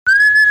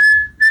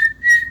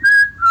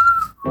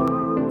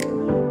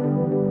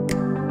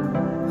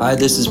Hi,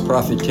 this is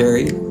Prophet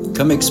Terry.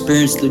 Come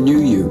experience the new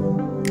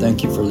you.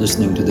 Thank you for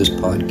listening to this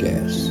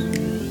podcast.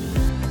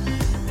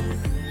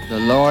 The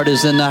Lord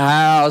is in the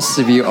house.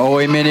 If you owe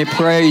Him any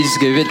praise,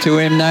 give it to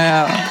Him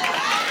now.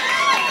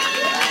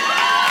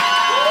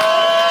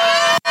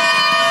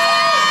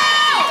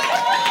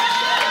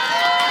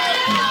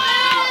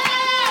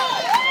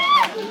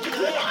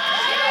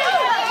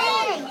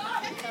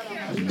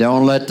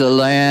 Don't let the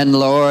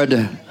landlord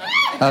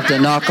have to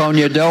knock on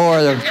your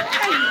door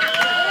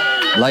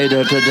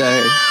later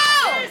today.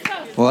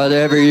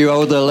 Whatever you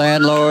owe the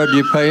landlord,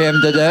 you pay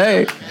him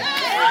today.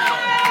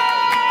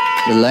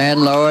 The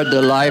landlord,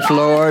 the life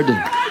lord.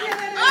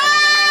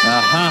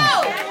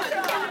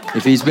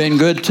 If he's been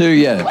good to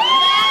you.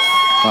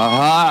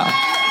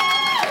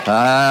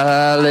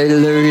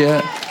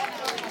 Hallelujah.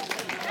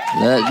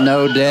 Let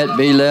no debt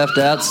be left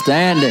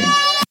outstanding.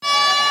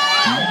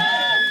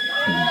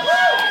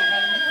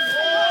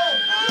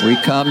 We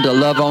come to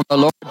love on the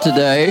Lord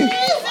today.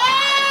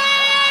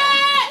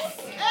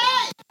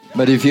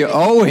 But if you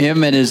owe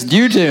Him and it's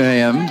due to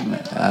Him,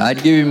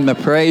 I'd give Him the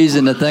praise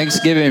and the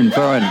thanksgiving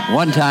for it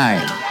one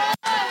time.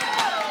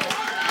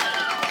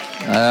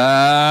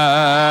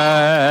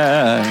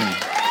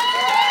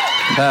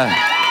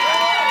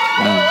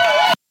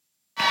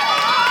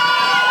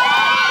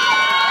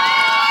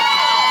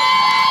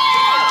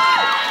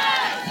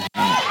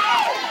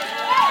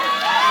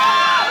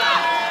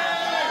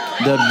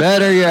 The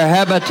better your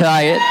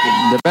habitat,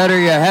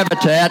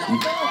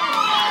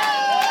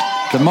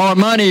 the more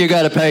money you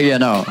got to pay, you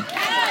know.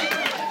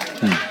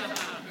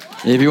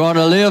 If you want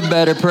to live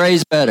better,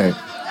 praise better.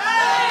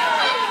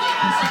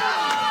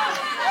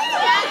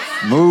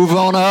 Move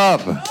on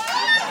up.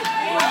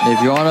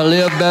 If you want to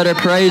live better,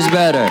 praise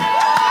better.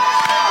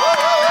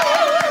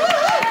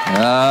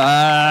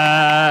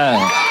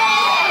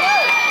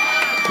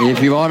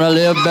 If you want to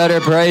live better,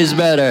 praise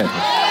better.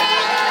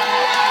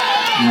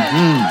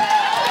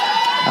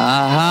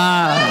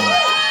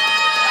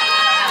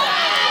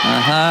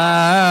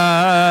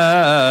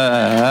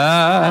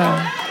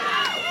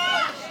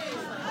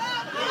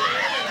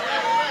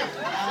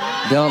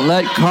 Don't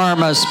let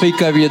karma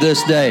speak of you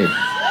this day.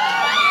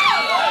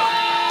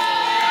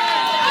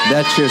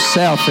 That you're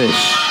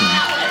selfish.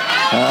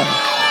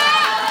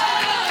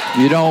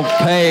 You don't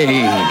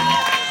pay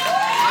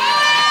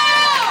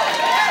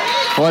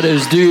what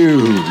is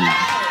due.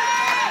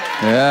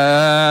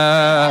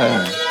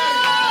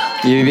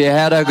 If you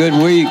had a good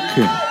week,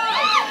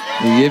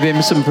 you give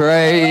Him some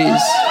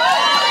praise.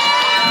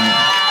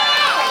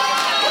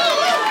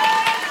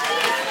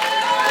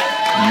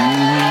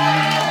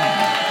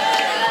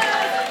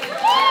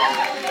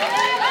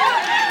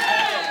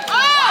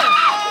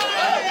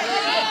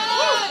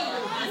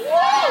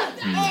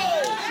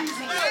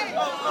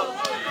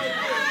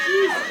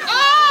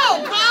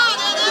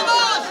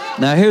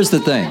 Now here's the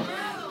thing.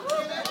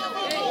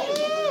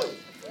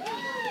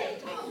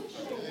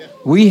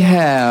 We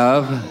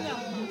have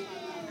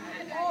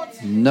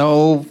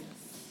no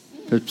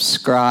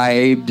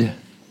prescribed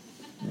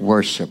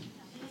worship.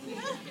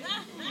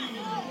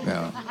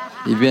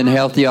 You've been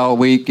healthy all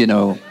week, you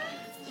know.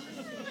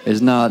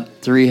 It's not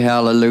 3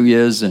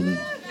 hallelujahs and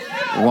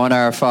 1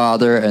 Our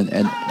Father and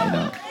you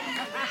know.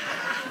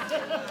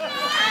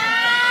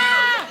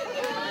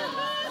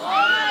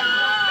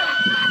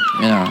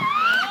 You know.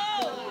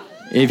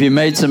 If you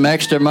made some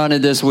extra money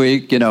this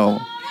week, you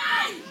know,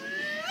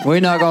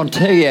 we're not going to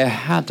tell you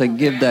how to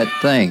give that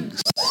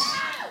thanks.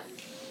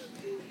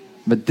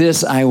 But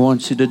this I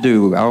want you to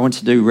do. I want you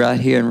to do right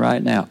here and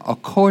right now.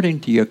 According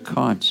to your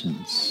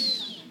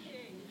conscience,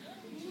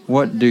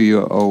 what do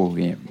you owe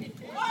Him?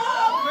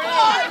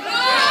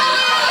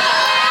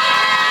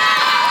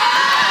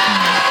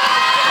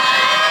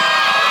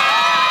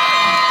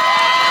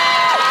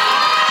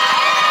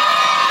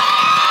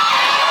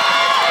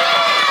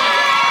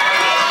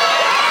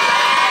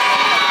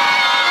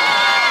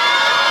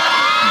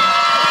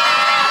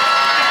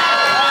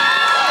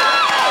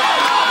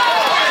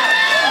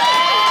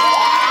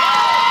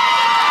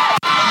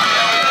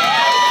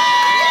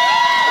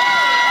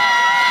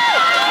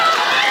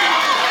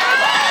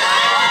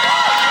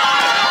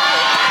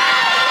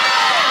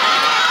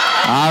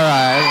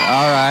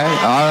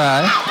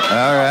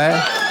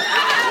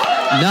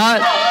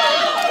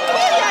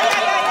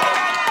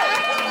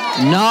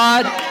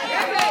 Not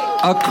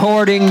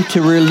according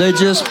to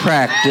religious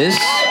practice,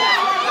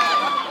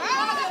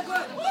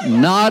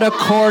 not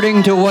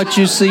according to what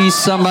you see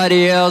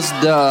somebody else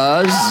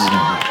does,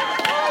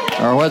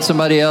 or what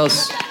somebody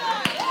else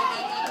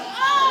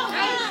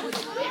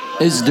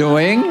is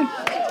doing.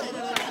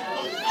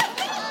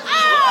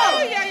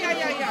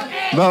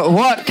 But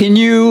what can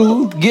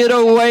you get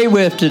away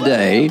with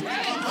today?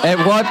 At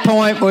what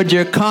point would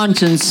your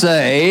conscience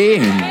say,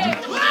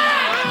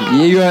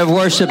 you have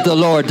worshiped the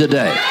Lord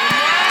today?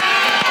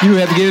 You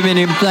have given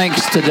Him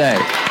thanks today.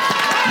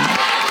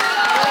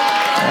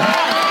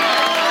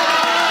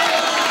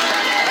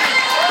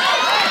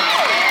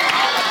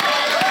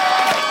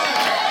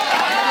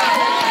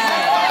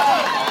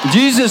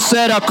 Jesus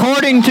said,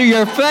 according to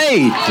your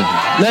faith,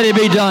 let it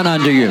be done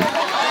unto you.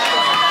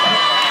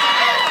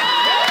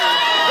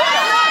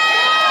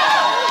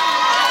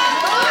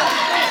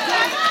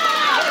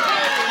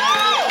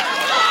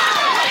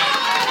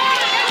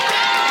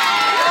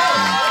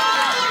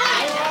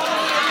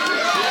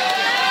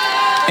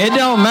 It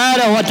don't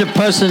matter what the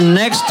person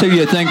next to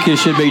you think you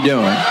should be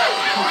doing.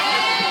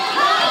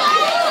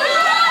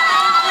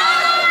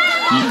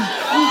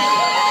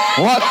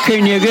 What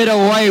can you get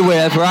away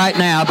with right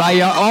now by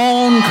your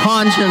own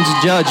conscience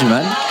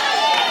judgment?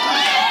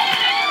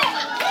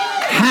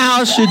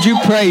 How should you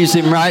praise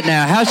Him right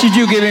now? How should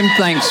you give Him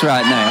thanks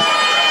right now?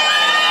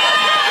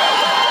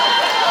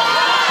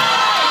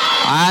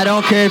 I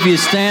don't care if you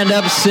stand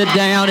up, sit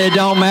down, it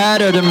don't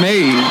matter to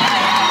me.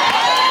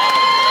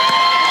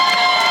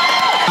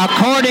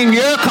 According to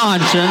your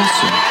conscience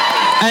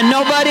and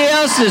nobody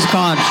else's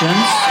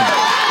conscience,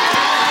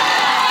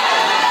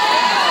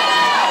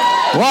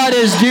 what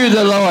is due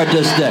the Lord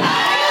this day?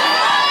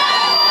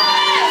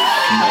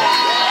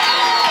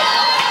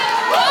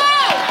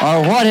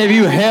 Or what have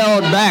you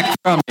held back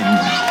from Him?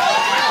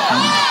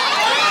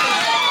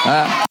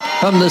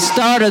 From the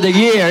start of the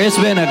year, it's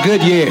been a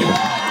good year.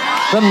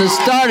 From the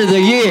start of the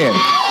year,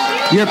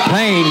 your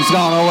pain's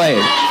gone away.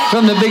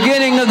 From the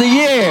beginning of the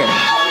year,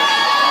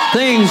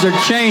 things are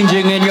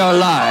changing in your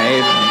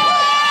life.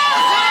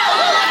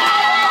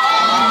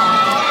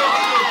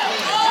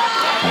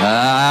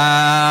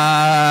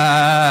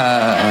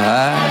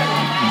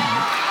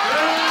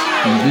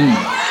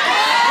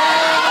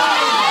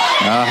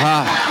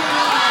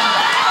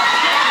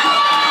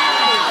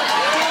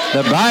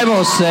 The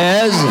Bible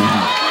says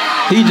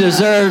He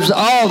deserves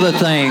all the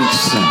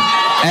thanks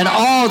and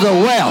all the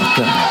wealth.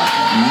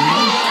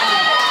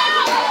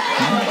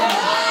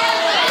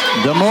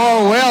 The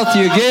more wealth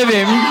you give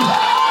Him,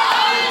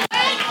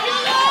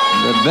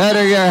 the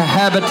better your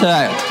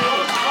habitat.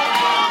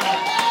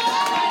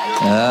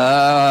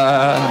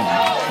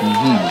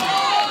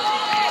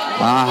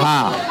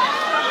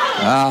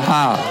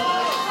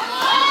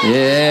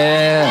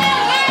 Yeah.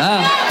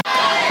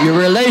 Your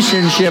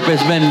relationship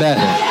has been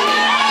better.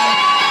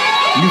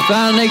 You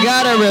finally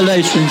got a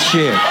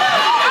relationship.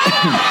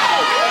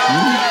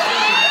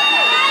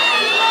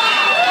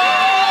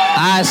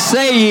 I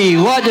say ye,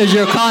 what does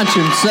your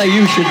conscience say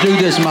you should do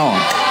this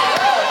morning?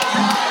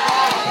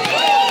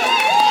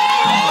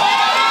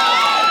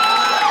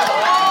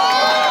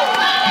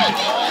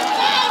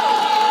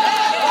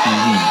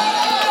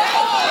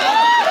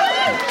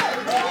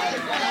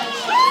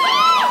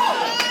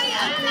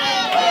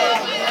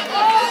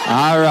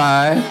 All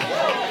right.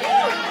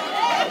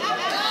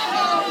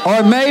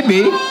 Or maybe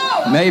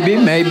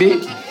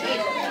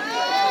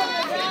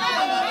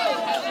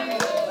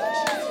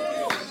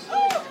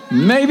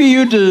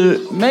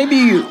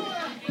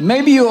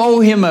you owe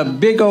Him a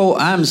big old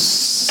I'm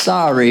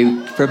sorry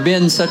for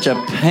being such a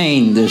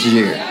pain this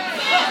year.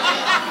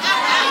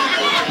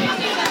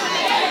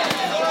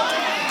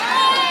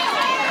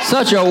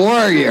 Such a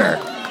worrier.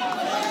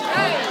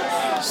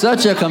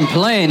 Such a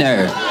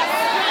complainer.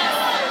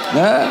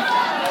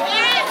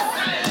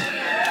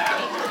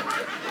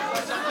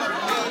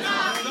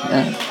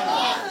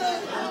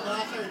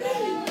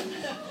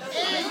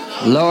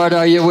 Lord,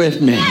 are you with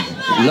me?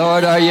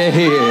 Lord, are you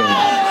here?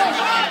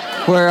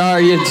 Where are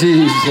you,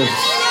 Jesus?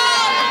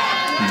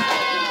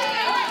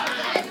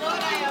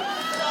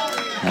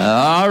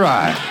 All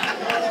right.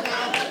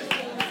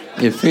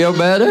 You feel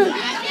better?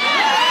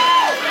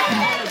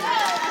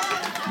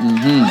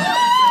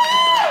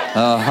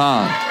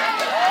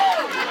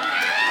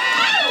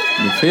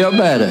 You feel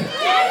better?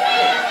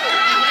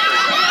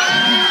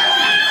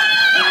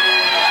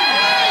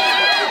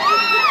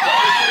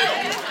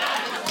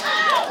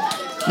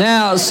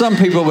 Now, some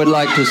people would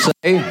like to say,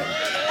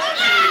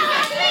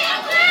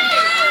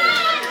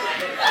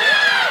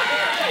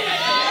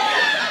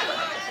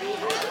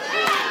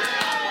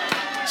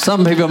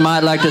 some people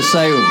might like to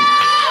say,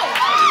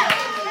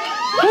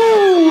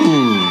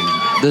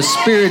 the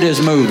Spirit is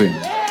moving.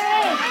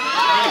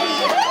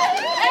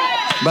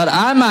 But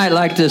I might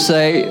like to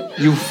say,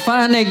 you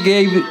finally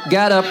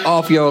got up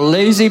off your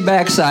lazy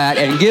backside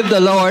and give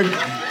the Lord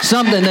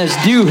something that's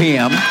due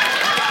Him.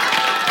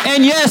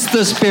 And yes,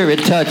 the Spirit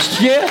touched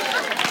you.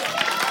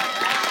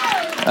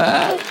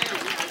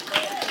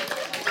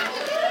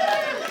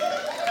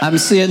 I'm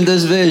seeing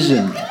this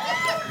vision.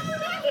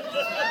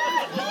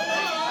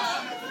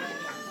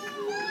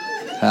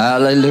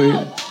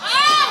 Hallelujah.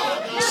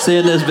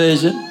 Seeing this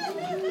vision.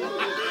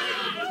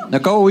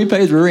 Nicole, we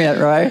paid the rent,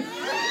 right?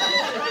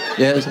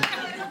 Yes.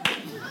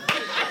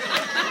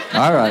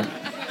 All right.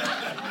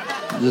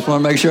 Just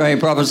want to make sure I ain't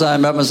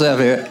prophesying about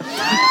myself here.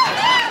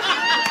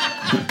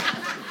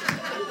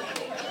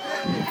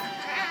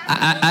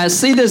 I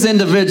see this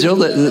individual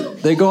that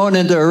they're going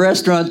into a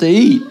restaurant to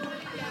eat.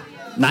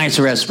 Nice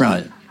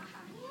restaurant.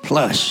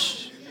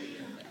 Plush.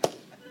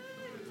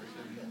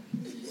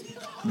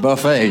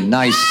 Buffet.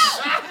 Nice.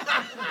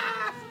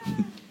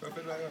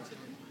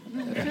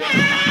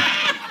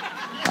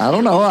 I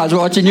don't know. I was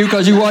watching you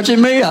because you're watching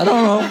me. I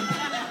don't know.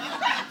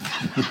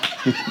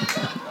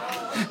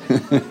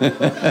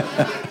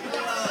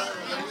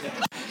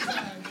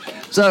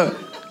 So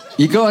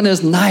you go in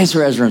this nice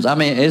restaurant. I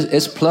mean,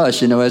 it's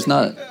plush. You know, it's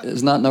not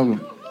no,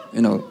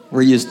 you know,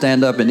 where you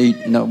stand up and eat,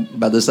 you know,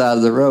 by the side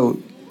of the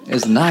road.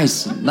 It's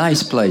nice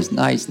place.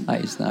 Nice.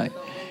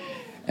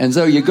 And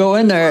so you go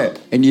in there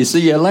and you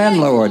see your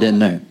landlord in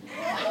there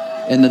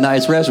in the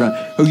nice restaurant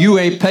who you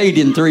ain't paid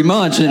in 3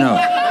 months, you know.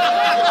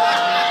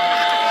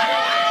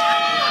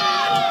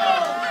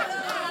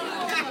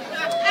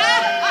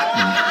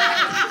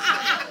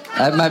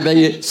 That might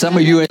be some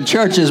of you in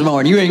church this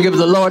morning. You ain't give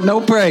the Lord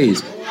no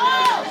praise.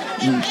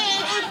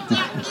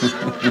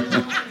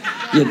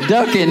 You're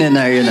ducking in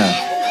there, you know.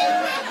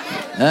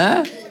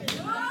 Huh?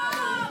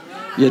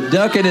 You're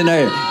ducking in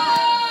there.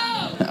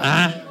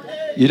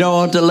 You don't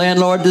want the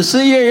landlord to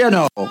see you, you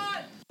know. You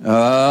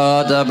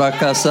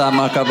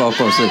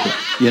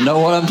know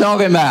what I'm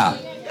talking about.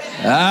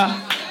 Huh?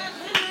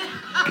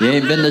 You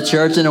ain't been to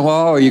church in a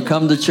while, or you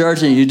come to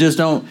church and you just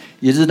don't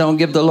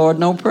give the Lord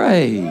no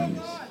praise.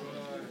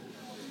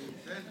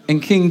 In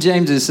King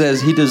James it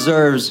says he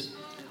deserves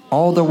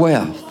all the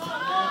wealth.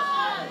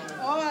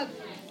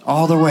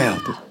 All the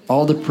wealth,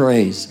 all the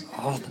praise,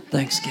 all the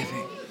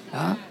thanksgiving.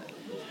 Huh?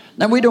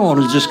 Now, we don't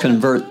want to just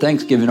convert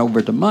thanksgiving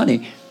over to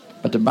money,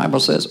 but the Bible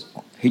says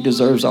he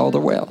deserves all the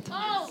wealth.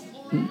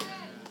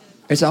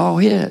 It's all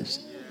his.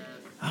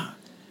 Huh?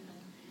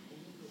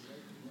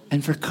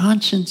 And for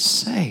conscience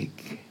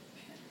sake,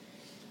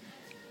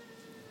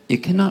 you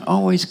cannot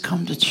always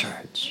come to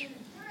church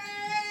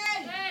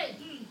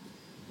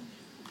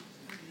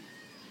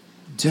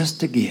just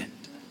to get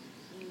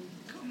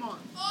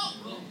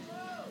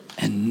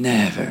and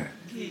never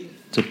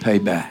to pay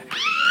back.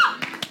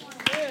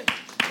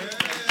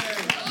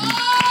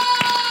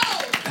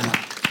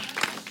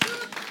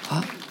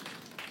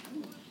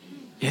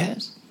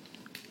 Yes.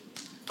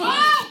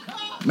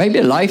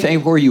 Maybe life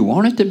ain't where you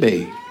want it to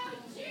be.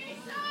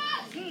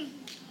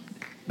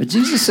 But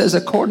Jesus says,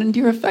 according to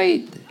your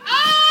faith.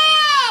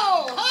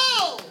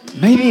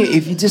 Maybe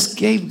if you just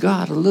gave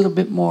God a little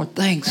bit more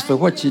thanks for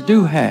what you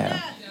do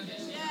have,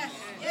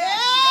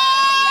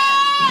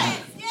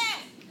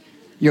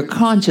 your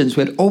conscience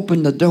would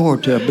open the door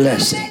to a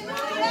blessing.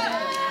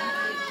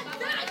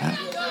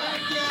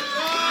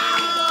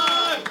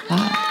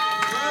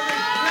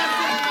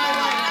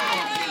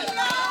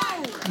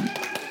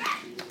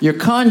 Your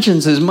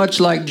conscience is much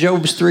like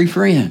Job's 3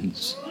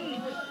 friends.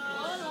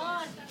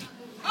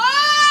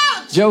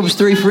 Job's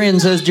 3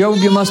 friends says, Job,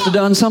 you must have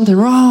done something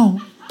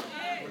wrong.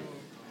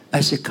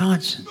 That's your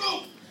conscience.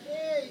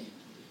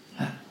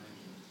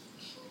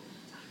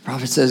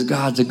 Prophet says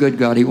God's a good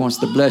God. He wants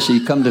to bless you.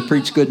 You come to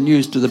preach good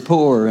news to the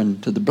poor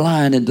and to the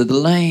blind and to the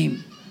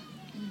lame.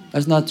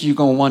 That's not that you're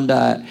going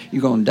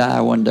to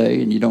die one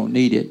day and you don't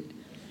need it.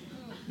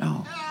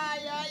 No.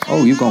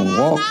 Oh, you're going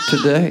to walk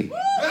today.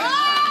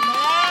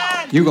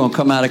 You're going to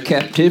come out of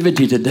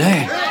captivity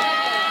today.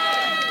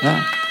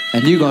 Huh?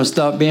 And you're going to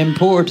stop being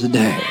poor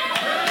today.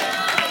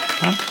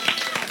 Huh?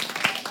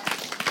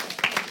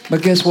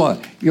 But guess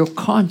what? Your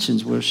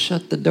conscience will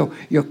shut the door.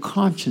 Your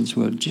conscience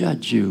will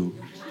judge you.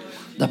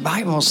 The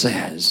Bible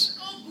says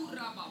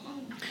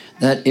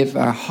that if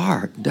our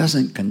heart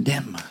doesn't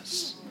condemn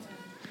us,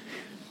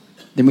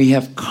 then we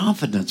have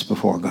confidence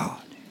before God.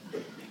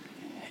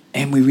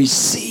 And we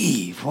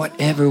receive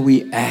whatever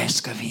we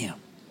ask of Him.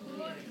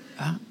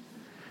 Huh?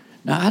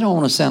 Now, I don't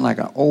want to sound like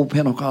an old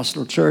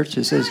Pentecostal church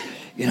that says,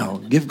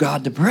 give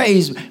God the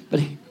praise. But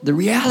the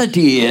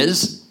reality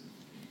is,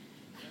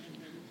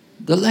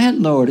 the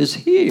landlord is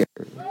here.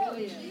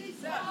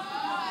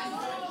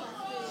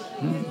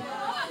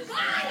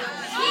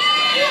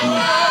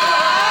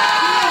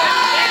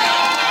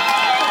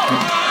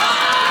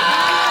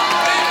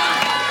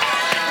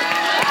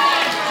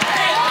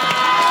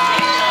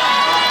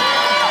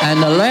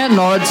 And the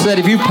landlord said,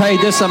 if you pay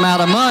this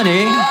amount of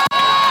money,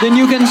 then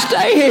you can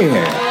stay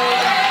here.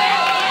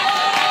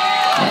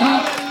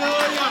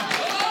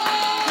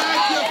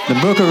 The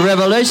book of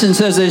Revelation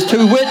says there's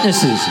 2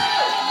 witnesses.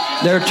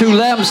 There are 2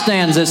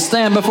 lampstands that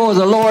stand before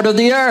the Lord of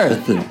the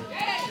earth.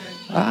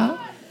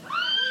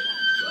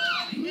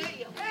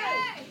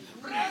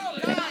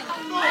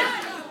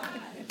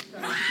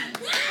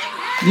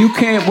 You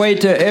can't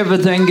wait till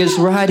everything gets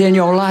right in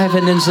your life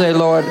and then say,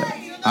 Lord,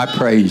 I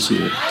praise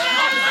you.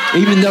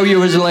 Even though you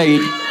was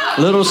late,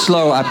 a little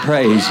slow, I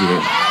praise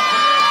you.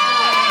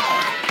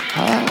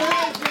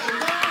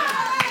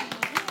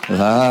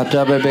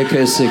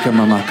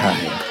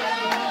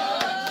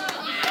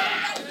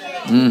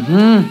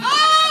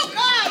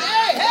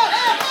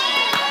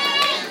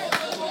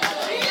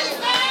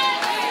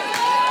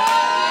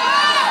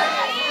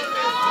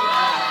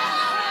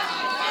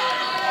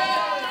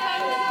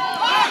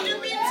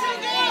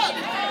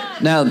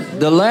 Now,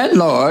 the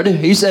landlord,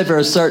 he said for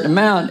a certain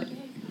amount,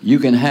 you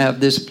can have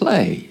this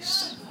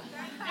place.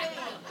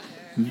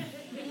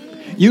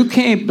 You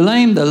can't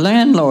blame the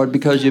landlord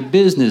because your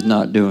business is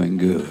not doing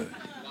good.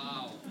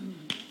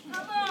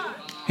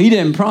 He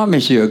didn't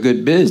promise you a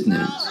good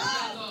business.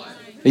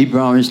 He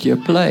promised you a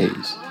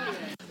place.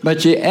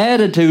 But your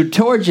attitude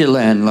towards your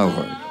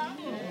landlord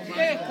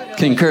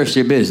can curse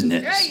your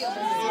business.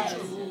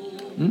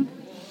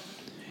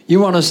 You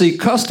want to see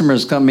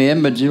customers come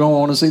in, but you don't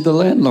want to see the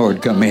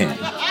landlord come in.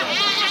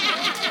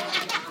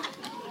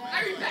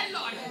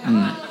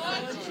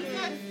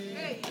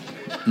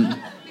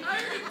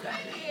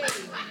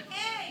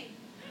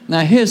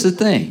 Now, here's the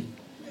thing.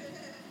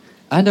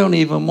 I don't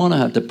even want to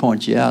have to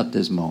point you out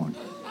this morning.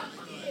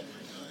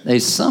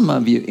 There's some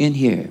of you in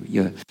here,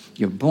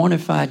 you're bona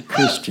fide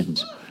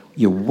Christians.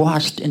 You're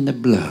washed in the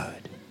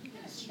blood.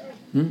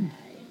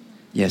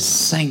 You're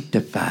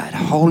sanctified,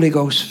 Holy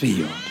Ghost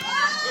filled.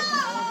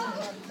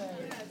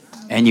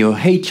 And you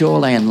hate your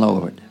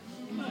landlord.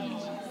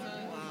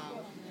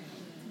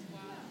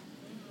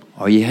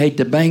 Or you hate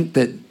the bank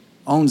that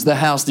owns the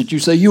house that you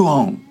say you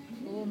own.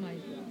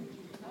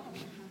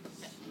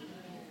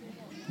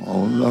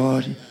 Oh,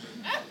 Lord.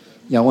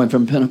 Y'all went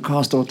from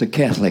Pentecostal to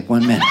Catholic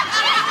 1 minute.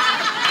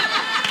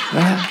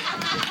 Right?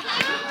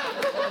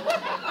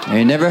 I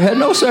ain't never had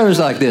no service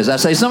like this. I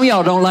say, some of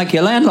y'all don't like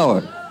your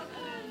landlord.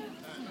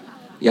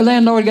 Your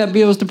landlord got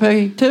bills to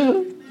pay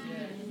too.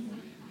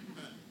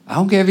 I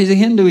don't care if he's a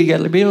Hindu, he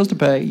got the bills to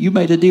pay. You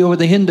made a deal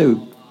with a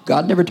Hindu.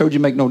 God never told you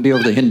to make no deal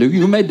with a Hindu.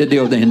 You made the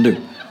deal with a Hindu.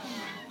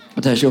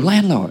 But that's your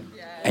landlord.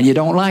 And you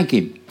don't like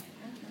him.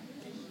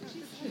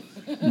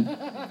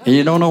 And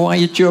you don't know why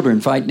your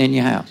children fighting in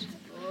your house.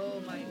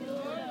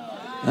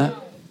 Huh?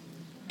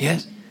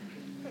 Yes?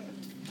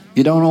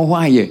 You don't know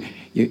why your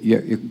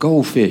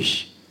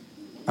goldfish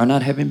are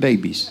not having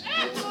babies.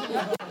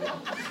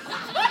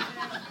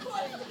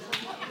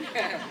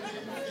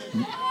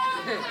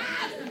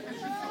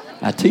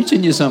 I'm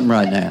teaching you something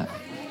right now.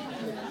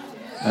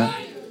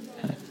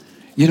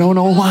 You don't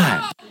know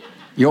why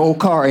your old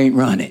car ain't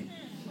running.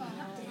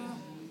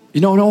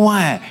 You don't know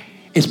why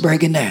it's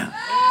breaking down.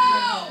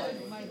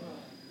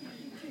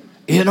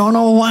 You don't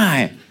know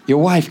why your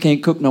wife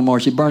can't cook no more.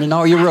 She's burning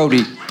all your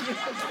roti.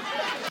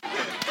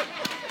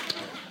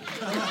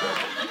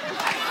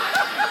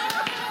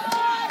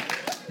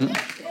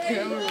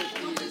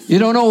 You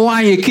don't know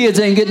why your kids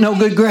ain't getting no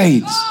good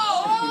grades.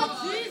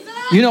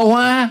 You know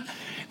why?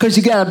 Because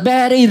you got a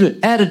bad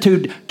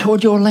attitude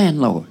toward your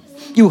landlord.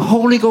 You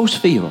Holy Ghost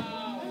filled.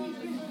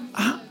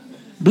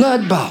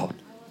 Blood bought.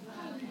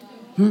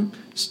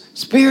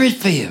 Spirit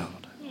filled.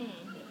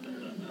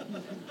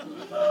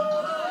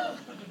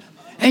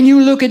 And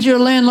you look at your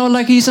landlord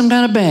like he's some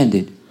kind of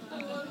bandit.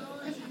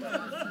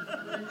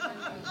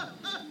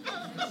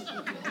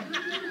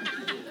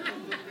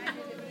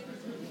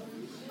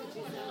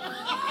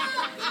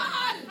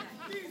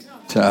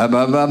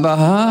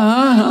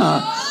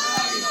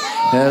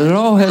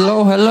 Hello,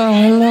 hello, hello,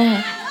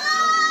 hello.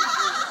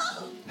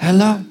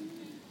 Hello?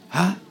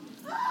 Huh?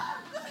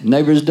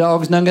 Neighbor's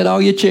dogs done got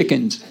all your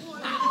chickens.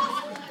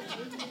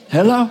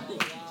 Hello?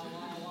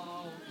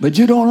 But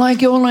you don't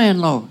like your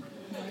landlord.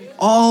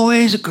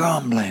 Always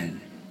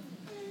grumbling.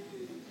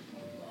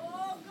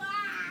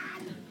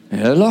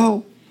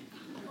 Hello?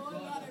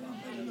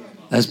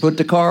 Let's put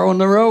the car on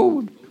the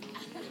road.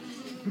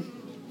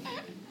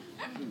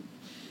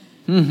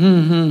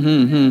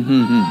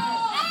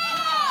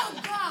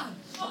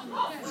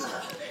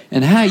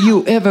 And how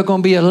you ever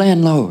gonna be a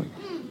landlord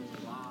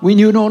when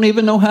you don't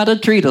even know how to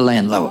treat a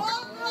landlord?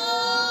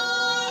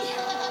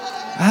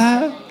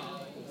 Huh?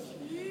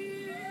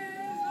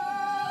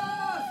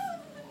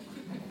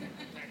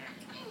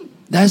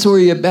 That's where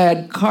your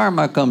bad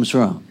karma comes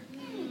from.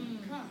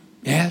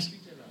 Yes?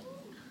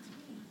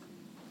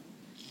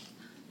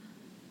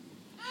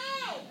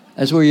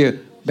 That's where your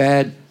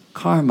bad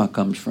karma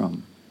comes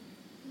from.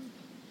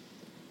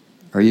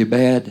 Or your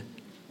bad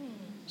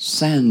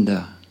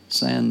sandma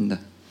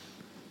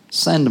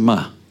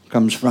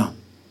comes from.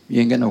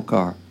 You ain't got no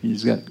car. You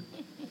just got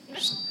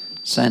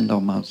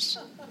sandomas.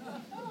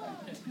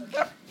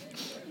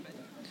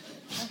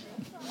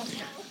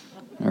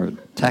 Or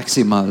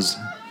taximas.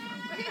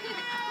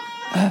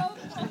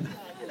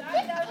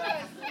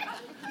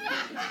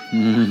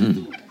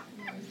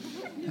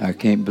 I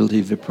can't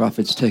believe the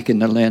prophet's taking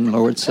the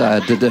landlord's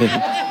side today.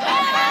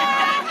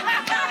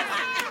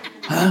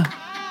 Huh?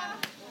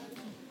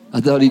 I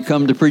thought he'd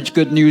come to preach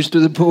good news to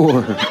the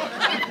poor.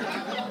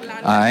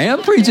 I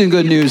am preaching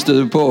good news to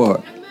the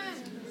poor.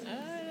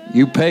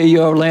 You pay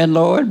your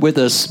landlord with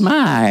a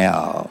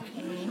smile,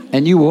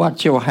 and you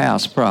watch your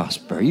house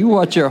prosper. You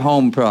watch your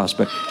home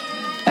prosper.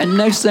 And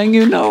next thing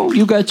you know,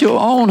 you got your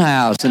own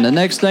house. And the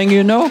next thing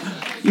you know,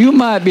 you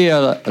might be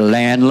a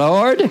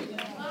landlord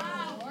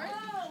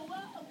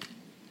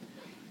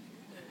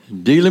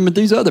dealing with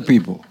these other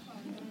people.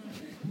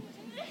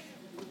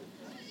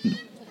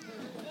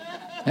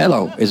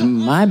 Hello, it's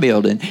my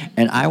building,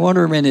 and I want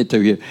to rent it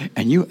to you,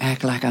 and you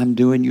act like I'm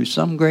doing you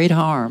some great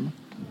harm.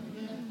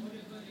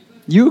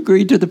 You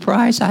agreed to the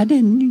price. I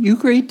didn't. You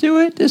agreed to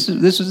it. This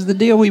was the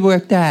deal we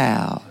worked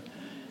out.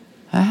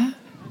 Huh?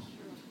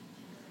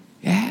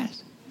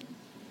 Yes.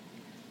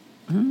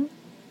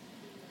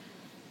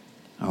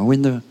 Or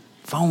when the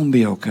phone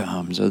bill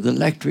comes or the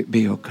electric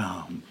bill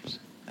comes.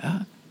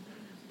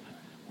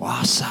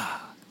 Wasa,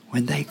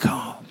 when they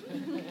come.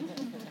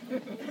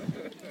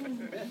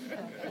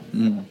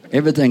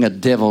 Everything a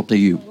devil to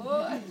you.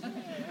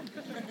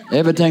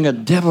 Everything a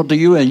devil to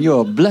you, and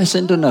you're a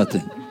blessing to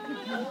nothing.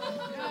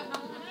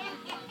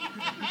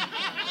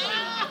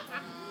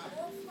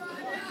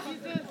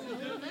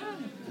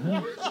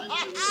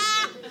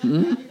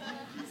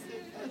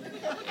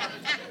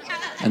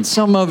 And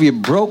some of you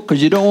broke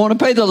because you don't want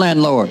to pay the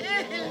landlord.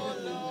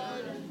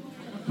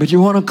 But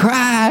you want to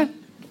cry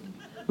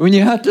when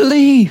you have to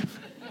leave.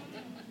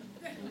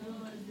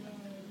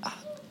 The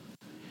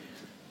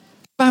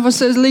Bible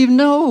says leave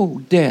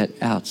no debt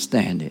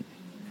outstanding.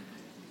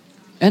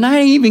 And I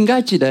ain't even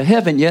got you to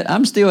heaven yet.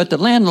 I'm still at the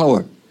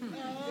landlord.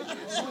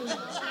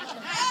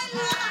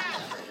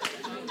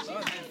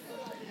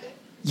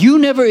 You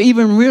never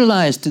even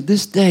realize to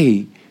this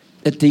day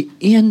that the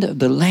end of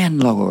the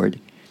landlord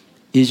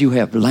is you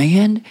have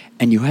land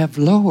and you have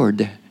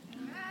Lord.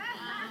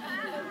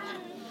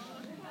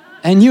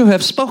 And you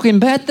have spoken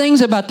bad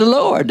things about the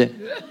Lord.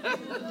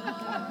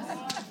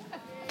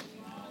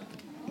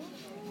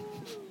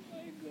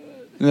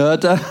 Oh,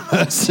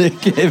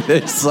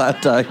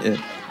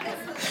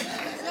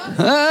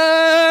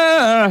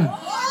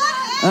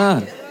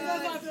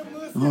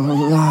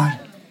 Lord.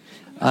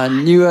 I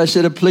knew I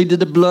should have pleaded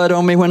the blood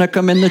on me when I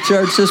come in the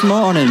church this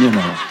morning, you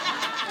know.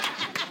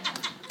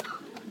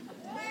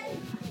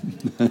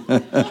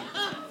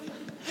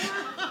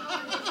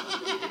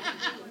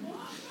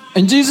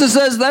 And Jesus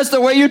says, that's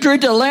the way you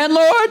treat the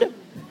landlord?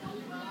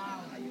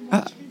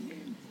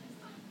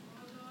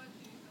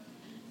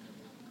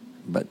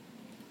 But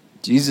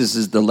Jesus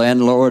is the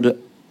landlord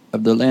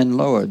of the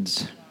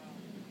landlords.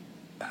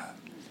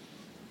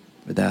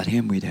 Without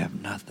him, we'd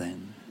have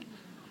nothing.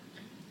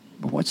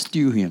 But what's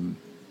due him?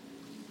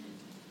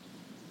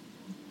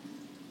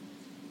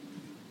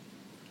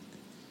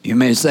 You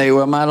may say,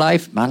 well, my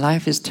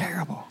life is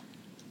terrible.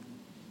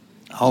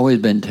 Always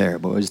been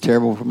terrible. It was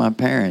terrible for my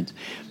parents.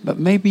 But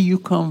maybe you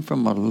come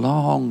from a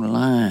long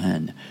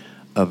line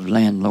of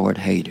landlord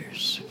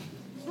haters.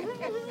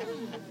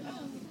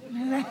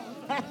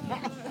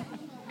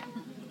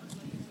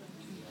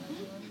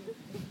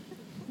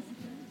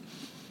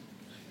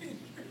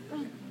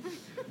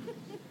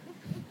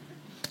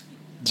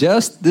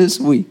 Just this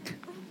week,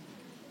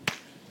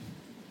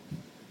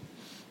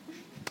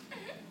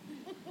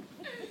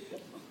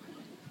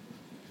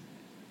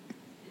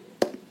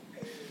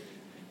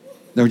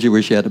 don't you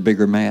wish you had a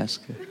bigger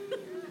mask?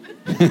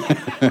 You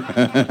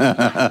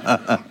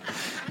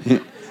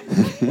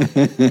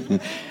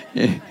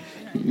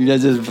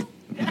just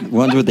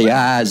ones with the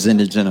eyes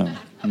in it, you know.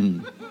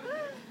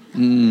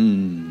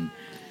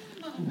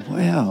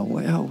 Well.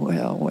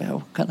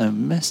 What kind of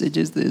message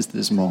is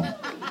this morning?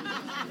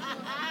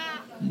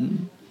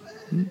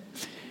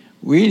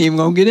 We ain't even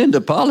going to get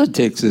into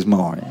politics this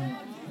morning.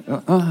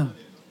 We're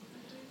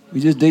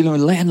just dealing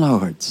with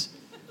landlords.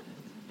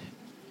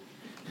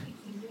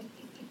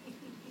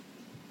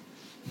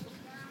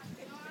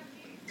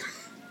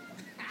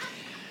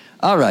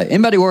 All right.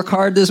 Anybody work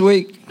hard this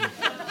week?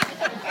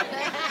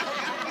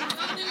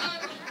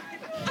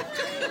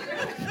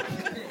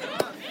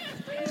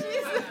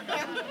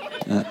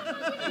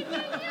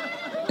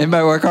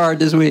 Anybody work hard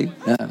this week?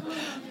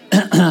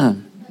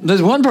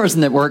 There's one person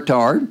that worked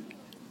hard.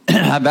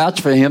 I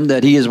vouch for him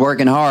that he is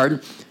working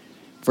hard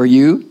for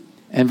you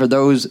and for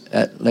those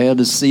at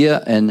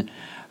Laodicea and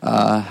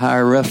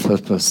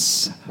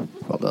Hierapolis.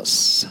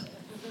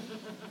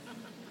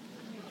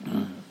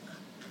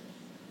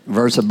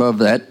 Verse above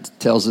that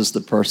tells us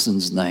the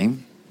person's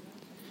name,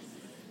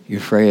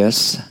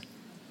 Euphraeus.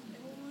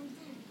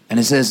 And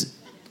it says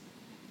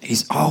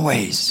he's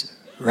always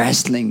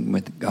wrestling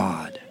with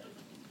God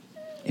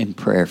in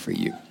prayer for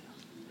you.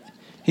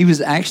 He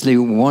was actually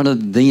one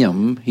of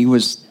them. He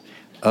was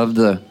of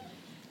the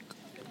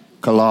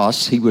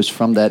Colossus. He was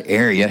from that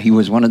area. He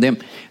was one of them.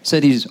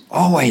 Said he's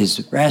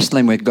always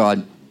wrestling with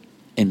God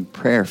in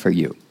prayer for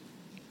you.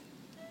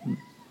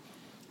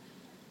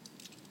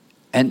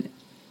 And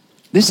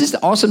this is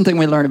the awesome thing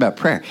we learn about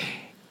prayer.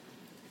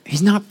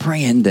 He's not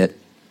praying that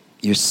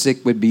your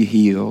sick would be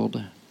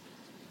healed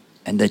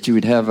and that you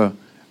would have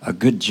a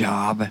good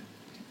job.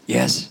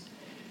 Yes.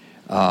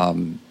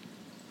 Or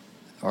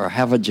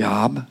have a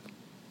job.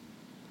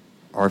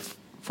 Or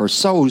for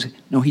souls.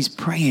 No, he's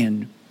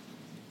praying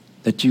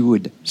that you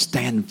would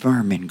stand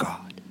firm in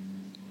God.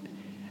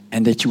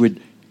 And that you would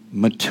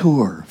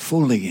mature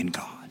fully in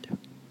God.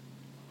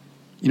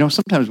 You know,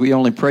 sometimes we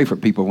only pray for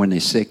people when they're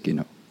sick, you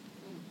know.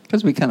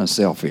 Because we're kind of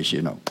selfish,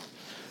 you know.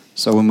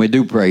 So when we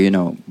do pray, you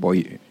know,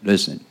 boy,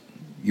 listen,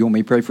 you want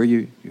me to pray for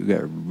you? You got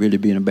to really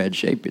be in a bad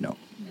shape, you know.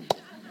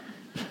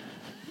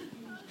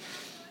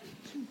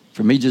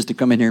 For me just to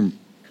come in here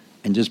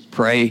and just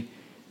pray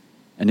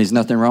and there's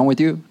nothing wrong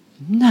with you?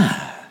 Nah.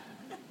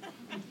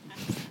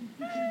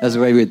 That's the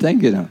way we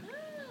think, you know.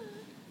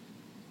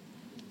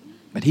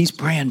 But he's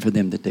praying for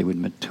them that they would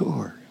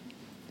mature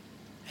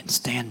and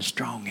stand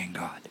strong in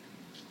God.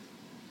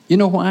 You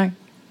know why?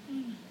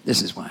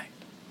 This is why.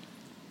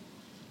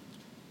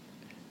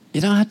 You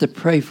don't have to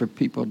pray for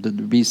people to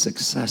be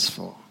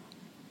successful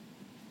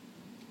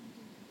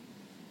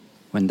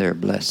when they're a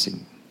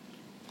blessing.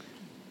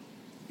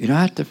 You don't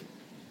have to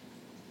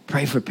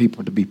pray for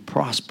people to be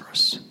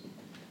prosperous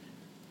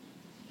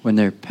when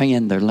they're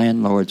paying their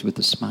landlords with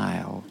a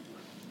smile,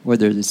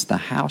 whether it's the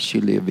house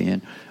you live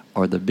in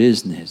or the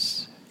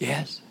business.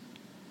 Yes.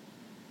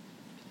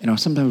 You know,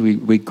 sometimes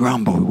we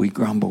grumble. We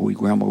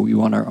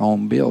want our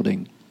own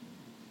building.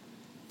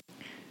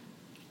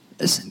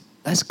 Listen,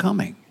 that's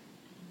coming.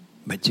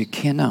 But you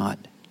cannot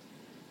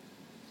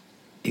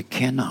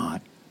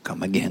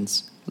come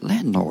against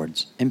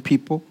landlords and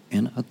people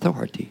in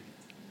authority.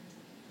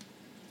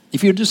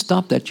 If you just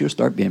stop that, you'll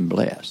start being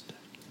blessed.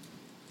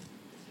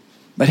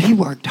 But he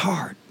worked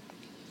hard.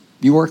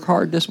 You work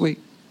hard this week?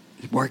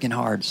 He's working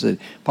hard. So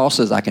Paul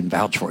says, I can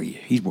vouch for you.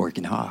 He's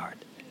working hard.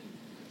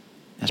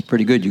 That's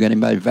pretty good. You got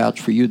anybody to vouch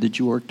for you that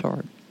you worked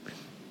hard?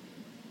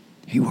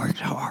 He worked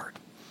hard.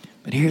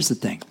 But here's the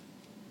thing.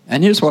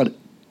 And here's what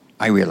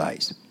I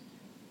realized.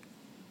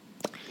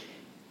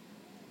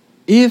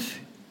 If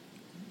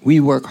we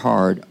work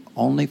hard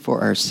only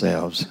for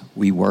ourselves,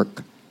 we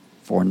work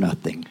for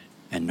nothing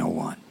and no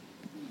one,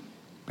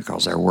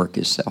 because our work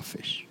is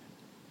selfish.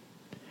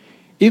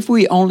 If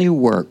we only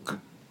work,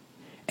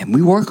 and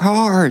we work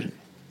hard,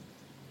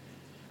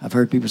 I've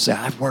heard people say,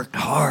 I've worked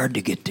hard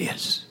to get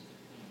this,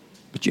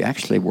 but you're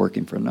actually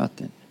working for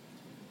nothing.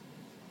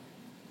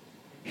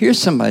 Here's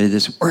somebody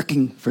that's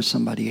working for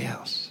somebody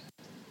else.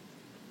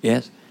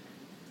 Yes?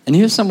 And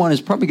here's someone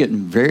who's probably getting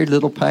very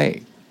little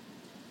pay.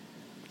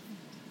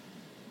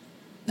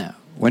 Now,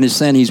 when he's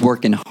saying he's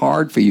working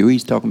hard for you,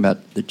 he's talking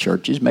about the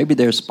churches. Maybe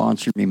they're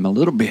sponsoring him a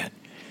little bit,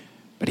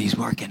 but he's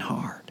working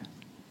hard.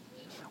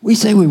 We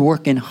say we're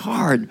working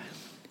hard,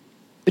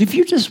 but if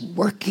you're just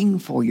working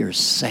for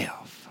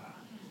yourself,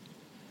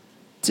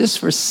 just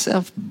for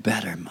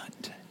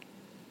self-betterment,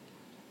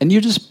 and you're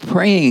just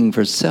praying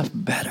for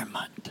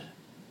self-betterment,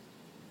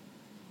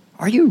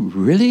 are you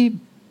really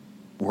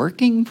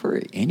working for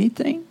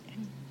anything?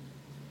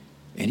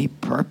 Any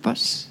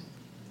purpose?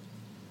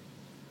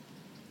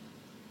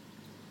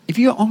 If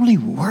you're only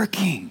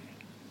working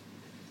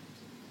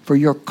for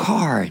your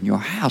car and your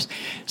house,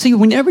 see,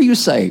 whenever you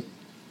say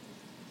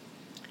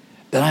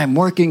that I'm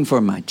working for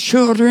my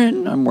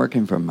children, I'm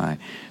working for my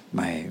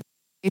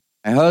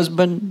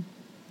husband,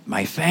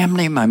 my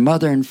family, my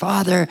mother and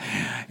father,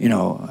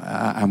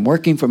 I'm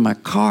working for my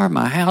car,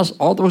 my house,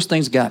 all those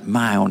things got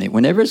my on it.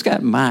 Whenever it's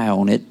got my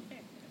on it,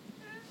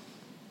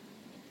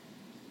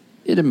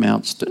 it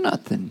amounts to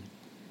nothing.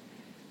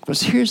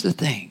 Because here's the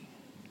thing.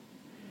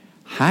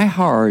 How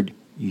hard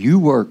you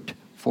worked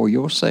for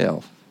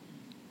yourself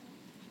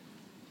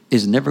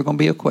is never going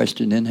to be a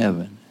question in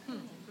heaven.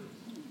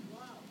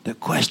 The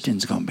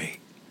question's going to be,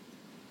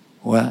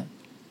 what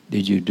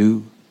did you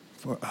do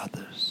for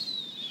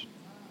others?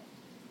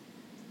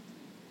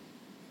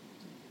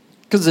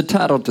 Because the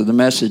title to the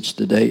message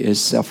today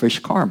is Selfish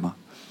Karma.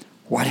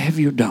 What have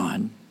you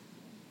done?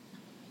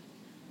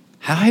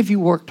 How have you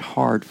worked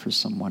hard for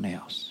someone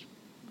else?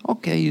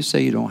 Okay, you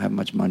say you don't have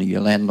much money. Your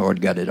landlord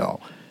got it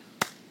all.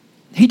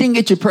 He didn't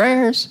get your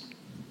prayers.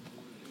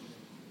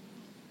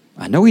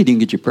 I know he didn't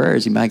get your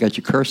prayers. He might have got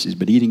your curses,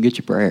 but he didn't get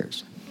your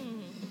prayers.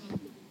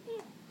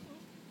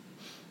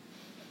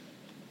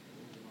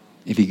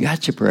 If he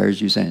got your prayers,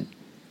 you're saying,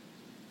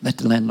 let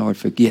the landlord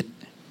forget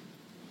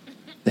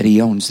that he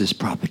owns this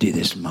property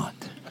this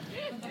month.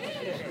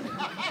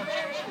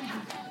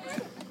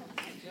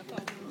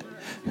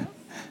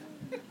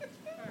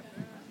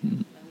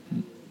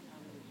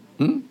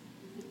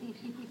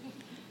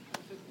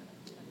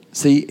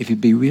 See, if you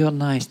be real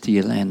nice to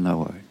your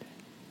landlord,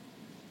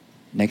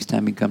 next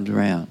time he comes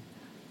around,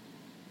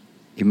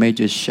 you may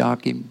just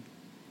shock him.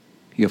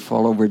 He'll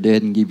fall over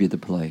dead and give you the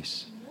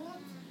place.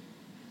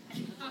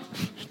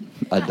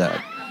 I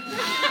doubt.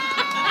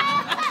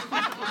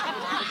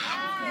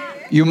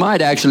 You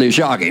might actually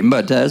shock him,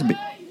 but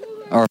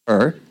or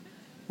her,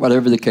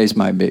 whatever the case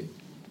might be.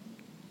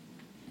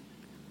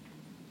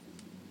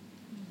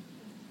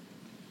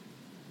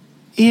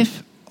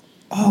 If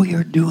all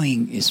you're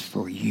doing is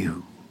for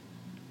you,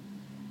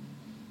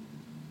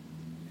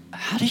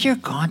 how does your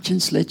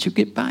conscience let you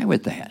get by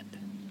with that?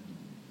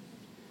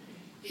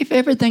 If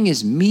everything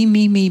is me,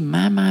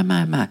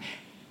 my,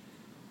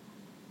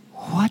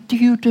 what do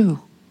you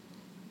do?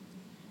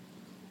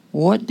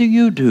 What do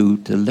you do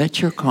to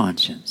let your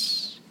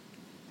conscience?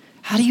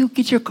 How do you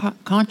get your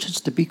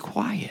conscience to be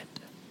quiet?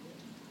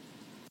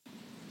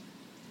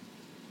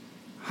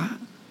 Huh?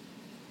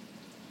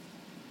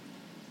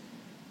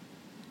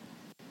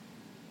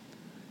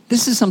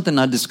 This is something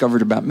I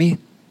discovered about me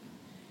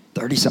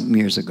 30-something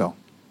years ago.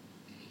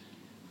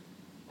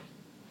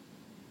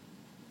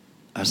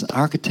 I was an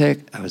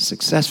architect. I was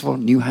successful.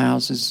 New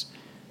houses,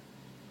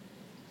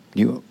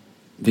 new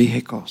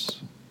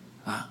vehicles.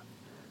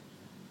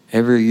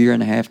 Every year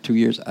and a half, 2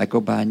 years, I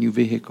go buy a new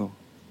vehicle.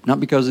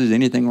 Not because there's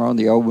anything wrong with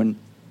the old one.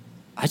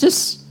 I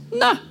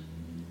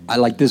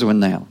like this one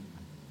now.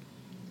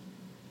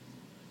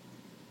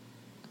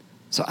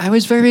 So I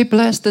was very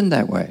blessed in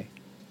that way.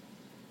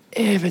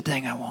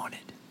 Everything I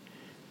wanted.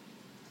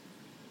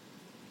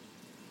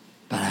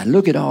 But I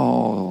look at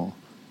all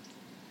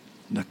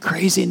the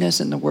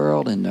craziness in the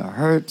world and the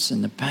hurts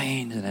and the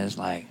pain, and it's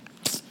like,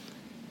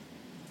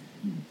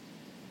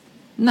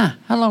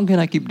 how long can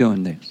I keep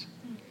doing this?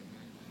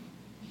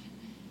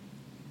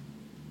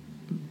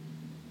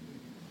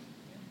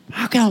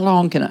 How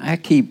long can I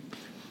keep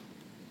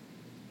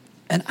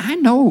And I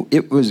know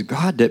it was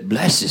God that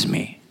blesses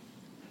me.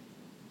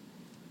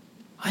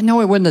 I know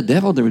it wasn't the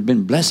devil that had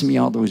been blessing me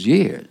all those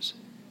years.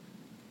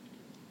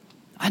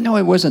 I know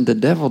it wasn't the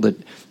devil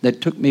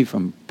that took me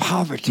from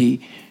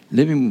poverty,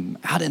 living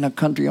out in a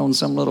country on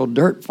some little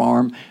dirt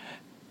farm,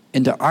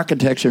 into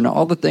architecture, and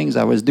all the things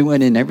I was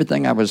doing and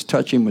everything I was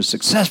touching was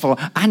successful.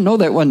 I know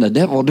that wasn't the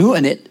devil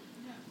doing it.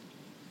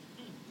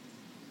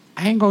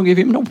 I ain't going to give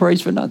him no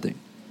praise for nothing,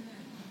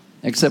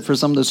 except for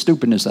some of the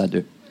stupidness I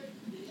do.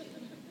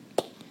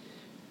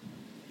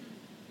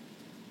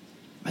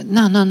 But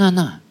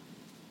no.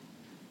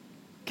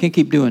 Can't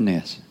keep doing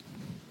this.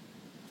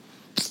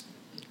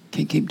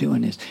 Can't keep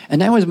doing this.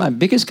 And that was my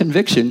biggest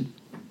conviction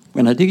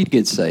when I did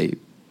get saved.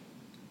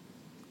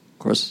 Of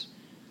course,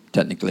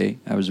 technically,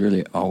 I was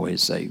really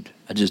always saved.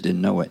 I just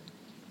didn't know it.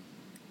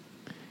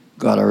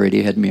 God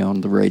already had me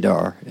on the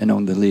radar and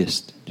on the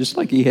list, just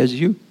like he has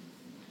you.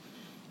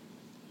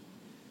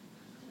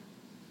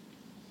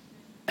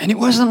 And it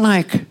wasn't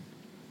like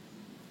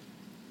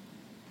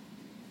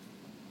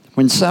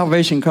when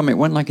salvation come, it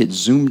wasn't like it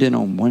zoomed in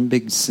on one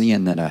big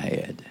sin that I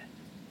had.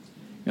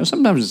 You know,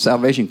 sometimes when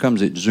salvation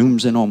comes, it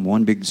zooms in on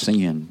one big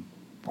sin.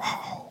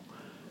 Wow.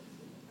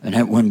 And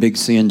that one big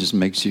sin just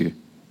makes you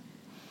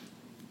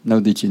know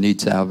that you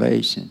need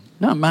salvation.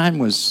 No, mine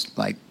was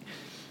like,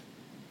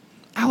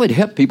 I would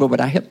help people, but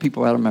I helped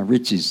people out of my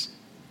riches.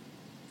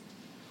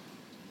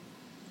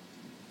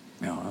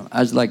 You know,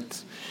 I was like,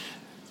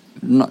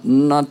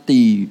 not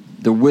the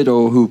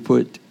widow who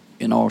put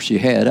in all she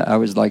had. I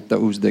was like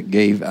those that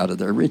gave out of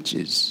their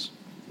riches,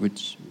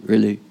 which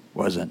really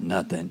wasn't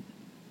nothing.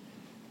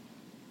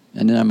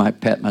 And then I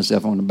might pat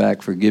myself on the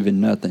back for giving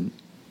nothing.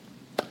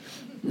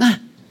 Nah.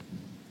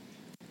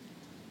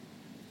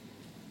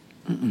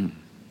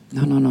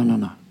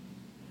 No.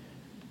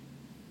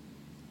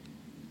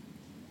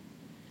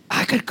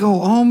 I could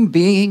go on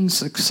being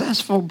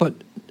successful, but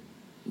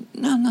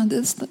no,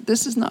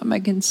 this is not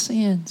making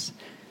sense.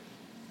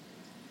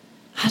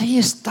 How do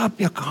you stop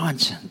your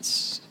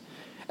conscience?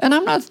 And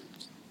I'm not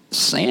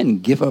saying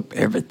give up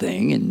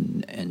everything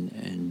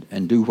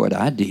and do what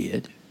I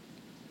did,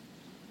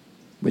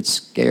 which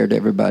scared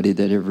everybody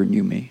that ever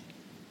knew me.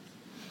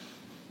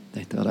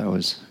 They thought I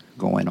was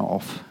going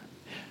off.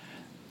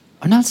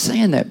 I'm not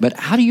saying that, but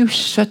how do you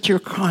shut your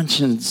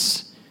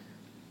conscience?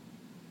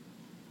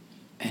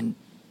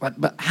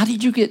 But how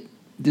did you get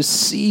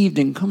deceived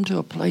and come to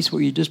a place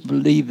where you just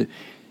believe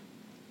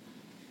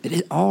that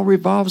it all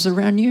revolves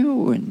around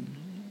you and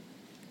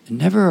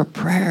never a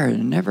prayer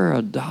and never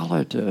a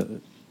dollar to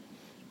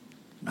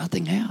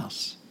nothing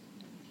else?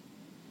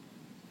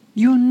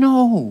 You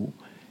know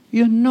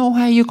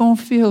how you're going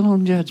to feel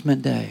on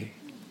Judgment Day.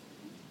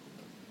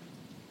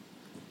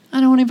 I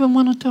don't even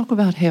want to talk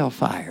about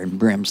hellfire and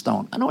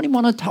brimstone. I don't even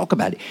want to talk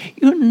about it.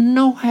 You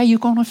know how you're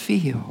going to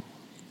feel.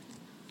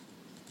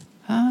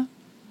 Huh?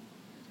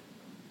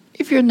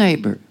 If your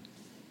neighbor,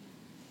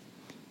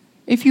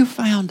 if you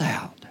found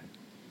out,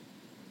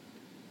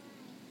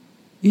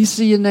 you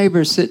see your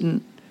neighbor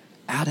sitting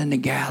out in the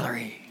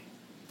gallery,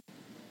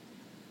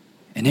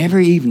 and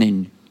every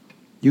evening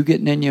you're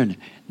getting in your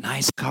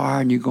nice car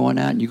and you're going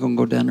out and you're going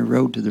to go down the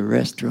road to the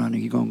restaurant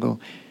and you're going to go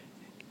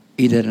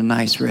eat at a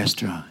nice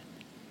restaurant.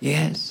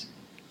 Yes.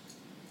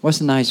 What's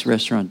a nice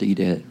restaurant to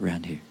eat at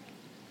around here?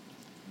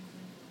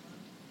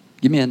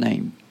 Give me a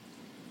name.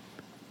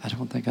 I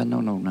don't think I know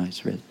no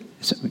nice restaurant.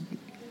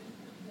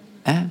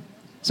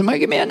 Somebody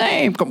give me a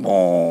name. Come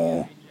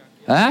on.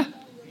 Huh?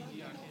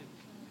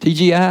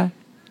 TGI?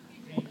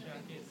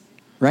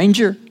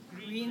 Ranger?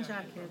 Green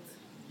jackets.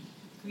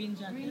 Green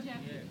jackets.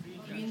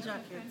 Green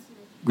jackets.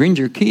 Green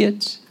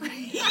kids?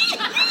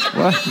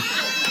 What?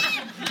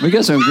 We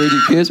got some greedy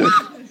kids.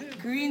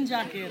 Green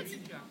jackets.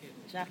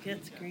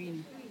 Jackets,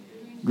 green.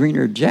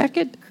 Greener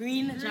jacket?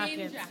 Green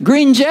jacket.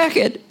 Green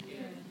jacket?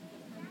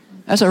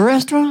 That's a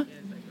restaurant?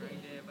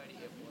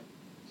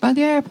 By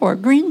the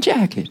airport. Green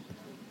jacket.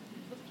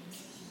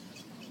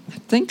 I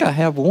think I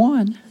have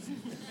one.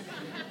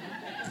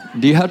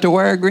 Do you have to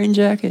wear a green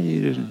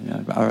jacket?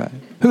 All right.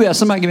 Who else?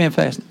 Somebody give me a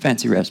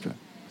fancy restaurant.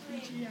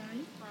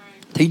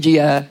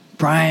 TGI.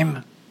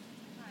 Prime.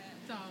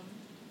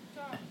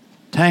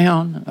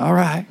 Town. All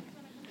right.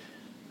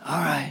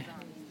 All right.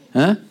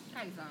 Huh?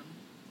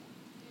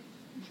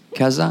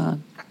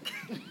 Kazan.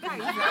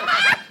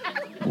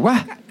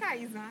 What?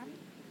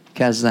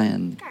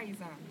 Kazan.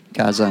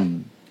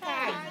 Kazan.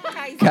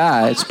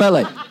 Kai. Spell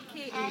it.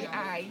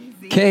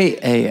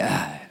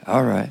 Kai.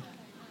 All right.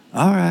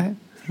 All right.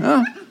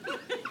 Huh?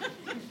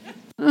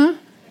 Huh?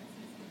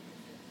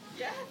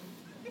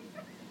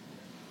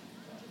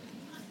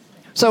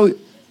 So,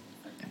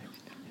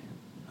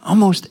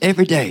 almost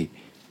every day,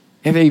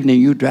 every evening,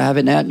 you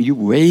driving out and you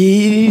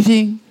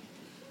waving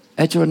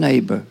at your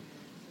neighbor,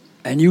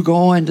 and you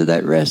go into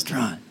that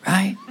restaurant,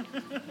 right?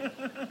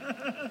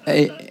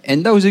 Hey,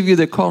 and those of you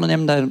that are calling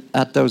them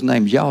out those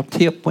names, y'all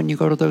tip when you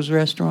go to those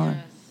restaurants?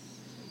 Yes.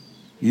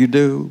 You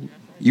do?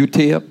 You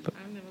tip?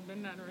 I've never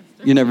been to that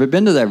restaurant. You never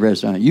been to that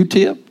restaurant? You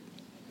tip?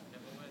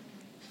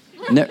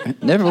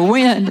 Never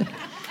win.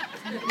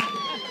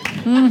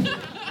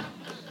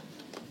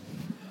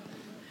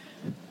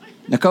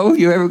 Nicole,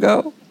 you ever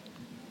go?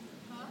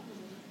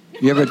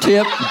 You ever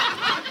tip?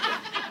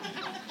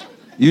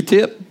 You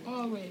tip?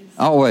 Always.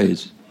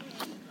 Always.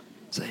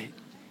 See,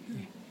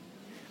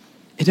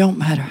 it don't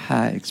matter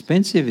how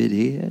expensive it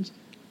is.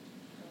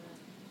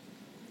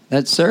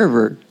 That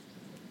server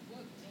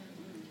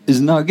is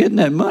not getting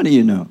that money,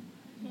 you know.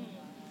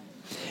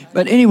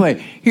 But anyway,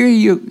 here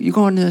you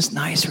go into this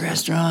nice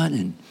restaurant,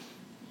 and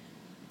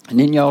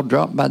then y'all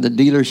drop by the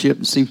dealership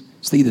and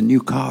see the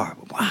new car.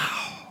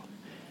 Wow.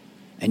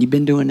 And you've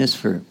been doing this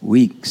for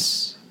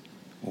weeks,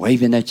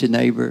 waving at your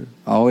neighbor,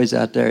 always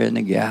out there in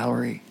the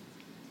gallery.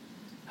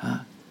 Huh?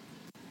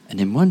 And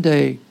then one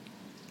day,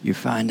 you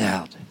find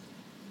out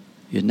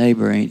your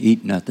neighbor ain't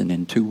eaten nothing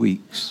in 2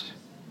 weeks.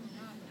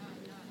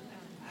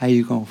 How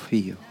you going to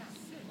feel?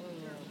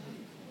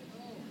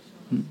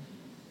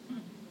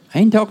 I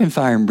ain't talking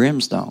fire and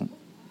brimstone.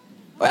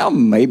 Well,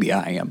 maybe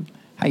I am.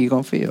 How you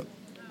going to feel?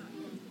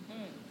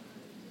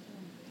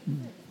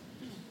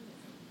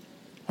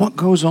 What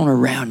goes on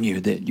around you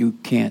that you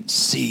can't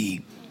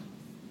see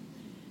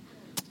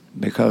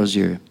because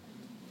you're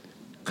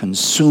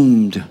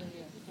consumed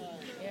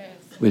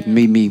with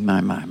me,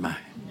 my?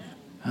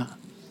 Huh?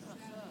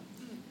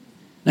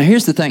 Now,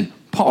 here's the thing.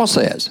 Paul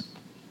says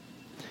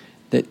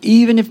that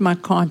even if my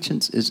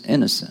conscience is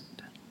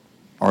innocent,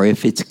 or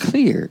if it's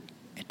clear,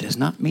 it does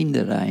not mean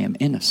that I am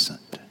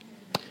innocent.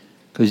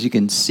 Because you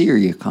can sear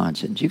your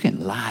conscience. You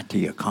can lie to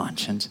your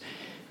conscience.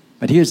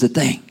 But here's the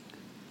thing.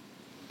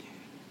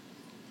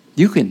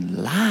 You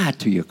can lie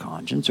to your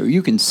conscience, or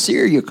you can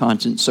sear your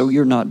conscience so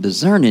you're not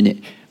discerning it,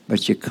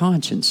 but your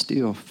conscience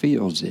still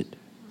feels it.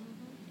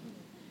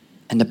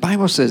 And the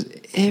Bible says,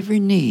 every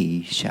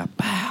knee shall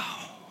bow,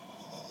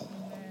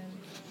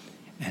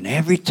 and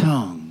every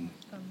tongue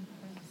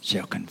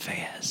shall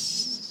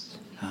confess.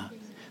 Huh?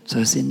 So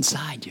it's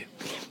inside you.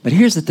 But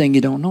here's the thing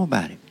you don't know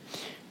about it.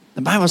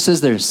 The Bible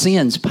says there are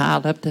sins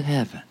piled up to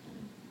heaven.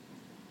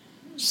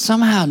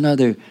 Somehow or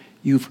another,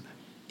 you've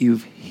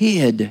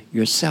hid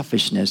your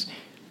selfishness.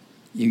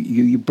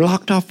 You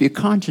blocked off your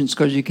conscience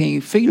because you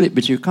can't feel it,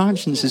 but your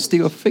conscience is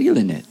still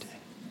feeling it.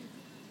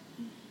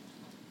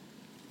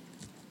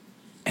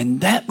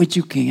 And that which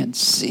you can't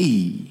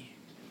see,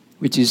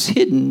 which is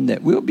hidden,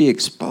 that will be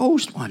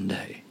exposed one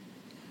day,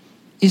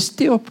 is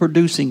still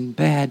producing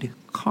bad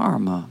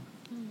karma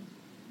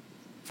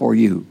for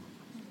you.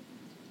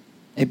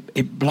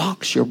 It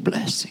blocks your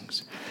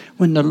blessings.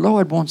 When the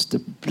Lord wants to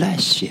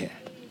bless you,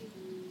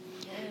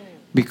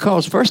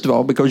 because, first of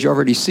all, because you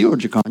already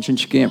sealed your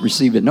conscience, you can't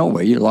receive it no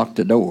way. You lock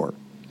the door.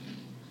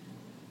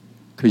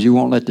 Because you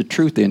won't let the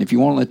truth in. If you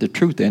won't let the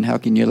truth in, how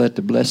can you let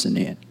the blessing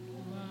in?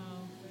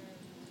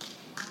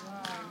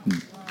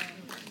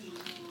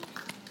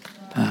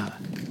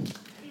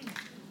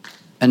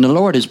 And the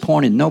Lord has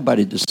pointed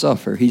nobody to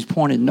suffer. He's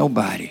pointed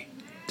nobody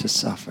to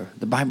suffer.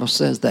 The Bible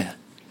says that.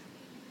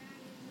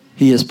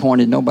 He has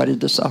pointed nobody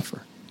to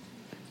suffer.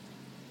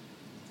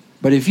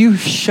 But if you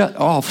shut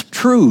off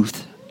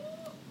truth,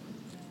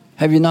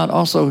 have you not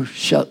also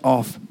shut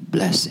off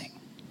blessing?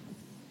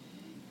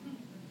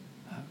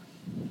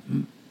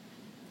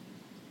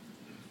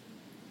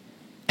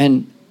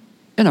 And,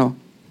 you know,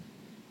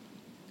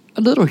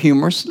 a little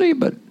humorously,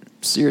 but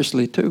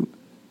seriously too,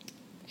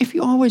 if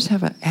you always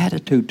have an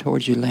attitude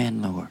towards your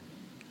landlord,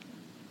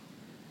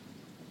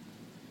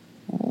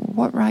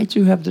 what right do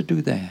you have to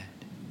do that?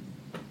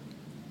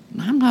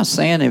 And I'm not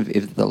saying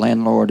if the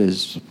landlord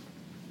is,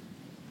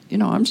 you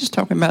know, I'm just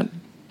talking about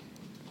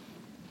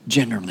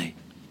generally.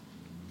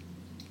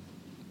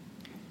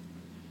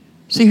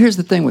 See, here's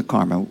the thing with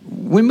karma.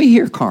 When we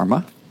hear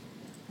karma,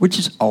 which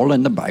is all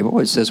in the Bible,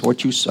 it says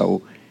what you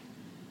sow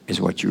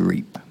is what you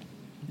reap.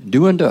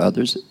 Do unto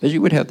others as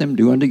you would have them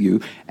do unto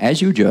you.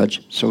 As you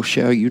judge, so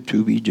shall you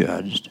too be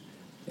judged.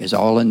 Is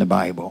all in the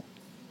Bible.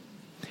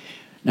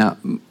 Now,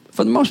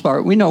 for the most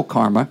part, we know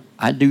karma.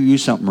 I do you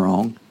something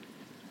wrong,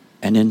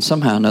 and then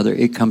somehow or another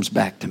it comes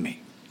back to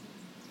me.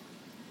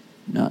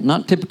 Now,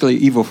 not typically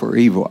evil for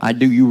evil. I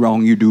do you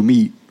wrong, you do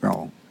me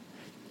wrong.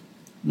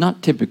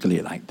 Not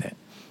typically like that.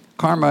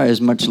 Karma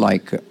is much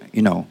like,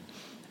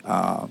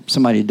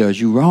 somebody does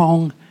you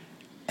wrong,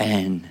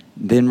 and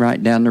then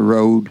right down the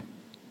road,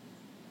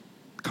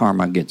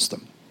 karma gets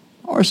them.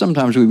 Or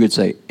sometimes we would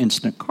say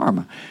instant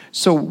karma.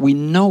 So we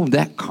know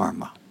that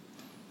karma.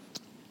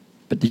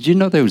 But did you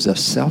know there was a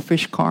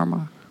selfish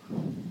karma?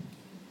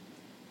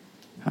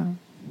 Huh?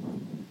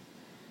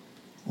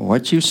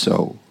 What you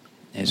sow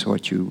is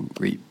what you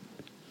reap.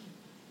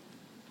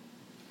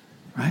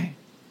 Right?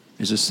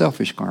 It's a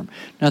selfish karma.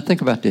 Now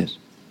think about this.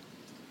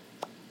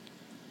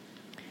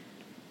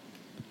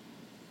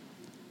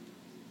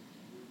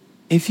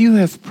 If you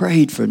have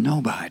prayed for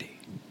nobody,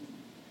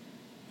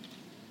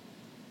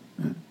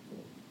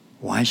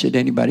 why should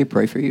anybody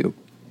pray for you?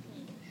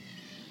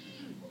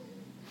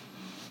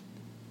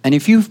 And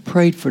if you've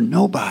prayed for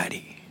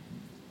nobody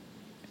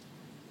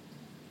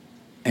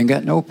and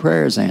got no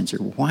prayers answered,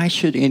 why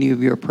should any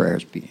of your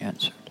prayers be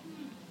answered?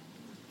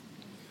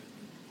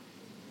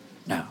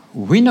 Now,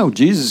 We know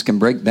Jesus can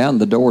break down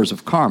the doors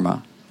of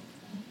karma,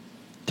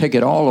 take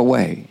it all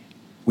away.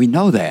 We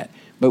know that.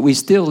 But we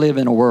still live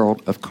in a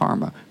world of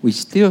karma. We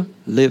still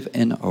live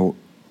in a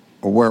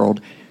world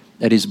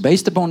that is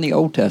based upon the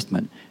Old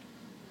Testament.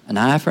 An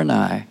eye for an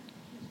eye,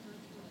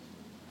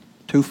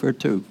 tooth for a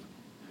tooth.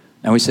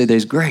 Now we say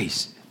there's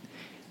grace.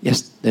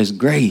 Yes, there's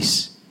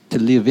grace to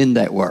live in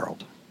that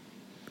world.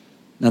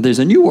 Now there's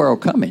a new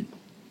world coming.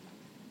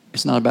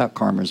 It's not about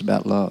karma, it's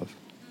about love.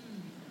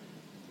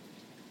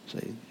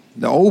 See,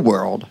 the old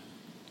world,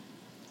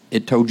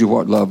 it told you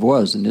what love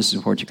was, and this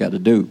is what you got to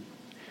do.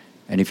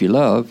 And if you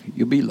love,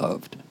 you'll be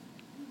loved.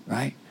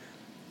 Right?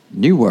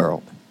 New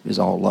world is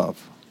all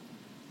love.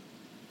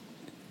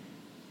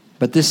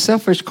 But this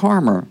selfish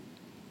karma,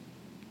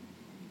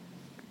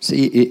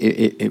 see,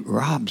 it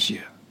robs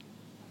you.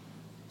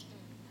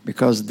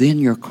 Because then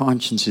your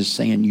conscience is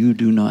saying you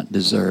do not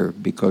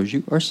deserve because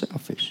you are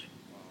selfish.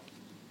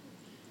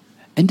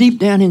 And deep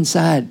down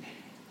inside,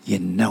 you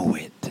know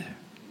it.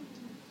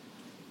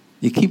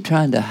 You keep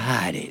trying to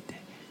hide it.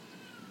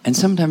 And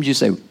sometimes you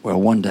say,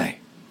 well, one day,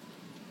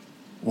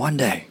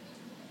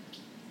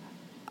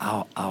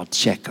 I'll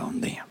check on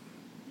them.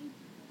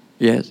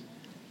 Yes?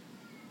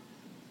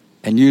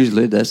 And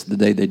usually that's the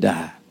day they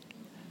die.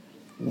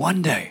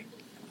 One day,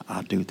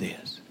 I'll do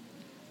this.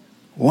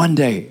 One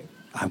day,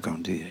 I'm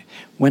going to do that.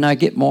 When I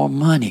get more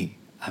money,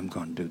 I'm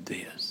going to do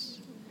this.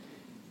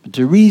 But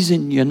the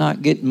reason you're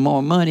not getting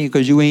more money is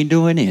because you ain't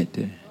doing it.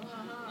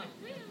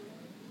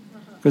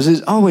 Because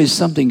there's always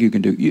something you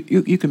can do.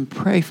 You can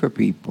pray for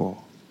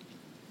people.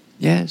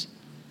 Yes?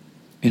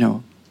 You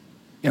know,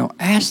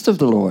 ask of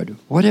the Lord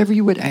whatever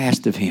you would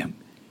ask of Him.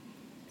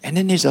 And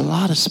then there's a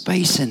lot of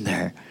space in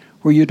there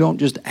where you don't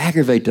just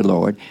aggravate the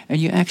Lord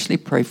and you actually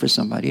pray for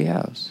somebody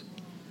else.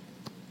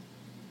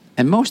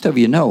 And most of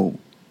you know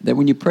that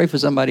when you pray for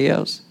somebody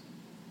else,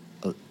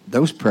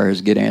 those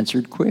prayers get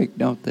answered quick,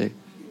 don't they?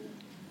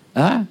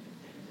 Huh?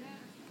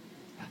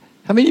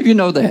 How many of you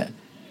know that?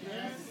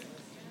 Yes.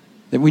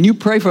 That when you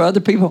pray for other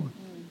people,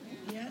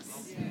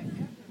 yes,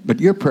 but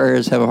your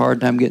prayers have a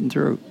hard time getting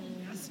through.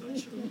 That's so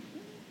true.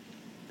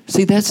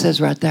 See, that says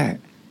right there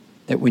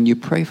that when you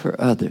pray for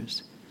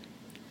others,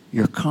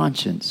 your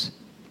conscience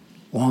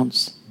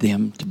wants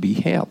them to be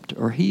helped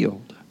or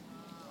healed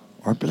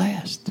or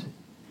blessed.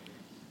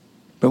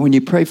 But when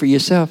you pray for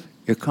yourself,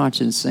 your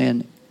conscience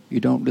saying you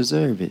don't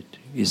deserve it.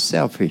 You're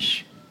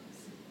selfish.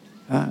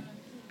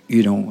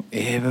 You don't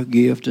ever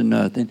give to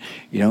nothing.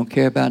 You don't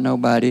care about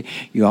nobody.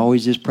 You're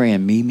always just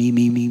praying, me, me,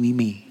 me, me, me,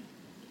 me.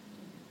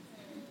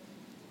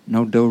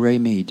 No do, re,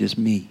 mi, just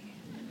me.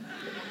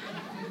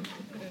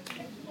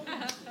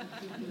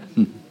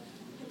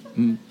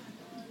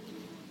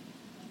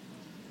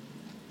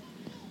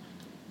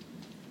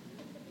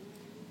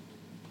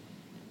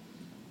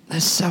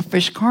 That's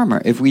selfish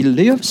karma. If we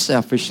live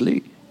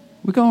selfishly,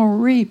 we're going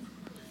to reap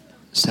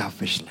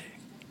selfishly.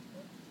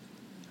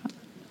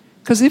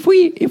 Because if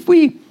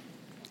we,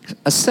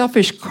 a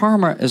selfish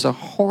karma is a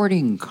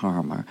hoarding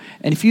karma.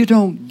 And if you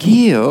don't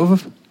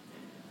give,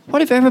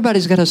 what if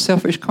everybody's got a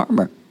selfish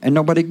karma and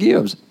nobody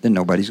gives? Then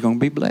nobody's going to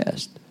be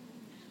blessed.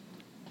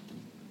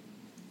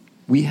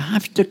 We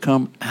have to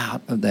come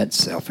out of that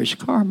selfish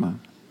karma.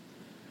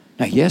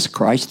 Now, yes,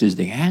 Christ is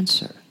the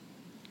answer,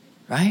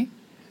 right?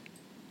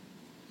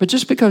 But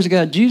just because you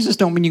got Jesus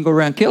don't mean you can go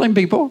around killing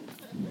people.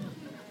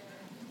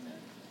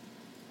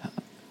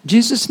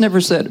 Jesus never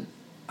said,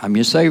 I'm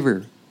your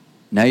Savior.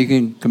 Now you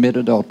can commit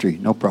adultery.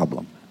 No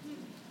problem.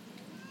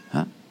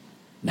 Huh?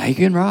 Now you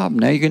can rob.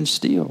 Now you can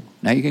steal.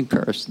 Now you can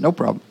curse. No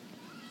problem.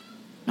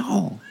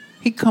 No.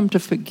 He come to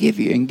forgive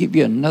you and give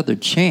you another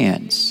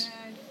chance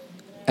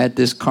at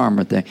this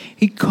karma thing.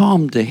 He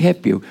come to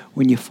help you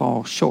when you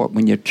fall short,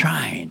 when you're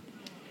trying.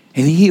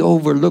 And He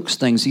overlooks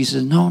things. He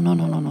says, no.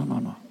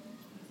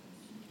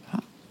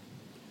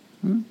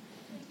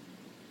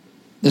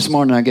 This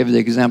morning I gave you the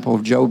example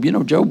of Job. You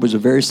know, Job was a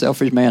very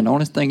selfish man. The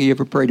only thing he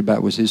ever prayed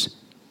about was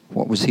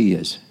what was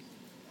his.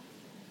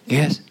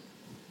 Yes.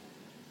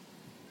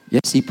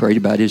 Yes, he prayed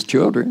about his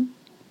children.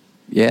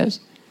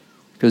 Yes.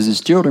 Because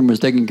his children was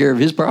taking care of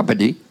his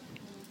property.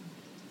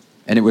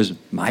 And it was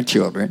my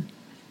children.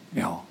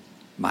 You know,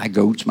 my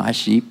goats, my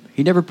sheep.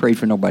 He never prayed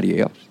for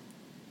nobody else.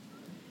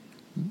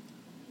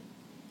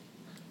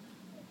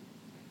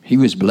 He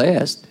was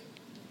blessed.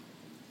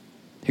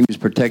 He was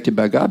protected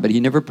by God, but he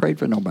never prayed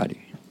for nobody.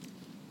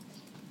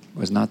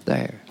 Was not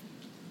there.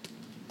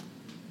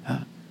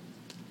 And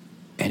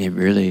it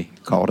really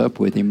caught up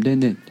with him,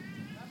 didn't it?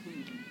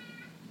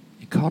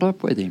 It caught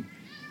up with him.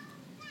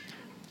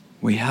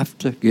 We have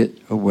to get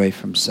away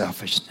from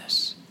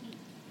selfishness.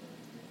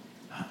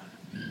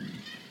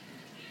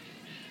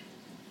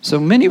 So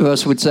many of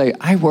us would say,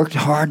 I worked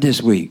hard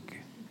this week.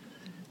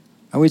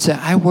 I would say,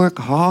 I work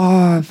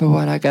hard for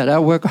what I got. I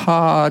work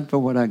hard for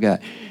what I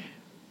got.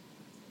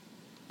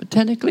 But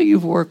technically,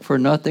 you've worked for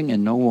nothing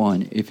and no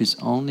one if it's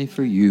only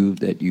for you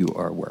that you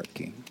are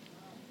working.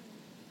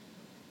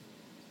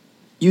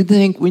 You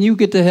think when you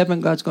get to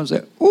heaven, God's going to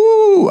say,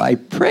 ooh, I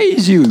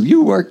praise you.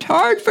 You worked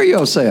hard for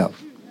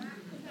yourself.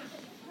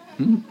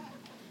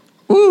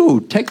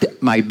 ooh,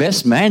 take my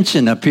best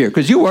mansion up here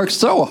because you worked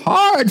so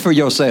hard for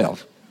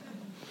yourself.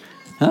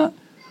 Huh?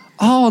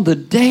 All the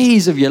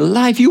days of your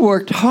life, you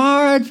worked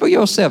hard for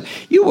yourself.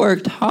 You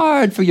worked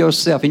hard for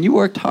yourself, and you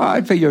worked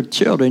hard for your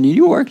children, and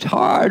you worked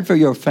hard for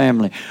your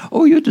family.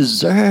 Oh, you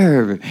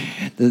deserve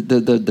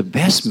the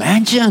best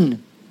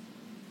mansion.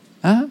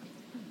 Huh?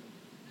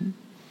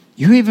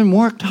 You even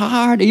worked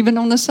hard, even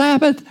on the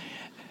Sabbath,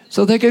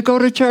 so they could go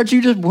to church.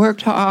 You just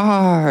worked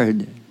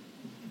hard.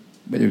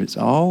 But it was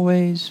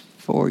always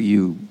for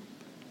you.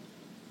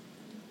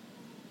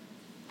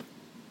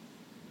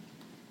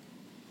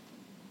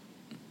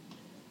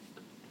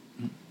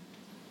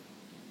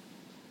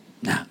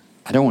 Now,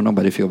 I don't want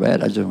nobody to feel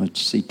bad. I just want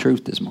to see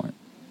truth this morning.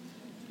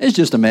 It's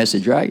just a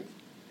message, right?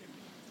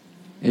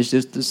 It's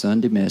just a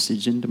Sunday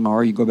message, and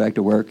tomorrow you go back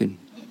to work and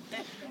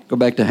go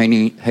back to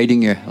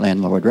hating your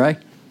landlord, right?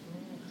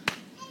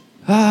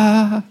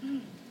 I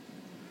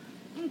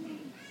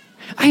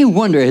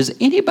wonder, has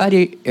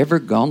anybody ever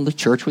gone to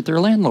church with their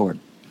landlord?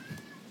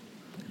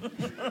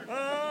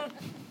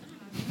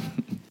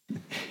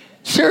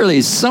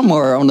 Surely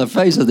somewhere on the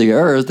face of the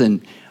earth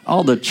and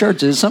all the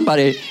churches,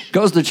 somebody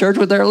goes to church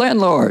with their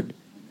landlord.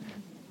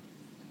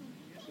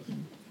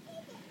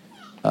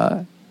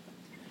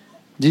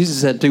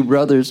 Jesus had two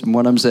brothers, and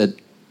one of them said,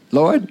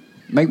 Lord,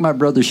 make my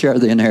brother share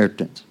the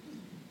inheritance.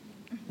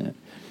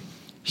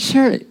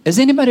 Surely, has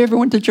anybody ever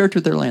went to church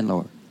with their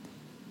landlord?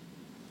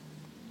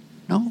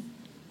 No?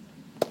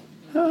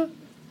 Huh?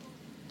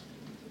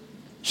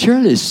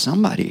 Surely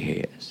somebody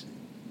has.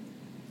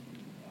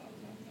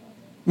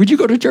 Would you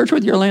go to church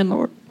with your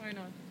landlord? Why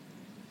not?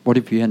 What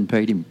if you hadn't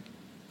paid him?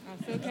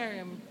 I'll still carry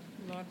him.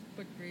 Not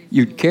put grace.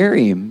 You'd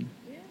carry him.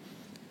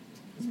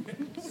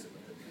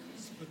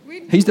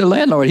 He's the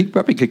landlord. He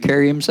probably could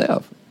carry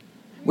himself.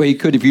 Well, he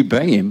could if you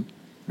pay him.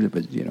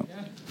 But, you know.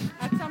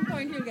 At some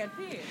point, he'll get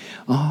paid.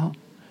 Uh-huh.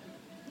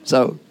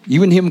 So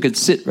you and him could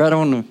sit right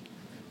on the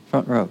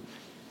front row.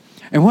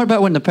 And what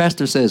about when the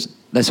pastor says,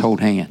 let's hold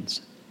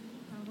hands?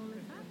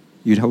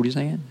 You'd hold his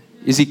hand?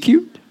 Is he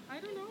cute? I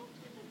don't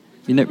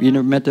know. You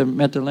never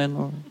met the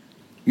landlord?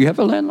 You have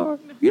a landlord?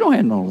 You don't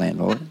have no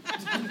landlord.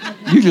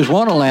 You just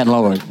want a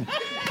landlord.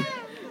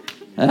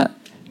 Huh?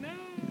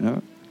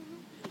 No.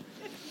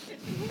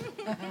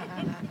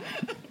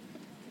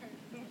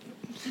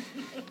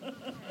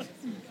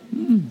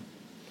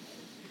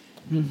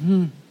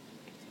 Mm-hmm.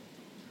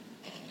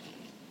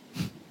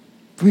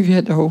 If you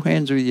had to hold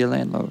hands with your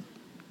landlord,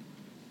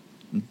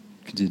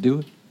 could you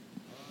do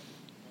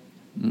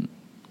it?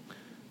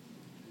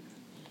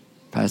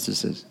 Pastor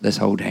says, let's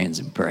hold hands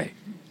and pray.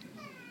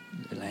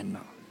 The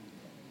landlord.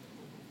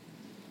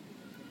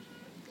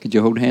 Could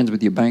you hold hands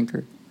with your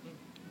banker?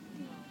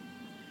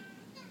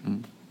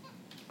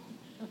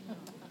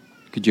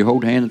 Could you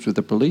hold hands with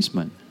a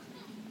policeman?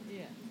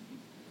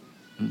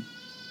 Yeah.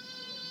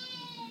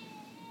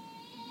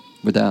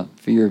 Without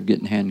fear of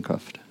getting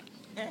handcuffed?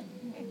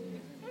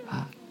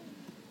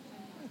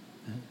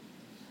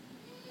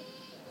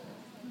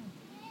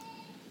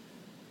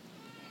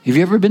 Have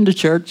you ever been to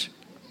church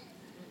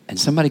and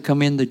somebody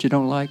come in that you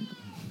don't like?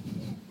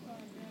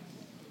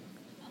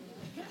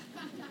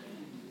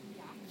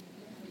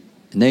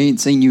 And they ain't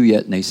seen you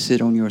yet and they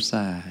sit on your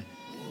side.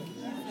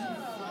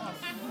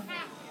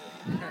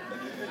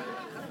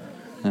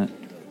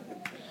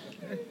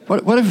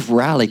 What if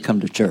Riley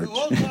come to church?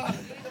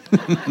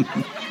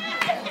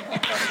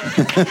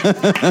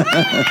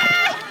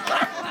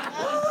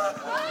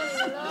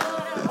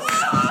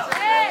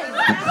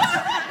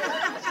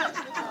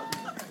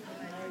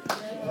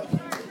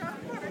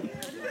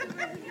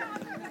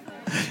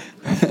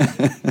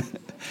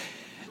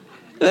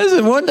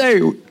 Listen, one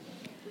day,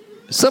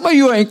 some of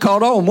you ain't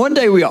caught on. One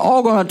day we are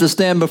all going to have to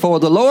stand before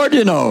the Lord,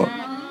 you know.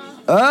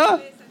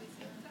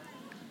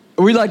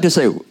 We like to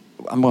say,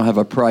 I'm going to have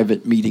a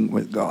private meeting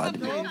with God.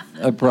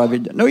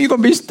 No, you're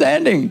going to be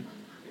standing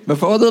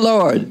before the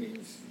Lord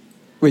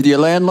with your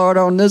landlord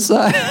on this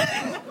side,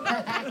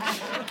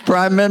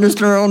 prime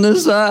minister on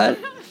this side,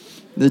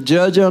 the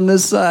judge on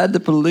this side, the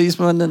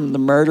policeman and the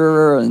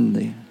murderer and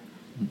the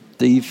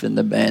thief and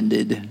the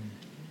bandit.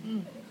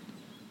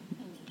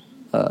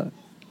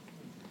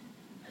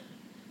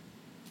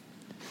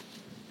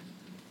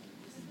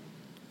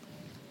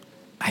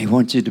 I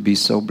want you to be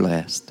so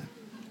blessed.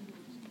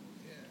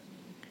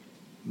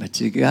 But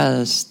you got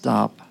to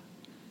stop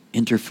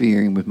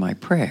interfering with my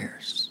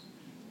prayers.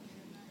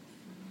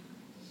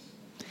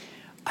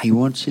 I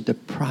want you to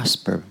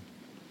prosper,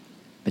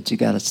 but you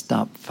got to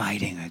stop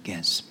fighting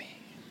against me.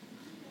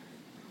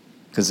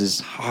 Because it's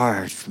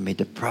hard for me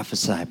to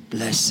prophesy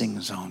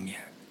blessings on you.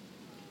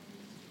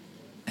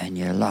 And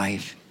your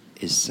life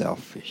is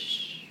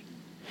selfish.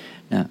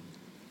 Now,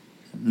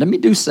 let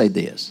me say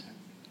this.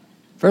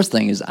 First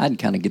thing is, I'd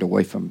kind of get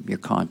away from your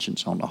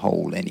conscience on the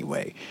whole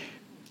anyway.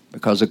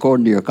 Because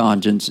according to your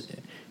conscience,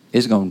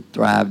 it's going to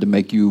thrive to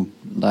make you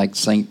like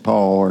St.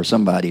 Paul or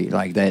somebody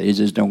like that. It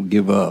just don't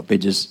give up. It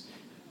just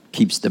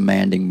keeps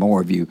demanding more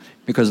of you.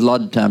 Because a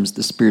lot of times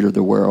the spirit of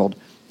the world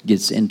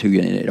gets into you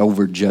and it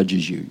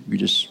overjudges you. You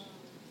just,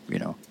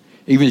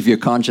 it Even if your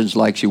conscience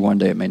likes you one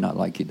day, it may not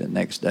like you the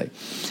next day.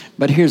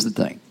 But here's the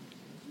thing.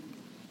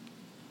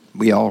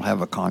 We all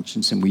have a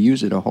conscience, and we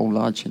use it a whole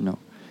lot, you know.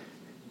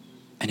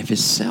 And if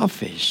it's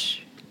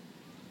selfish,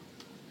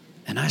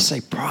 and I say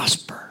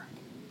prosper,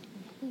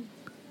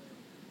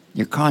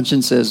 your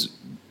conscience says,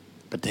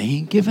 but they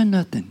ain't giving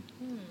nothing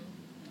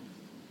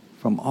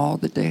from all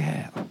that they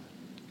have.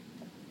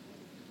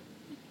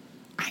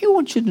 I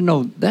want you to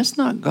know that's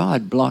not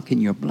God blocking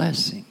your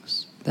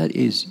blessings. That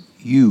is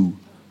you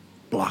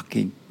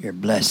blocking your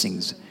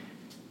blessings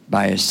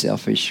by a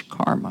selfish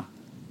karma.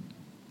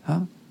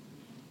 Huh?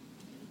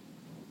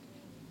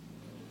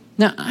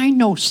 Now, I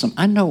know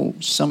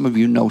some of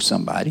you know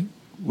somebody.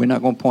 We're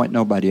not going to point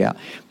nobody out.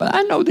 But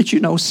I know that you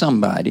know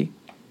somebody,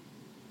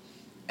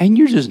 and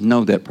you just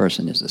know that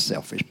person is a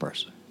selfish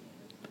person.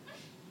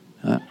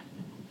 Huh?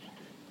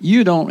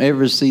 You don't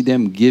ever see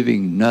them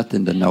giving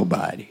nothing to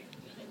nobody.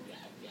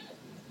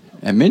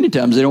 And many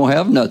times they don't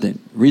have nothing.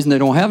 The reason they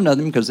don't have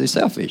nothing is because they're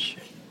selfish.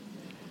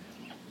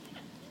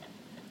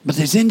 But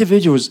there's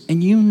individuals,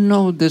 and you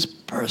know this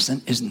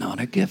person is not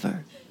a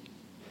giver.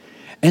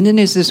 And then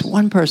there's this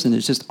one person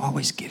that's just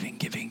always giving,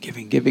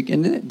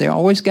 and they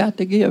always got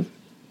to give.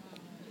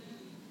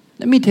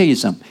 Let me tell you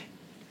something.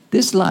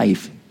 This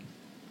life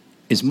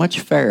is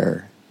much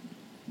fairer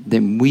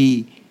than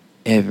we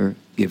ever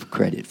give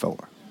credit for.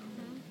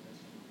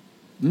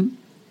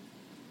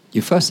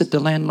 You fuss at the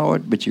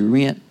landlord, but your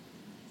rent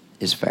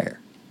is fair,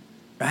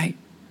 right?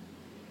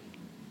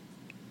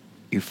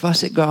 You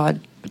fuss at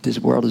God, but this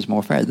world is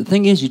more fair. The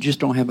thing is, you just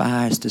don't have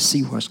eyes to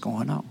see what's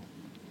going on.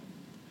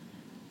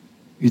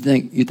 You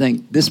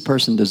think this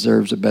person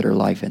deserves a better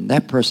life and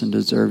that person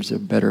deserves a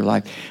better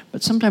life.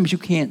 But sometimes you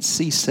can't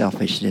see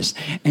selfishness,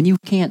 and you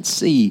can't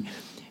see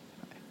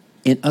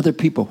in other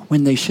people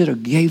when they should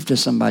have gave to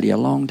somebody a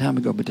long time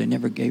ago, but they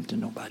never gave to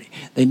nobody.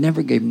 They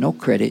never gave no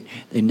credit.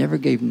 They never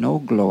gave no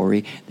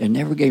glory. They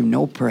never gave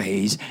no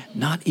praise,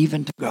 not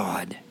even to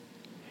God.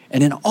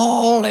 And then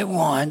all at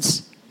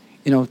once,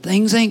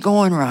 things ain't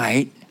going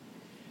right,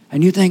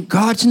 and you think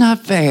God's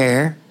not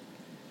fair.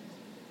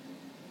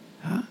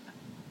 Huh?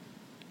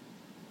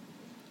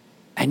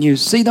 And you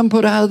see them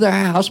put out of their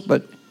house,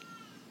 but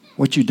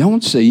what you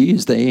don't see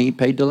is they ain't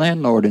paid the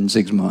landlord in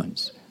 6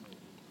 months.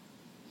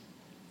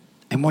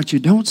 And what you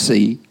don't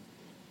see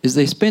is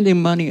they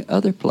spending money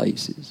other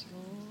places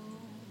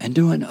and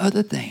doing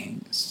other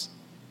things.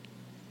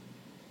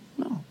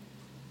 No.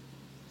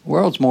 The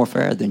world's more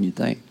fair than you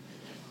think.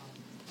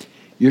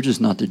 You're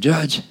just not the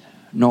judge,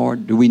 nor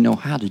do we know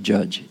how to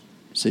judge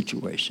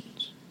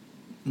situations.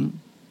 And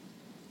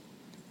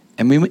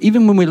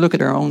even when we look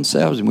at our own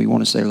selves and we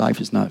want to say life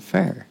is not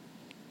fair,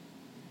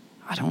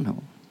 I don't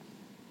know.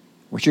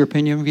 What's your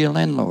opinion of your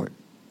landlord?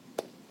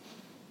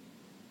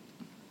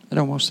 It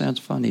almost sounds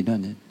funny,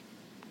 doesn't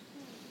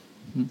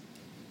it?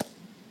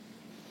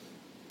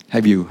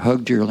 Have you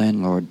hugged your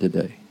landlord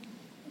today?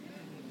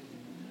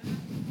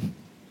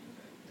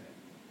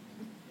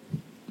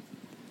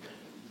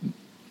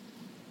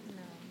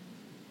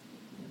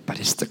 But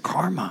it's the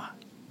karma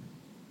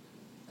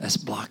that's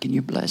blocking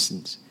your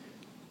blessings.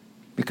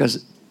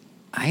 Because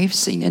I've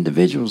seen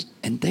individuals,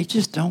 and they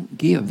just don't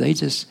give. They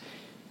just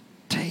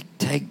take.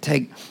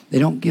 They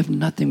don't give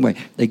nothing away.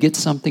 They get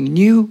something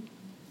new,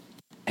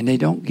 and they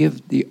don't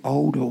give the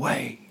old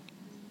away.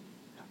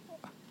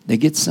 They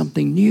get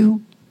something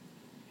new,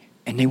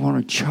 and they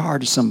want to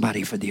charge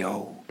somebody for the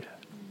old.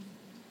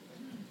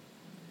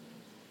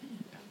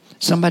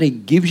 Somebody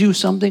gives you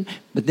something,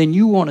 but then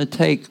you want to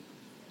take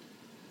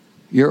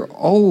your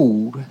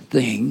old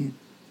thing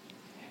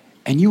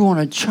and you want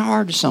to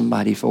charge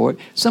somebody for it.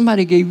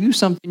 Somebody gave you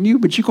something new,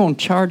 but you're going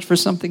to charge for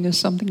something that's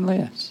something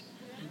less.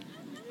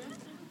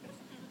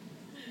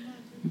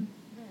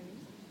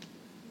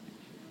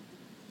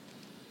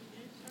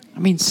 I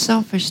mean,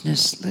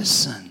 selfishness,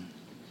 listen.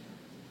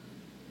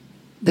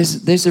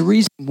 There's a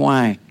reason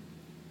why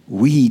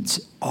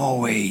weeds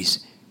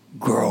always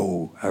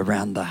grow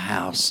around the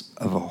house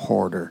of a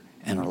hoarder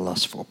and a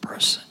lustful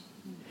person.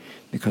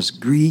 Because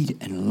greed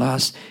and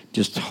lust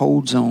just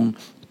holds on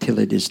till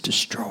it is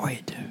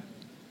destroyed.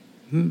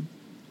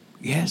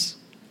 Yes,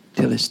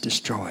 till it's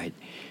destroyed.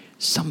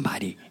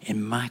 Somebody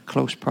in my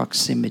close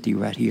proximity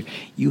right here,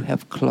 you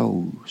have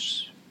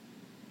clothes.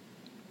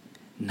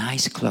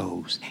 Nice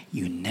clothes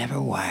you never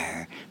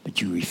wear,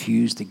 but you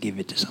refuse to give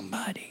it to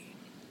somebody.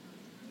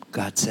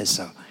 God says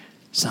so.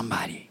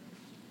 Somebody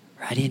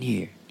right in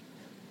here,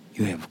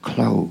 you have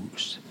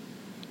clothes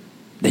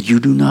that you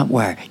do not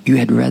wear. You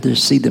had rather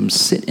see them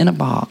sit in a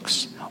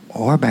box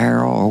or a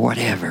barrel or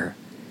whatever.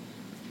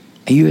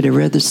 And you would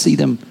rather see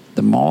them,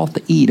 the moth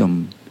eat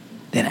them,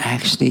 than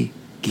actually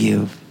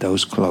give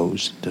those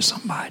clothes to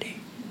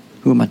somebody.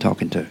 Who am I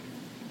talking to?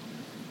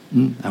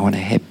 I want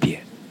to help you.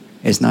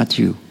 It's not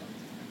you.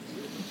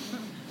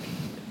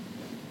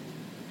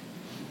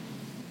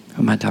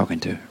 Who am I talking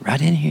to?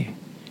 Right in here.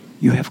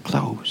 You have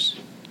clothes.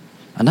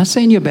 I'm not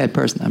saying you're a bad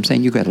person. I'm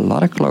saying you got a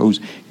lot of clothes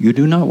you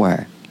do not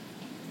wear.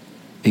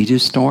 You're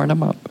just storing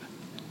them up.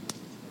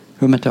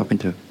 Who am I talking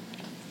to?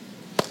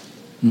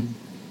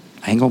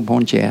 I ain't going to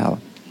point you out.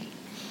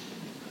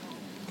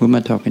 Who am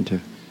I talking to?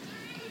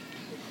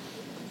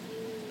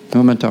 Who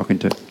am I talking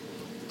to?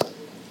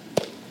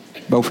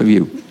 Both of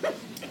you.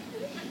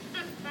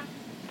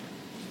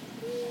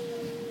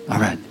 All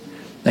right.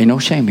 There ain't no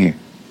shame here.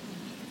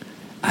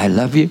 I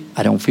love you.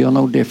 I don't feel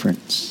no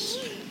difference.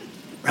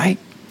 Right?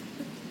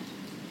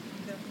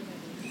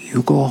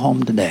 You go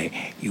home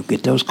today. You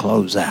get those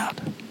clothes out.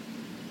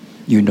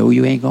 You know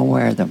you ain't going to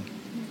wear them.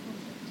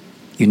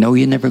 You know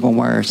you're never going to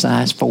wear a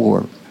size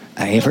 4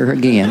 ever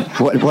again.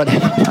 What? What?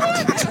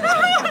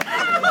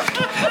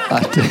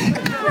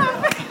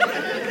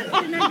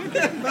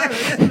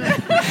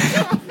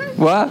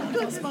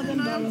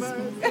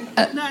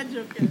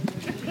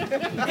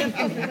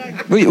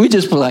 We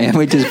just playing.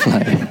 We just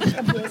playing.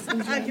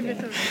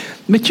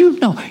 But you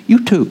know,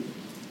 you too.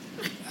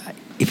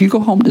 If you go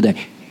home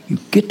today, you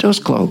get those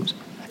clothes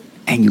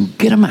and you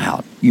get them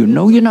out. You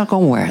know you're not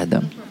going to wear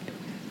them.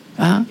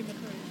 Huh?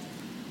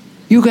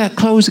 You got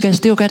clothes that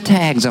still got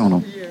tags on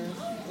them.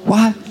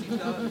 Why?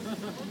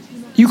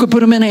 You could put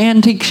them in an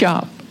antique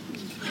shop.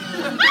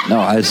 No,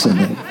 I said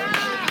that.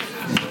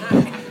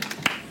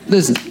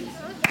 Listen.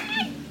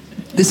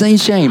 This ain't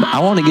shame. I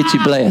want to get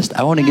you blessed.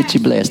 I want to get you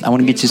blessed. I want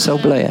to get you so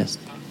blessed.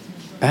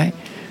 Right?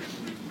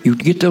 You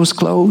get those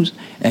clothes,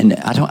 and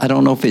I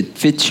don't know if it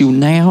fits you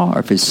now or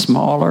if it's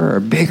smaller or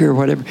bigger or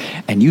whatever,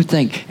 and you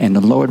think, and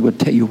the Lord will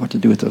tell you what to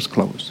do with those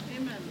clothes.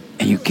 Amen.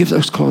 And you give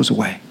those clothes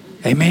away.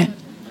 Amen?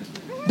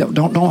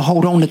 Don't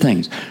hold on to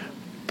things.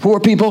 Poor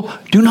people,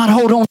 do not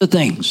hold on to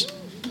things.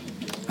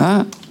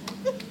 Huh?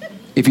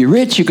 If you're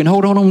rich, you can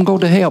hold on to them and go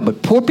to hell,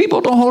 but poor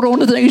people don't hold on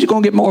to things, you're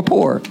going to get more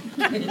poor.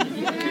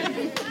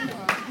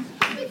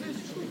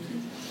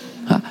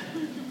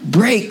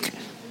 Break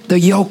the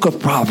yoke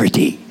of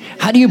poverty.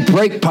 How do you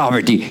break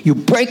poverty? You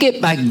break it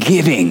by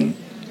giving.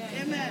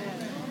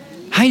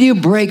 How do you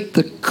break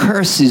the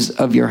curses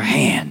of your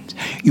hands?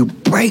 You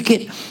break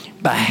it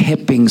by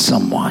helping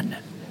someone.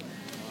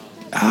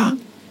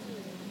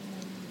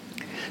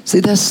 See,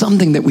 that's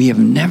something that we have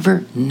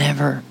never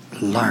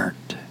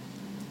learned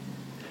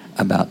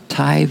about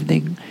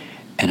tithing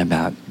and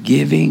about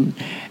giving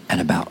and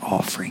about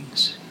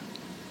offerings.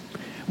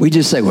 We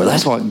just say, well,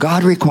 that's what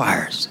God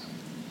requires.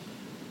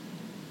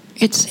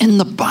 It's in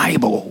the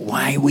Bible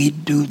why we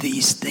do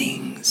these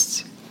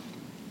things.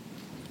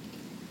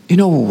 You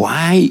know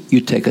why you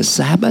take a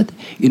Sabbath?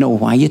 You know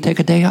why you take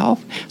a day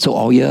off? So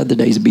all your other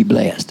days will be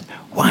blessed.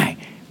 Why?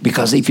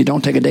 Because if you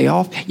don't take a day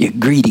off, you're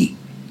greedy.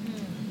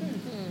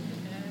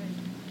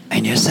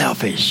 And you're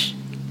selfish.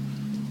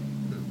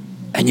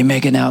 And you're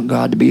making out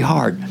God to be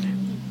hard.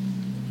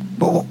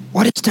 But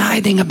what is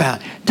tithing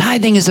about?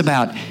 Tithing is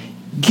about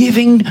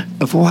giving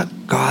of what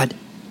God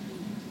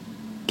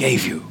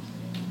gave you.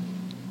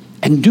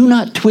 And do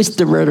not twist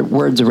the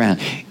words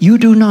around. You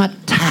do not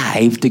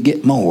tithe to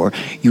get more.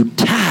 You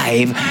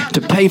tithe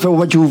to pay for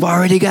what you've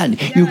already gotten.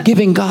 You're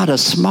giving God a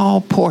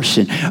small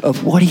portion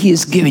of what He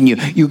has given you.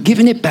 You're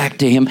giving it back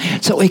to Him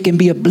so it can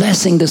be a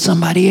blessing to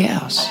somebody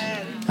else.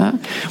 Huh?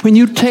 When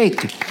you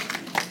take,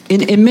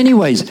 in many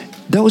ways,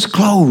 those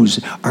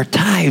clothes are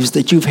tithes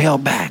that you've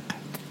held back.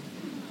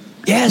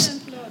 Yes,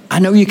 I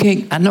know you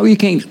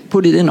can't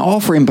put it in an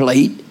offering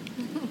plate,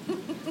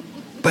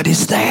 but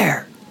it's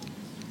there.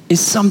 It's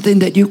something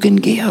that you can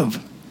give.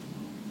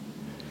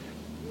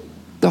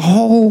 The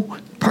whole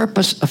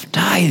purpose of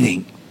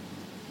tithing,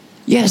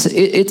 yes,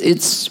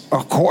 it's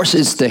of course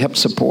it's to help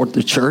support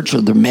the church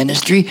or the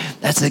ministry.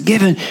 That's a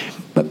given.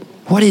 But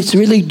what it's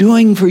really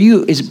doing for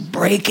you is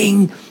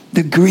breaking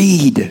the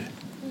greed.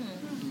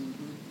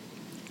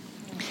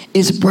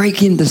 It's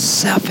breaking the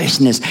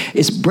selfishness.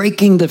 It's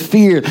breaking the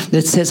fear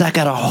that says, I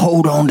got to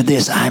hold on to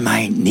this. I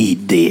might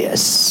need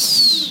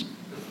this.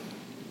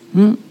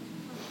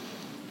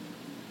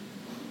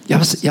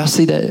 Y'all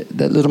see that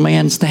little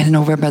man standing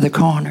over by the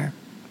corner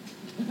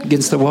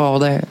against the wall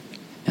there?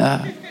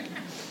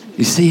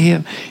 You see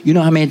him? You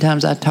know how many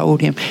times I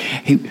told him,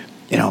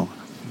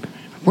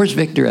 where's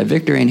Victor?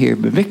 Victor ain't here,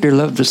 but Victor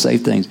loves to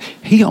save things.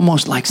 He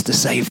almost likes to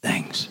save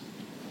things.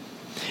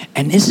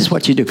 And this is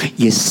what you do.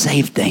 You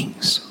save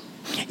things.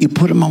 You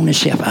put them on the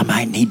shelf. I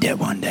might need that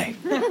one day.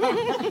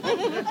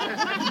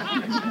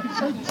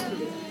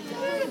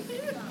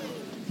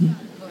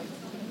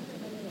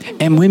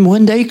 And when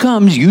one day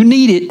comes, you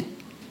need it,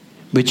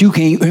 but you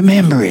can't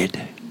remember it.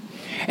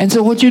 And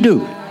so what you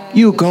do?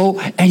 You go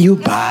and you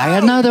buy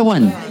another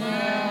one.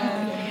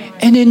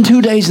 And then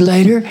 2 days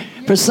later,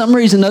 for some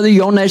reason or other,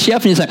 you're on that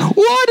shelf and you say, oh,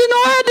 I didn't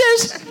know I had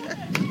this.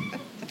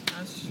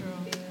 That's true.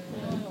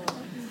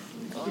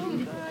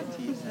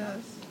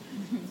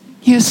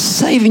 You're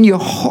saving you're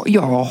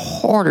a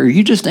hoarder.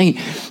 You're just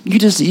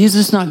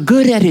not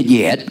good at it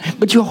yet,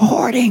 but you're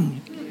hoarding.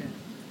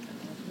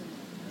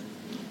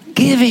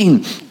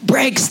 Giving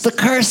breaks the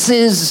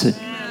curses.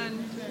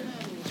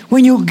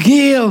 When you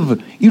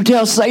give, you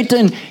tell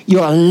Satan,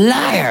 you're a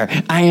liar.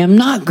 I am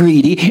not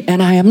greedy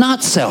and I am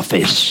not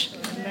selfish.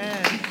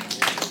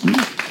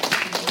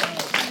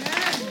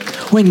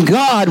 When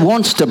God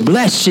wants to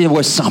bless you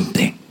with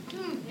something,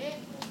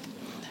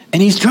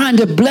 and He's trying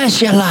to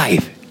bless your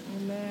life,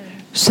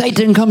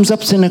 Satan comes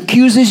up and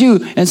accuses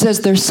you and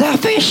says they're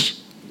selfish.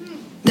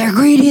 They're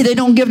greedy. They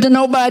don't give to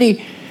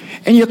nobody.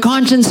 And your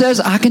conscience says,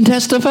 I can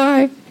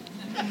testify.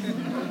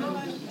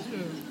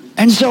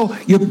 And so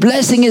your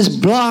blessing is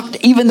blocked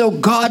even though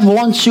God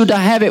wants you to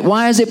have it.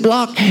 Why is it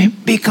blocked?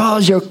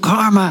 Because your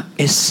karma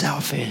is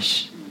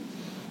selfish.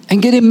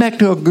 And getting back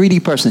to a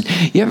greedy person.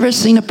 You ever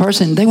seen a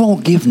person, they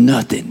won't give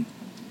nothing.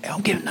 They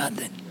don't give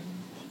nothing.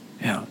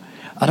 You know,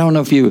 I don't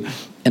know if you,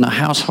 in a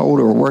household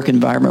or a work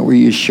environment where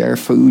you share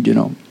food, you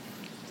know.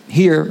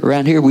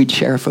 Around here, we'd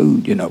share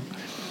food, you know.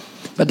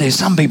 But there's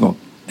some people,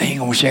 they ain't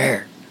going to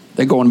share.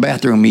 They go in the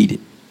bathroom and eat it.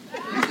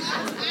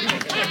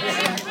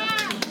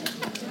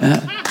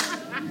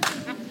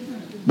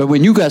 But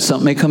when you got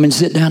something, they come and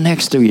sit down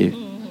next to you.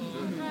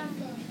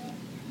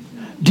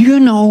 Do you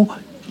know,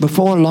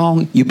 before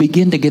long, you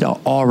begin to get an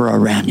aura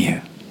around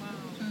you?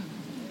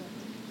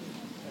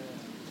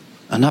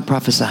 I'm not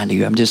prophesying to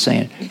you. I'm just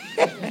saying.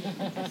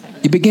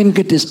 You begin to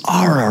get this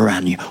aura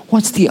around you.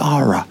 What's the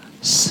aura?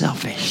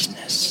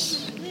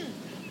 Selfishness.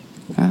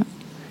 Huh?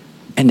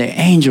 And the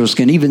angels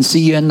can even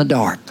see you in the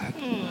dark.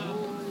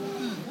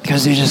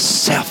 Because there's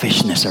just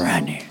selfishness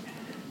around you.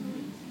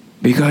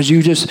 Because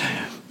you're just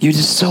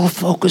so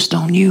focused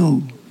on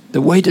you.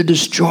 The way to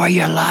destroy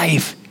your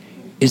life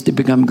is to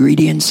become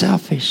greedy and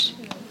selfish.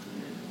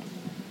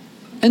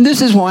 And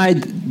this is why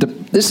the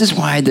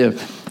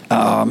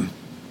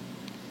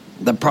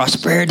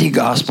prosperity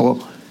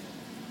gospel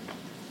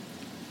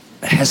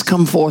has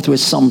come forth with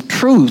some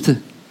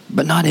truth,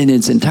 but not in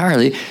its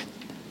entirety.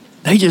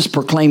 They just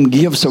proclaim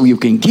give so you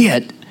can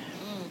get.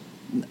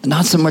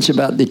 Not so much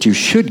about that you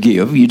should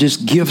give. You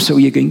just give so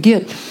you can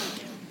get.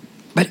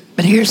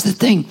 But here's the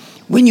thing.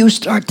 When you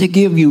start to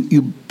give,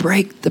 you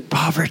break the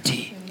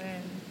poverty.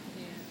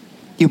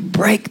 You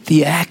break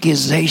the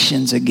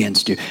accusations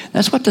against you.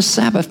 That's what the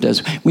Sabbath does.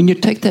 When you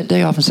take that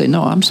day off and say,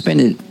 no, I'm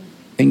spending it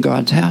in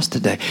God's house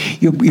today.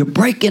 You're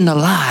breaking the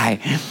lie.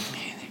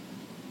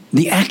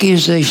 The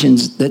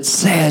accusations that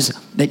says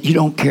that you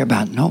don't care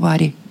about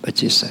nobody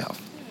but yourself.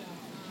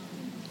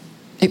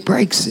 It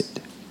breaks it.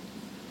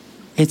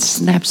 It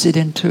snaps it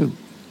in two.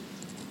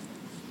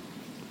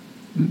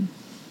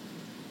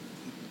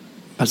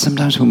 But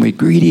sometimes when we're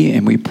greedy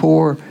and we're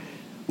poor,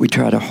 we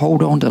try to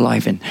hold on to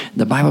life. And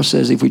the Bible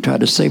says if we try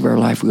to save our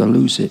life, we'll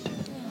lose it.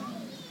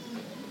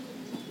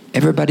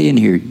 Everybody in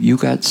here, you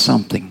got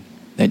something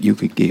that you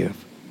could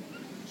give.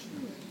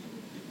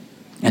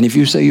 And if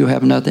you say you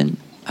have nothing,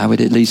 I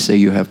would at least say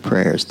you have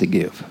prayers to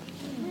give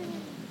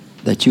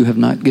that you have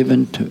not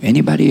given to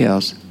anybody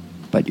else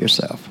but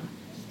yourself.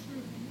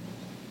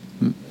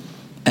 And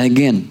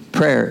again,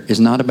 prayer is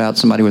not about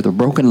somebody with a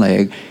broken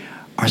leg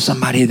or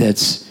somebody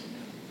that's,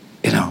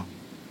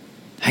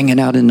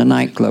 hanging out in the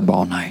nightclub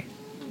all night.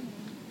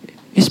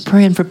 It's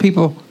praying for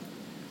people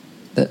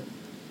that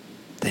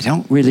they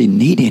don't really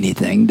need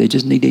anything. They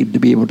just need to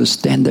be able to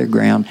stand their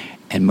ground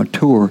and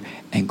mature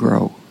and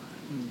grow.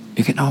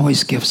 You can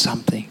always give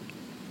something.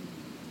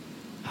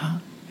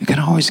 You can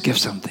always give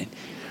something.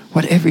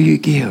 Whatever you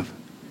give.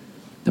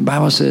 The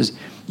Bible says,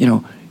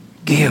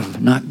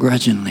 give not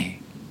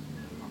grudgingly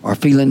or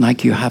feeling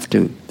like you have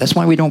to. That's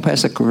why we don't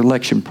pass a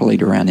collection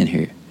plate around in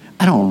here.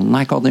 I don't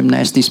like all them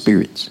nasty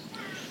spirits.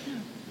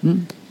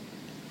 In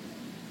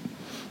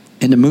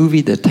the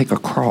movie, they take a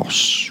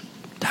cross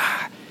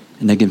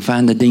and they can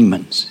find the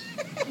demons.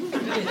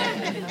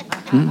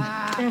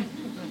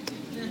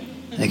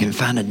 They can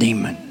find a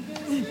demon.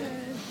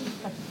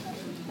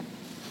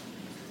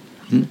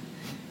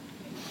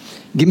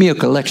 Give me a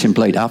collection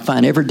plate. I'll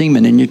find every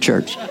demon in your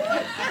church.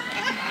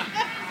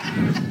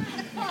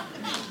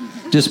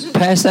 Just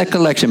pass that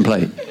collection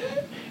plate.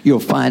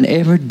 You'll find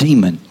every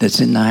demon that's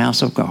in the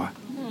house of God.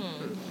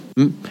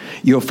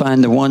 You'll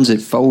find the ones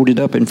that folded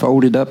up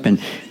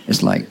and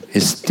it's like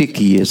it's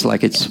sticky. It's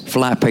like it's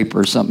fly paper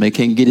or something. They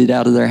can't get it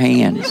out of their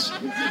hands.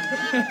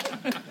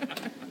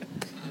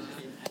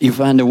 You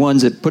find the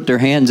ones that put their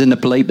hands in the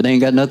plate but they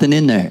ain't got nothing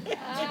in there.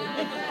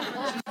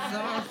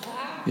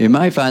 You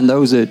might find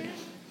those that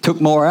took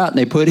more out and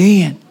they put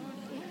in.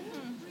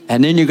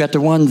 And then you got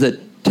the ones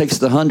that takes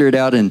the 100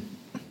 out and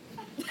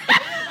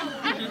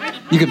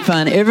you can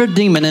find every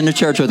demon in the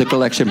church with a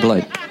collection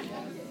plate.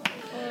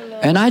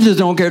 And I just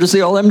don't care to see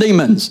all them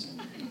demons.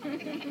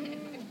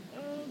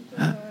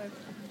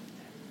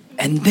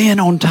 And then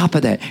on top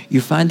of that,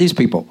 you find these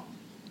people.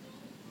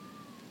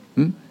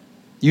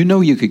 You know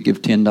you could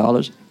give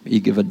 $10, but you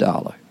give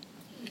 $1.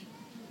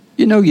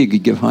 You know you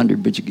could give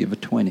 100, but you give a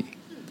 20.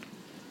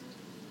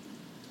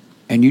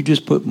 And you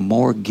just put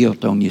more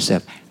guilt on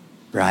yourself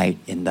right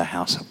in the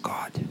house of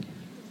God.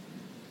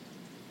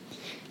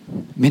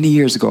 Many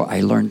years ago,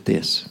 I learned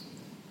this.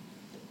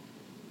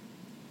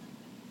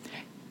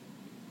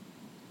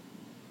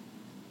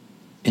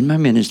 In my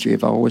ministry,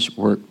 I've always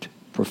worked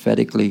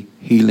prophetically,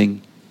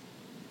 healing,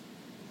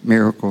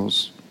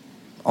 miracles,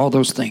 all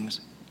those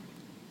things.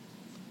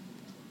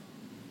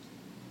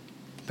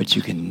 But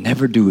you can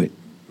never do it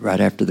right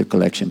after the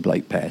collection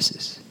plate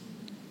passes.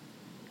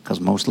 Because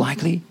most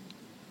likely,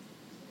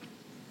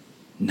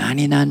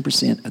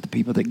 99% of the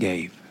people that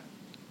gave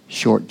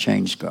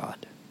shortchanged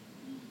God.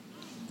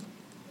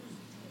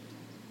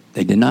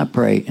 They did not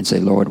pray and say,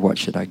 Lord, what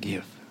should I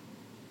give?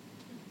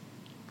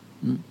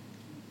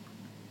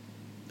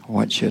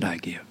 What should I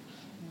give?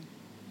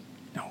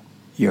 No.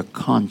 Your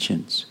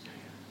conscience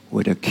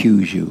would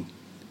accuse you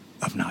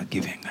of not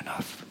giving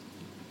enough.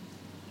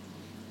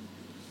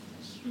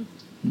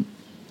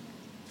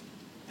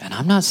 And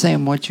I'm not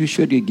saying what you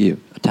should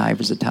give. A tithe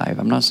is a tithe.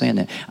 I'm not saying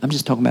that. I'm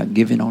just talking about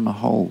giving on the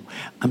whole.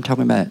 I'm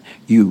talking about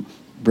you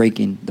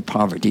breaking the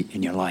poverty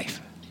in your life.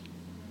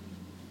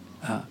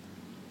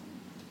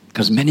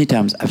 Because many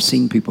times I've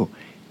seen people,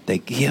 they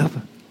give,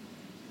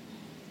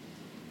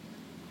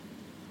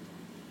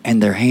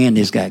 and their hand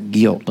has got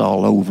guilt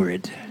all over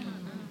it.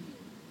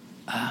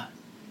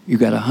 You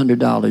got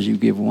 $100, you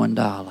give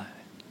 $1.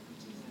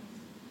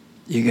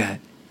 You got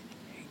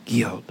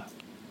guilt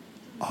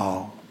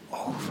all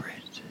over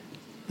it.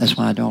 That's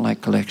why I don't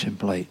like collection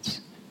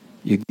plates.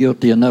 You're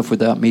guilty enough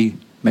without me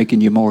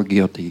making you more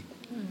guilty.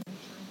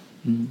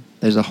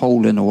 There's a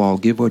hole in the wall.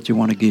 Give what you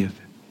want to give.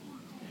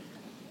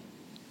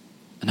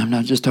 And I'm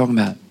not just talking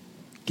about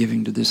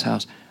giving to this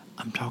house.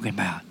 I'm talking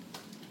about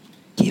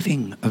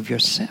giving of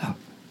yourself.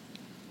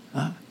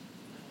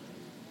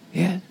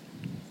 Yeah.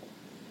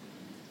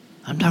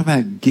 I'm talking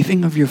about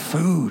giving of your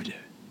food.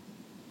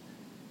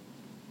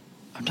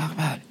 I'm talking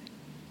about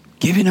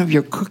giving of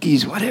your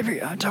cookies, whatever.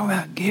 I'm talking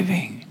about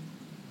giving.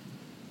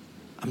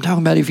 I'm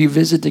talking about if you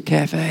visit the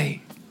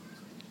cafe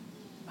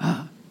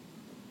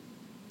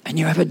and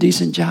you have a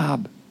decent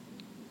job,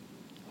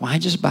 why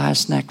just buy a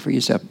snack for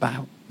yourself?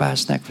 Buy a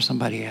snack for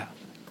somebody else.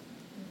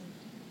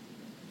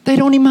 They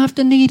don't even have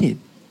to need it.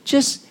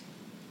 Just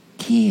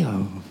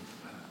give.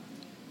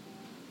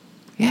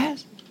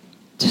 Yes?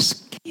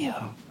 Just give.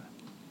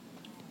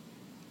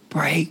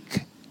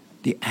 Break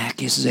the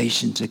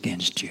accusations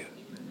against you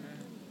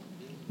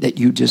that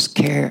you just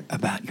care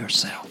about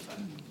yourself.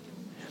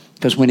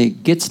 Because when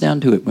it gets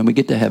down to it, when we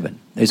get to heaven,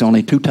 there's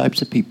only two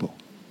types of people.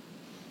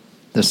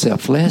 The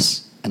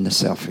selfless and the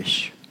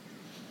selfish.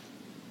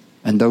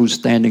 And those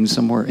standing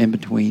somewhere in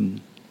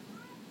between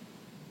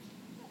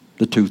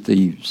the two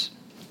thieves.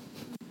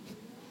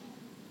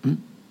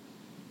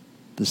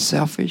 The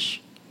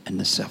selfish and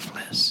the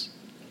selfless.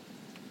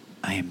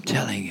 I am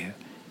telling you,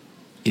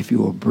 if you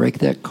will break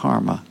that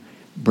karma,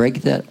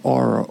 break that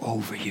aura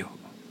over you,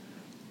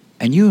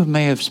 and you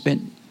may have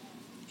spent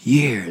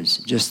years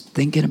just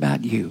thinking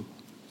about you,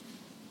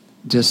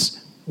 just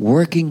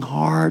working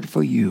hard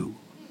for you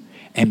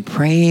and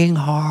praying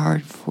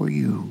hard for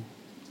you.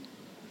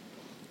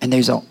 And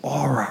there's an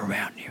aura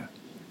around you.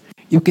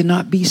 You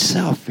cannot be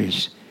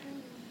selfish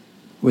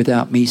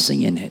without me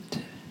seeing it.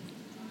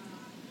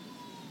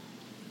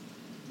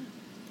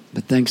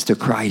 But thanks to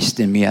Christ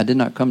in me, I did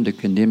not come to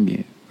condemn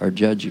you or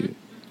judge you.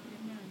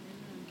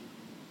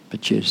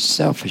 But your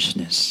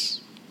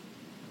selfishness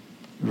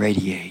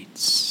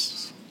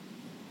radiates.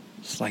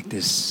 It's like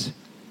this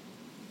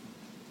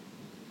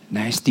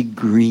nasty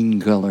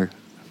green color.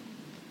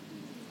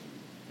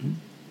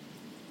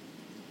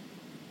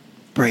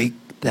 Break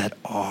that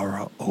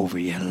aura over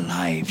your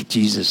life.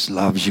 Jesus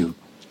loves you.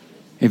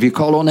 If you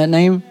call on that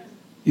name,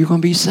 you're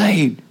going to be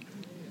saved.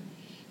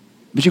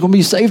 But you're going to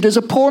be saved as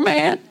a poor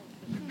man.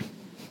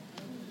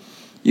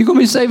 You're going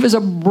to be saved as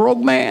a broke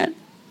man.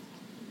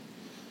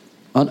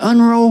 An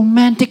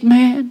unromantic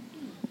man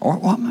or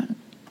woman.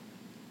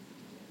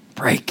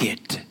 Break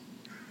it.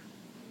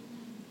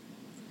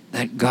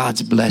 That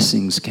God's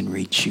blessings can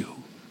reach you.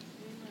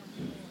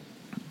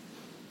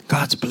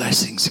 God's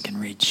blessings can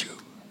reach you.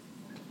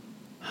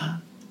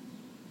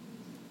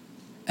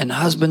 And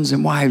husbands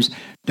and wives,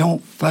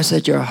 don't fuss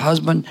at your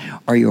husband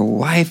or your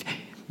wife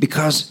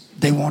because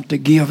they want to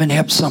give and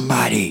help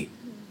somebody.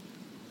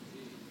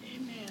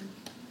 Amen.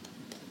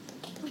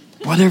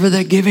 Whatever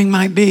their giving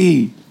might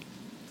be.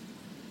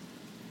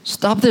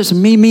 Stop this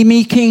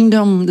me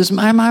kingdom. This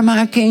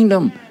my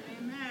kingdom.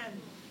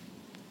 Amen.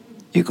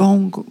 You're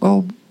going to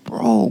go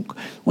broke.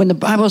 When the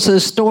Bible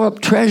says store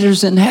up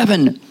treasures in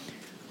heaven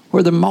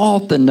where the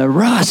moth and the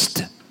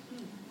rust.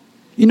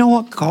 You know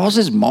what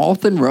causes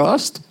moth and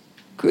rust?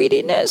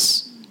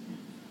 Greediness.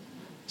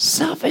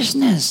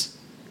 Selfishness.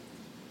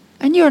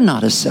 And you're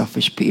not a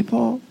selfish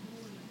people.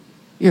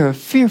 You're a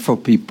fearful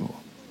people.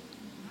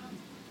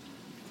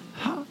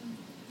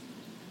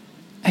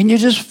 And you're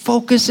just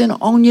focusing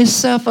on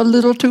yourself a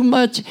little too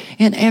much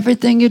in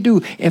everything you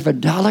do. Every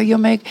dollar you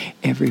make,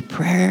 every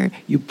prayer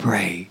you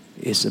pray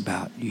is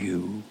about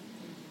you.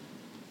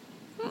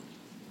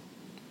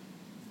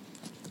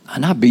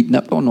 I'm not beating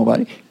up on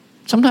nobody.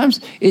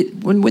 Sometimes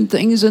when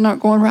things are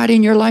not going right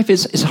in your life,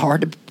 it's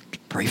hard to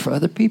pray for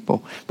other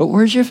people. But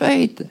where's your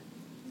faith?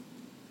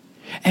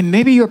 And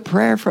maybe your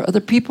prayer for other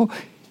people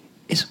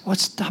is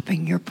what's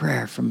stopping your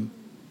prayer from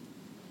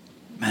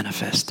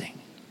manifesting.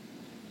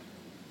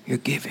 Your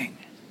giving.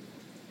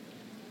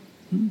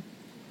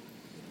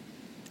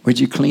 Would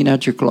you clean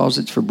out your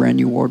closets for brand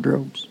new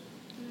wardrobes?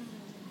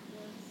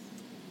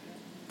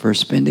 For a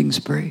spending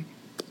spree?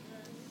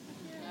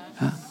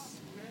 Huh?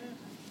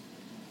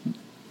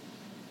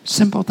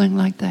 Simple thing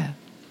like that.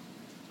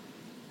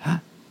 Huh?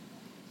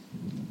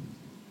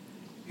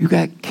 You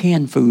got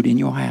canned food in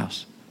your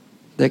house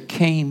that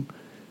came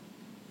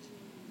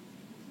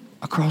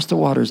across the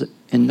waters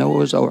in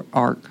Noah's Ark.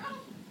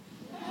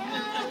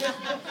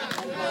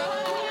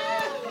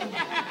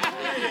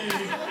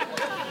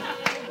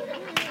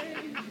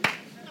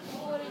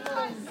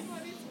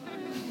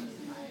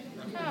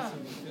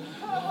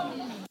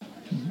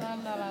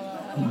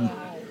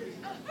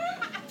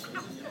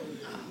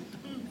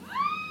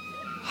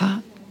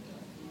 Huh?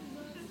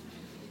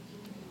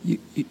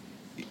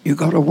 You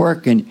go to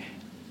work and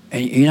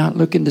you're not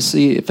looking to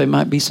see if there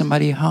might be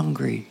somebody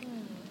hungry.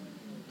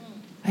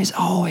 There's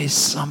always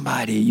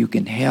somebody you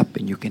can help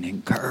and you can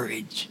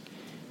encourage.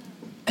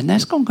 And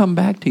that's going to come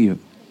back to you,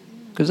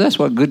 because that's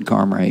what good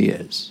karma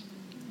is.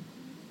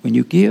 When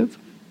you give,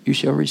 you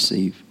shall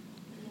receive.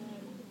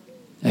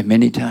 And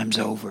many times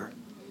over.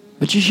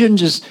 But you shouldn't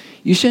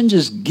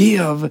just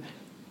give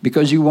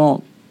because you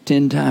want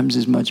 10 times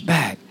as much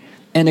back.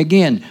 And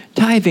again,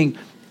 tithing,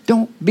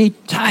 don't be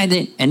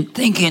tithing and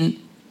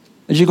thinking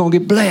that you're going to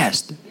get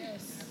blessed.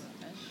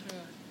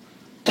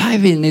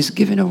 Tithing is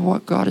giving of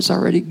what God has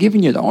already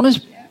given you. The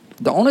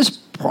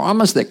honest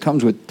promise that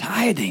comes with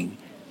tithing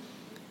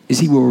is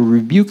He will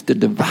rebuke the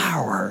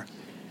devourer.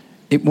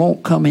 It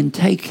won't come and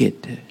take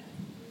it.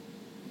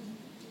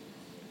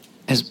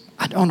 As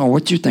I don't know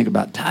what you think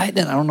about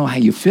tithing. I don't know how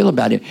you feel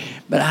about it,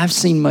 but I've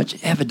seen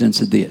much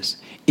evidence of this.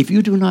 If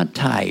you do not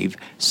tithe,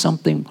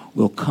 something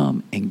will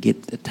come and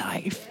get the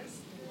tithe.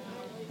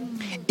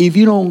 If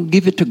you don't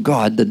give it to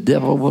God, the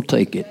devil will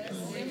take it.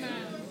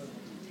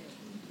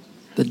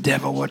 The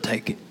devil will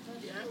take it.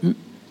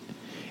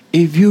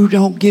 If you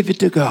don't give it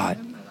to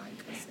God,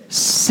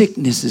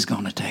 sickness is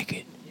going to take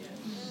it.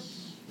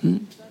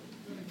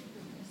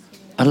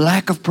 A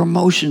lack of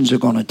promotions are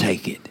going to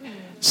take it.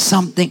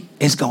 Something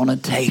is going to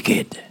take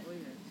it.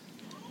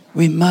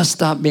 We must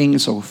stop being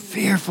so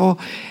fearful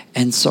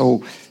and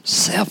so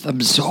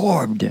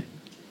self-absorbed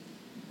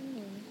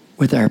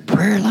with our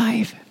prayer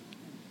life.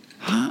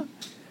 Huh?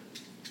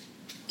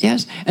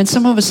 Yes. And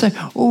some of us say,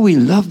 oh, we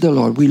love the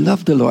Lord. We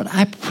love the Lord.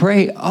 I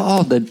pray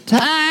all the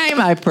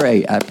time. I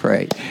pray.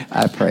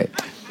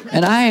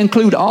 And I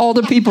include all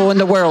the people in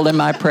the world in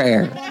my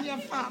prayer.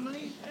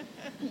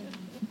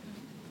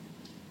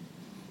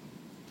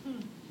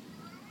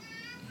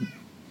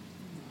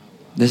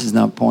 This is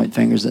not point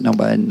fingers at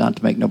nobody, not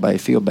to make nobody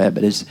feel bad,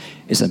 but it's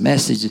a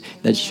message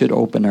that should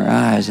open our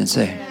eyes and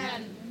say,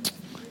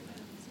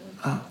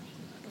 oh,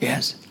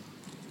 yes.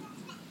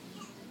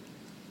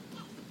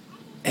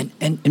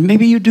 And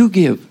maybe you do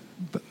give,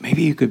 but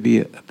maybe you could be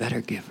a better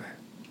giver.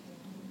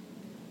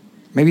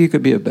 Maybe you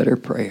could be a better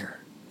prayer.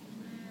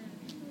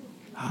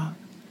 Huh?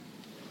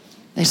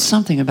 There's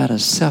something about a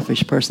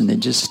selfish person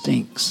that just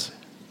stinks.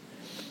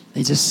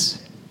 They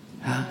just...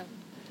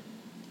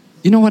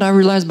 You know what I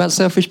realize about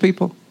selfish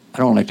people? I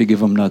don't like to give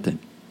them nothing.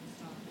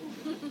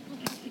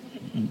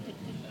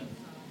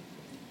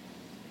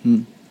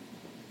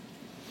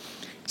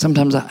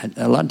 Sometimes,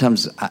 a lot of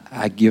times,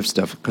 I give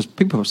stuff because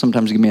people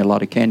sometimes give me a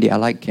lot of candy. I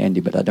like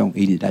candy, but I don't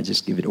eat it. I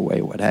just give it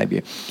away, what have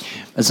you.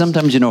 But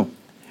sometimes,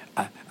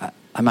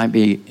 I might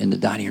be in the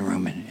dining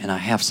room and I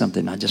have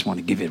something. I just want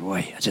to give it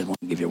away. I just want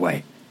to give it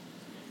away.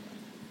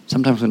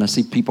 Sometimes when I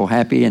see people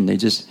happy and they're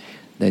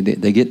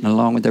getting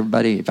along with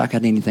everybody. If I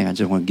got anything, I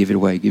just want to give it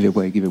away.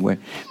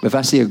 But if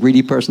I see a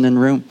greedy person in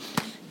the room,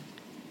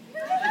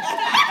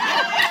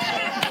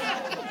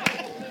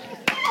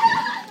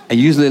 I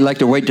usually like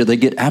to wait till they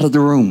get out of the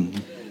room.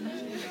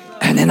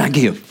 And then I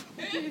give.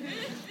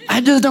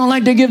 I just don't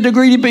like to give to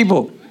greedy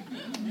people.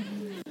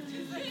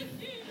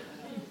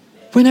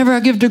 Whenever I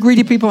give to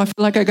greedy people, I feel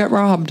like I got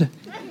robbed.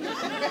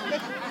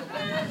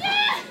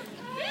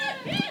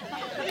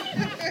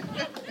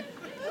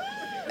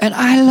 And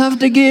I love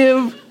to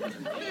give.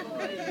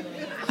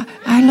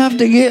 I love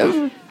to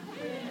give.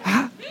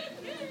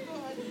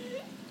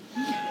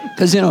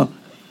 Because,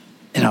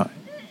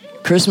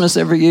 Christmas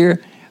every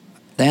year,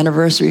 the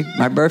anniversary,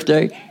 my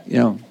birthday,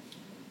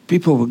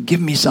 people will give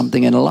me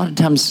something. And a lot of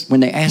times when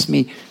they ask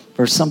me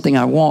for something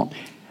I want,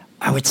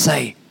 I would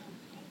say,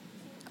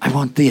 I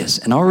want this.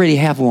 And I already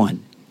have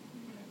one.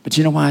 But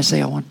you know why I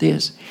say I want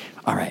this?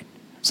 All right.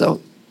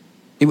 So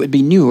it would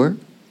be newer.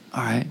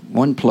 All right.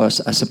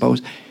 1+, I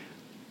suppose.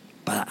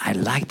 But I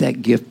like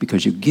that gift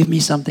because you give me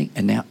something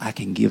and now I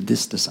can give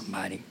this to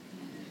somebody.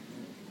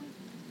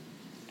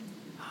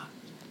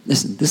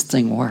 Listen, this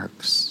thing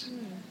works.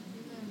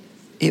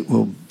 It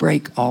will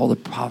break all the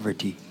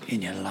poverty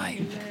in your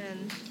life.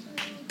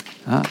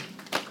 Huh?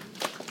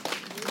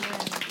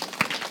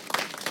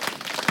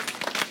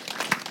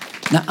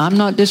 Now, I'm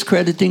not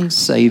discrediting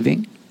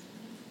saving.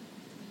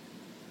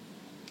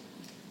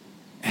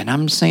 And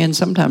I'm saying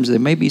sometimes there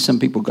may be some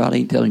people God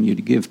ain't telling you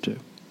to give to.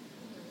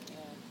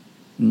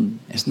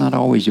 It's not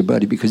always your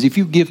buddy, because if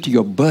you give to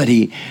your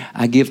buddy,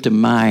 I give to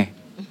my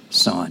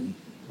son,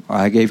 or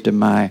I gave to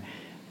my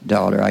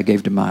daughter, I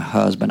gave to my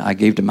husband, I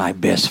gave to my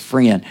best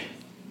friend,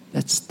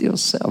 that's still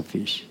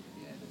selfish.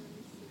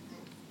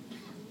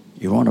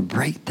 You want to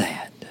break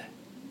that.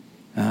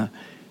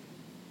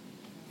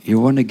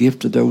 You want to give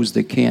to those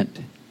that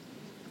can't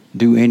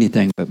do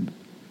anything but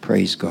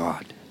praise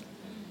God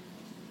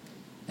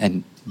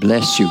and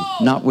bless you,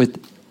 not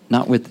with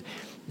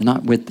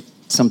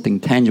something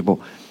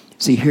tangible.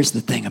 See, here's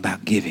the thing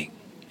about giving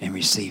and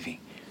receiving.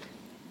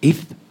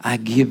 If I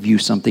give you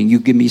something, you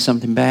give me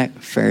something back,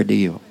 fair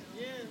deal.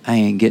 I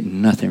ain't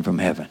getting nothing from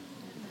heaven.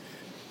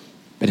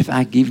 But if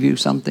I give you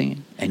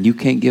something and you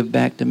can't give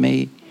back to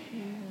me,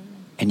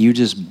 and you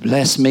just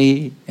bless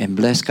me and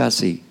bless God,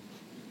 see,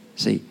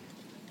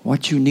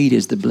 what you need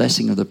is the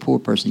blessing of the poor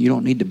person. You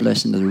don't need the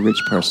blessing of the rich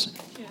person.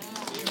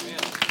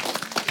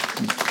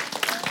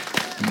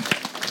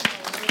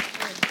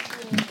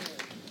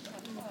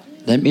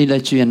 Let me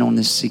let you in on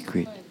this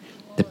secret.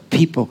 The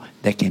people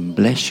that can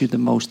bless you the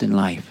most in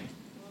life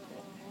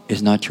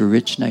is not your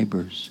rich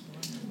neighbors.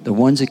 The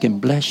ones that can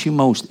bless you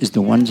most is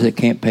the ones that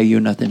can't pay you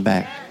nothing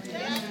back.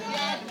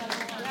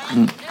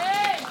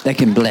 They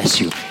can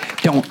bless you.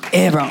 Don't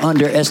ever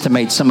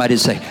underestimate somebody to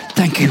say,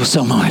 thank you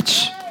so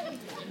much.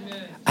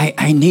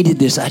 I needed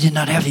this. I did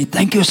not have it.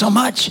 Thank you so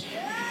much.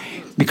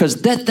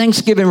 Because that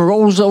Thanksgiving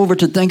rolls over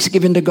to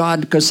Thanksgiving to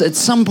God, because at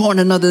some point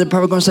or another, they're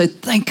probably going to say,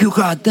 thank you,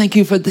 God. Thank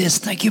you for this.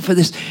 Thank you for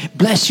this.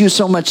 Bless you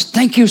so much.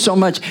 Thank you so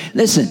much.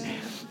 Listen,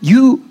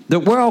 the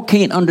world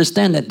can't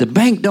understand that. The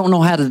bank don't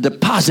know how to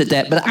deposit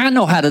that, but I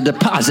know how to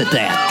deposit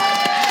that.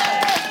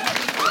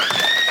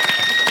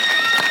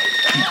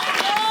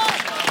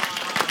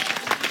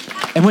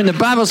 And when the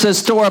Bible says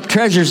store up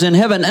treasures in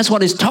heaven, that's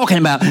what it's talking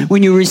about.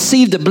 When you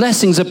receive the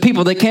blessings of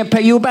people that can't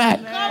pay you back.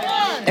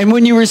 And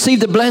when you receive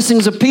the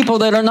blessings of people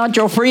that are not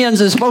your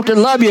friends and supposed to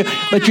love you,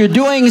 but you're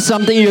doing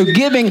something, you're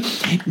giving,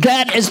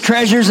 that is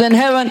treasures in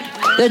heaven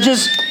that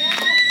just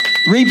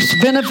reaps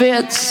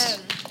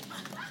benefits.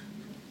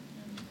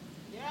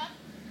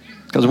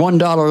 Because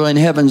 $1 in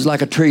heaven is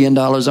like $1 trillion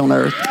on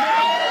earth.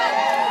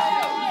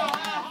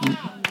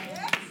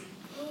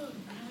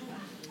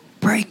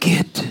 Break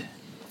it.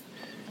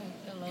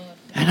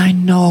 And I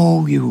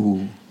know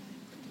you.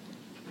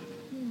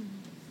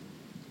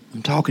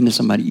 I'm talking to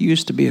somebody. You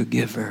used to be a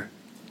giver,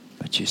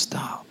 but you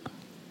stopped.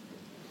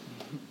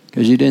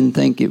 Because you didn't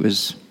think it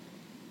was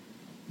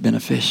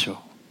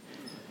beneficial.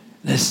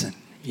 Listen,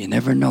 you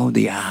never know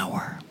the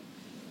hour.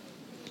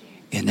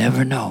 You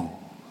never know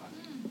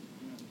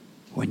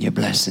when your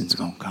blessing's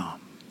going to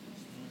come.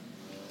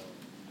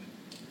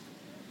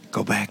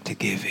 Go back to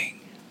giving.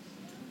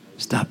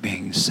 Stop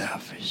being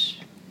selfish.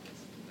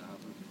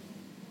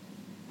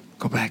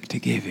 Go back to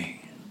giving.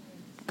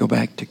 Go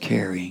back to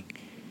caring.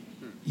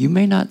 You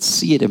may not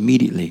see it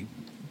immediately,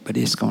 but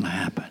it's going to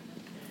happen.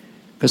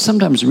 Because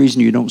sometimes the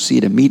reason you don't see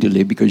it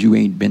immediately because you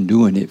ain't been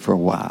doing it for a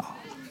while.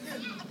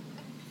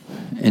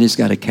 And it's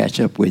got to catch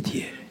up with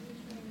you.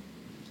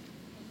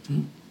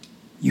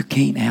 You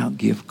can't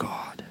outgive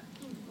God.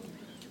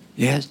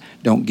 Yes?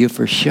 Don't give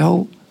for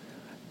show.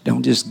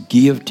 Don't just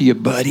give to your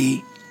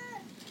buddy.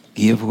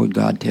 Give what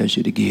God tells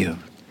you to give.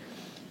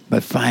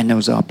 But find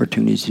those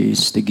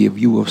opportunities to give.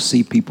 You will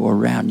see people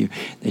around you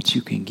that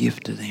you can give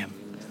to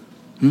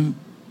them.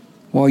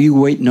 While you're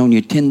waiting on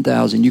your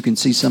 $10,000, you can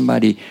see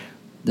somebody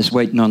that's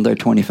waiting on their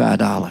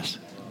 $25.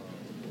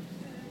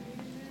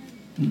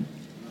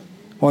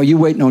 While you're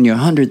waiting on your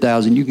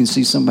 $100,000, you can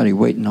see somebody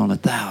waiting on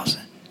 $1,000.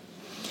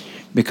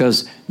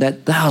 Because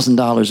that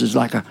 $1,000 is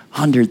like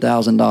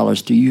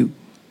 $100,000 to you.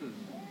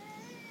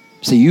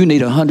 See, you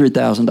need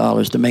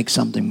 $100,000 to make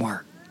something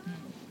work.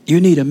 You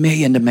need $1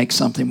 million to make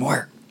something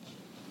work.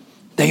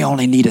 They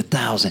only need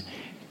 1,000,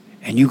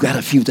 and you got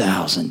a few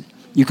thousand.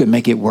 You can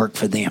make it work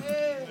for them.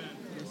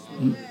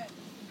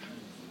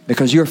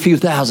 Because your few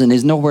thousand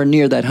is nowhere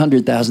near that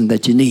 100,000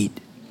 that you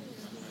need.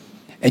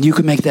 And you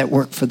can make that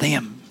work for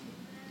them.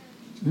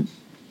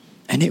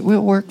 And it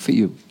will work for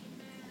you.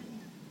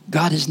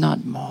 God is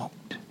not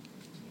mocked.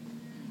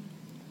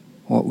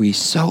 What we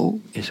sow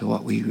is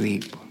what we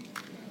reap.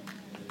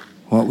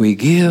 What we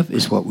give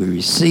is what we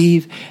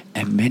receive,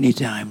 and many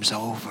times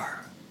over.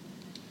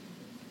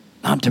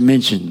 Not to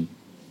mention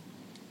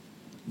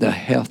the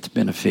health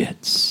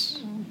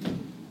benefits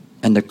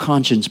and the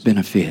conscience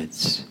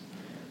benefits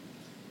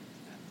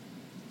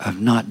of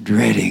not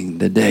dreading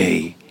the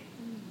day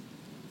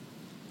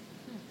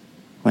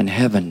when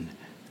heaven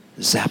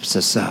zaps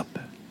us up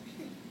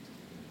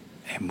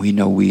and we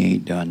know we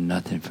ain't done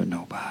nothing for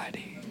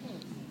nobody.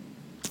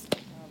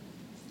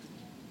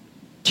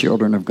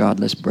 Children of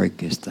God, let's break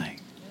this thing.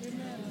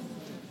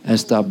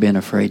 Let's stop being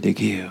afraid to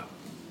give.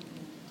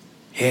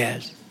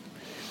 Yes.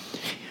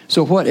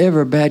 So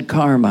whatever bad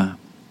karma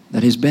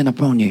that has been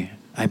upon you,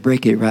 I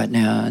break it right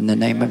now in the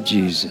name of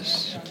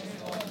Jesus.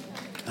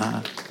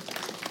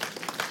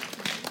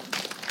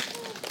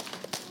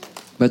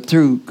 But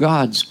through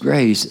God's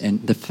grace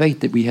and the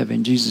faith that we have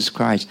in Jesus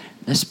Christ,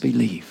 let's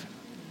believe.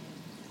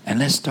 And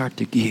let's start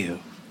to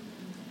give.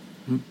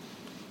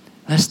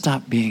 Let's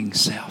stop being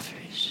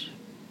selfish.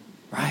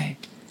 Right?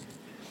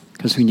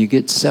 Because when you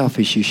get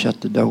selfish, you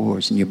shut the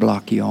doors and you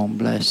block your own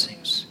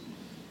blessings.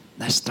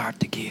 Let's start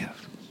to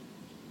give.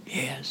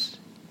 Yes.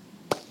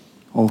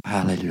 Oh,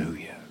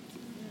 hallelujah.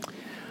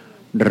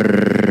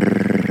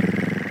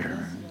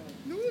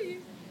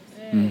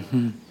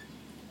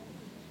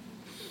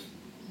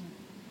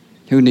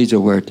 Who needs a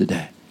word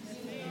today?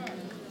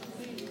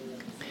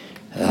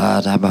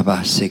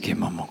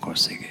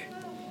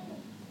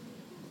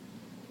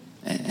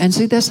 And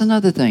see, that's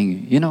another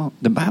thing. You know,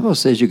 the Bible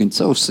says you can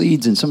sow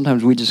seeds, and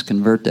sometimes we just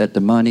convert that to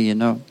money, you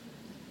know.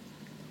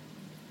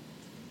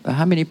 But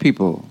how many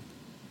people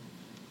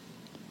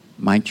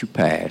might you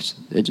pass?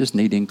 They just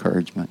need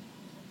encouragement.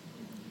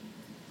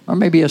 Or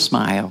maybe a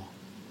smile.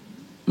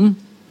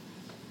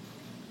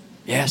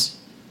 Yes.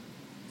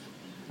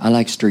 I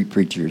like street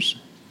preachers.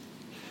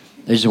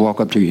 They just walk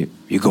up to you.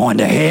 You're going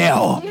to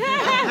hell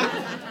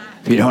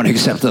if you don't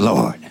accept the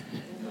Lord.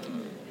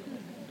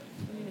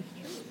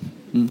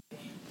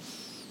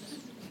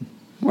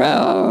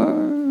 Well,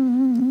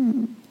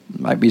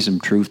 might be some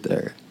truth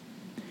there.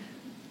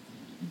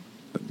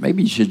 But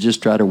maybe you should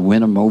just try to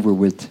win them over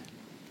with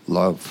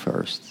love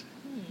first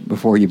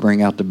before you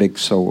bring out the big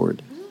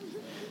sword.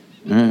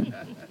 And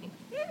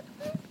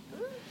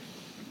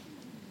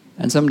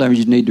sometimes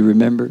you need to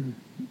remember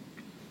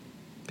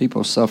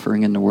people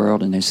suffering in the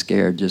world and they're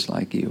scared just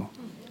like you.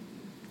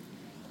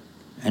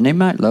 And they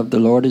might love the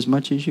Lord as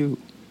much as you.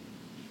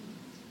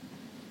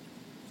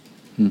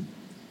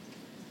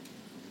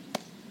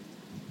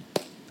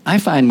 I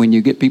find when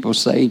you get people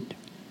saved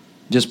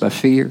just by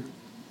fear,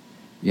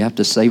 you have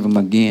to save them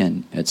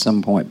again at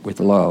some point with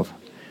love.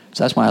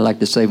 So that's why I like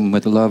to save them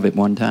with love at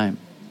one time.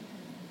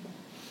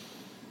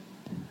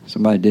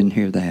 Somebody didn't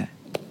hear that.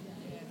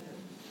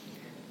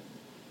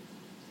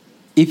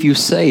 If you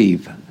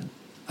save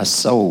a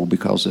soul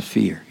because of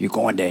fear, you're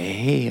going to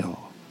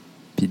hell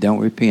if you don't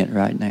repent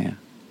right now.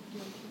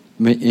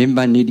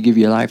 Anybody need to give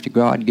your life to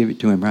God? Give it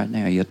to Him right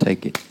now. You'll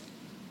take it.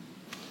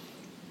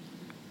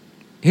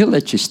 He'll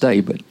let you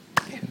stay, but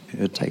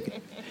He'll take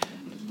it.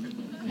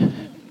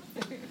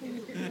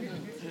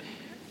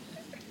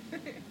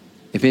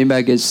 If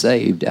anybody gets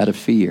saved out of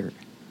fear,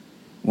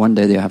 one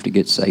day they'll have to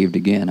get saved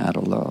again out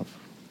of love.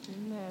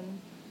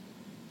 Amen.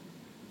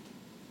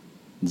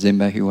 Does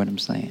anybody hear what I'm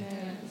saying?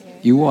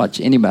 You watch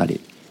anybody.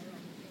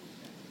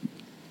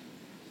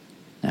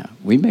 Now,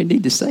 we may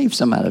need to save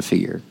some out of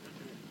fear,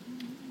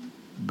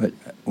 but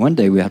one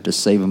day we have to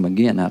save them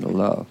again out of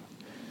love.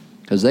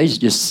 Because they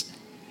just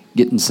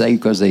getting saved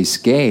because they're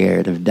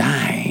scared of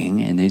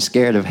dying and they're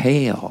scared of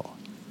hell.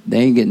 They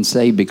ain't getting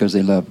saved because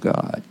they love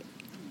God.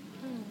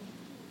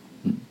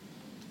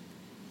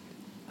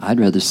 I'd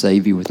rather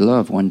save you with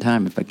love one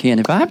time if I can.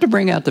 If I have to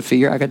bring out the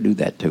fear, I could do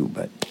that too,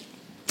 but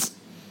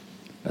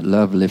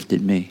love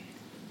lifted me.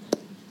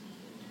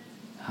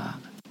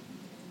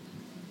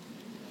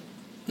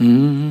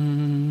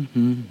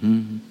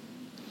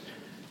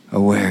 A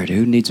word.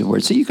 Who needs a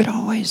word? So you could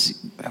always,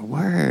 a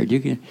word.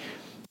 You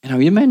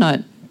may not,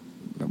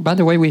 by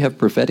the way, we have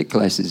prophetic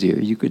classes here.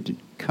 You could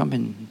come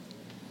and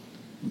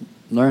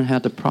learn how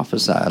to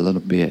prophesy a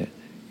little bit.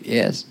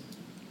 Yes.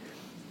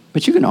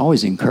 But you can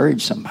always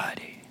encourage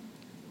somebody.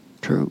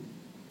 True.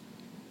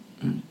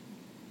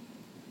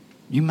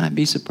 You might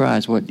be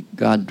surprised what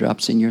God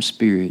drops in your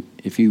spirit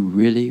if you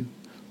really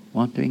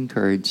want to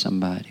encourage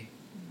somebody.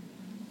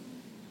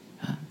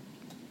 Huh?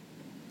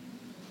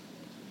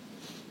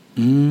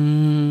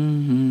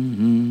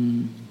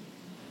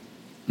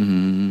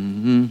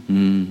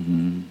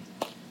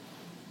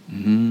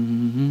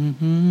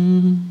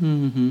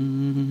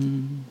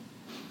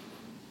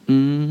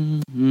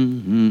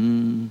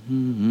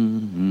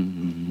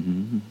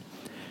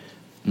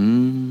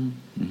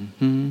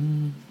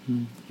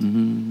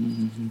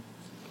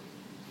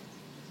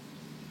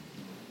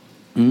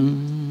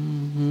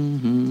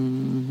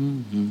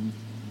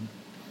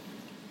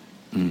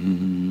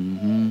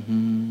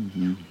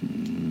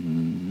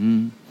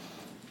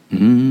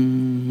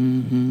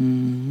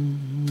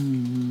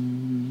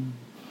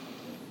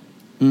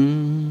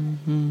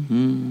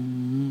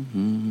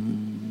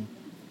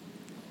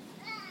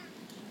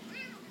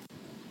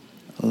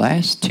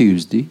 Last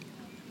Tuesday,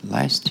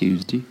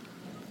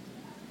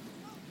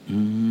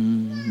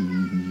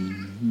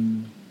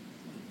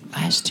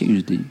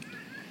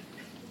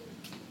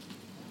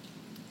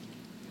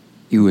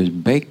 you was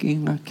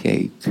baking a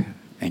cake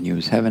and you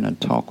was having a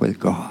talk with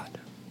God.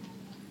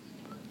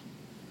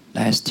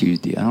 Last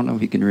Tuesday, I don't know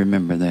if you can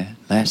remember that.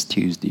 Last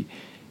Tuesday,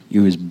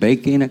 you was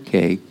baking a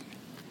cake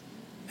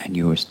and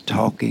you was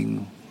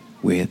talking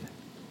with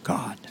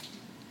God.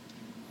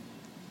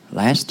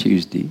 Last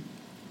Tuesday,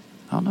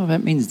 I don't know if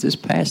that means this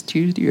past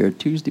Tuesday or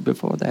Tuesday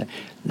before that.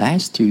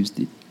 Last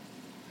Tuesday,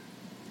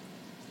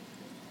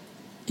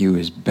 you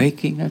was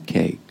baking a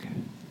cake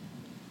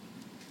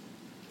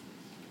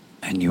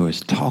and you was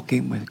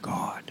talking with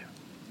God.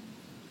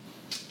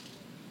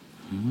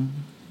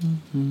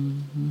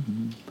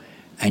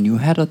 And you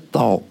had a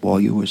thought while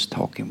you was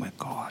talking with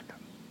God.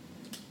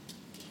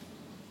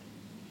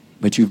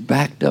 But you've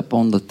backed up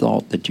on the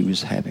thought that you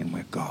was having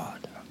with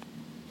God.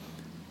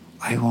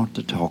 I want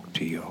to talk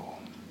to you.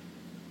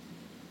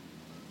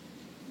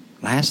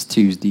 Last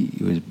Tuesday,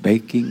 you was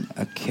baking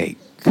a cake.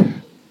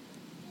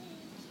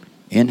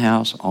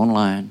 In-house,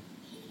 online.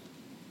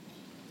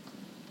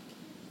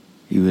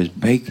 You was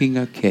baking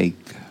a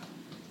cake.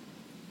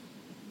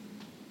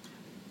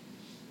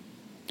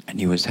 And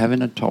he was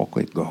having a talk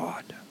with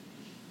God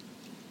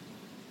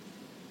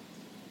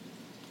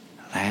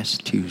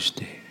last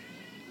Tuesday.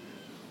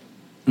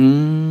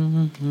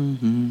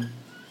 Mm-hmm.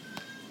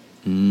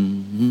 Mm-hmm.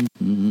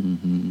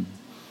 Mm-hmm.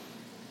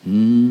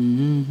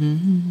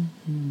 Mm-hmm.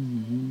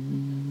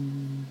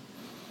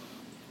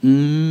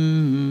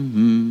 Mm-hmm.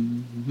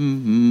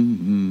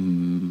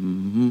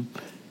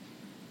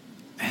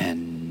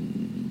 And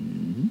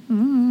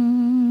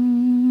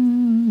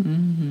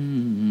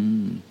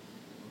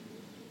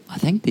I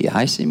think the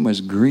icing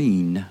was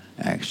green,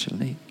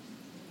 actually.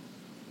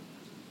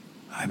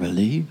 I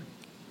believe.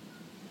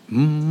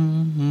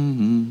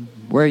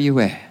 Where are you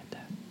at?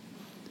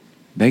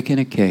 Baking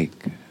a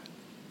cake.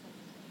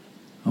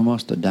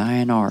 Almost a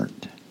dying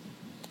art.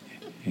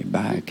 You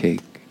buy a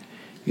cake.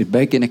 You're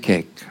baking a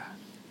cake.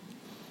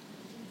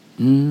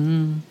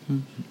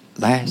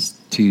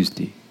 Last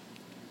Tuesday.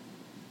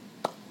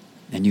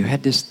 And you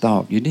had this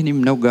thought. You didn't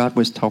even know God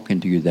was talking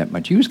to you that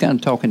much. You was kind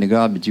of talking to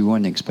God, but you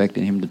weren't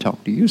expecting him to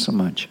talk to you so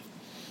much.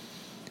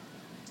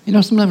 You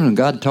know, sometimes when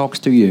God talks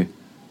to you,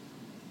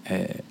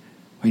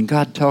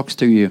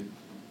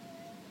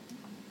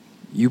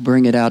 you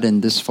bring it out in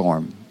this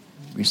form.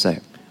 You say,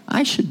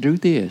 I should do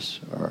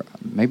this, or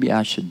maybe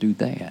I should do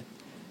that.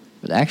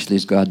 But actually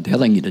it's God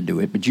telling you to do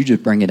it, but you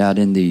just bring it out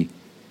in the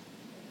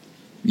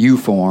you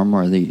form,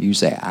 or you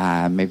say,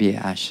 maybe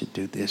I should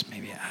do this,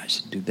 maybe I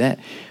should do that.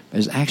 But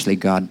it's actually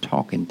God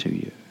talking to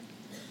you.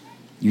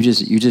 You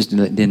just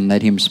didn't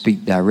let him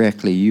speak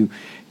directly. You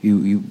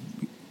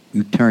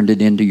turned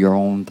it into your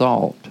own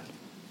thought.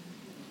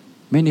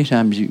 Many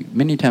times you,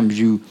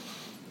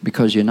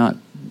 because you're not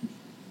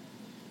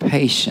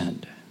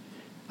patient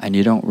and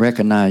you don't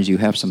recognize you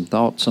have some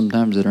thoughts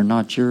sometimes that are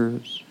not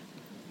yours.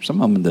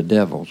 Some of them are the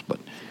devil's, but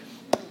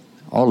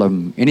all of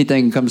them,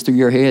 anything that comes through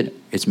your head,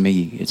 it's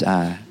me, it's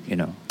I,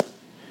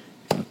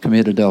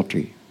 commit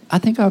adultery. I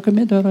think I'll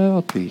commit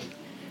adultery.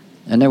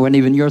 And that wasn't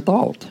even your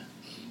thought.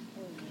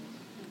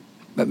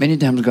 But many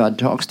times God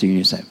talks to you and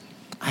you say,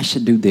 I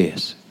should do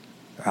this,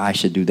 or I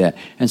should do that.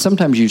 And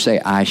sometimes you say,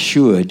 I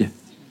should,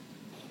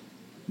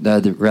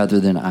 rather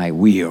than I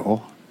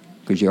will,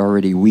 because you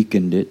already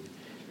weakened it.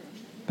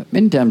 But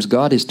many times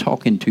God is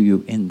talking to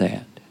you in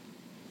that.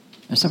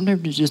 And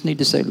sometimes you just need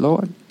to say,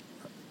 Lord,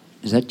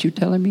 is that you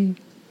telling me?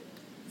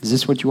 Is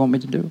this what you want me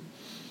to do?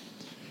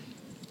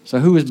 So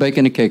who was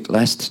baking a cake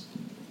past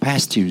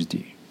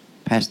Tuesday?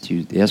 Past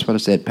Tuesday. That's what I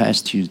said,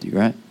 past Tuesday,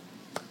 right?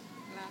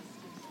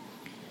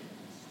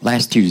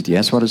 Last Tuesday.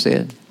 That's what I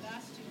said?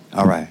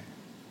 All right.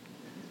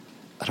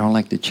 I don't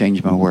like to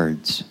change my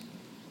words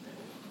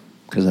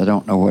because I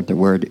don't know what the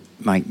word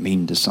might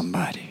mean to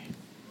somebody.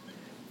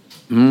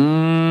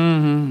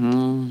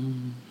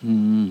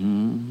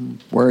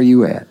 Where are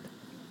you at?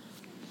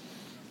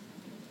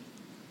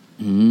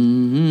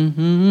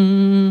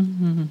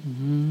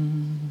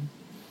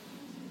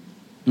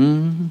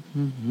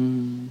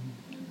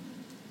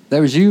 That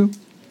was you?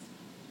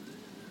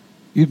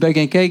 You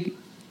baking a cake?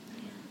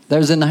 That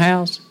was in the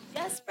house?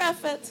 Yes,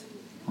 Prophet.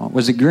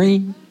 Was it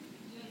green?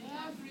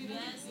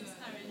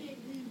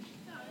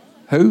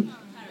 Who?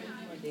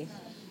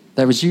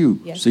 That was you.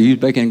 Yes. So you was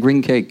baking a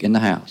green cake in the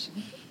house.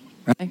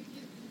 Right?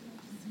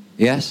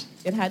 Yes?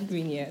 It had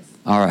green, yes.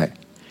 All right.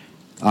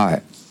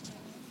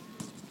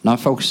 Not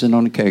focusing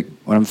on the cake.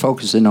 What I'm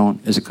focusing on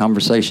is a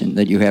conversation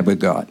that you have with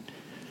God.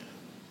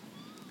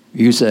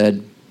 You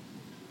said,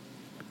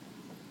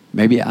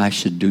 maybe I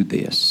should do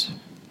this.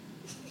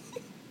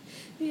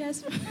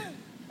 Yes.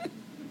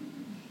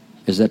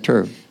 Is that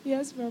true?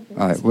 Yes, Prophet.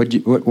 All right.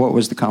 What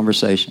was the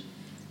conversation?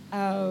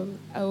 I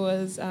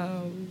was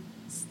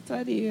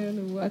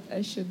studying what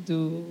I should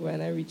do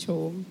when I reach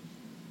home.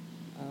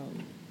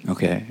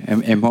 Okay.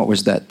 And what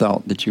was that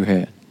thought that you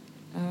had?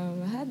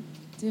 I had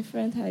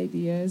different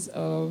ideas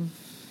of...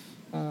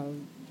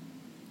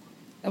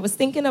 I was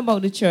thinking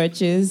about the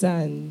churches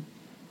and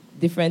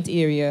different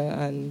area,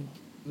 and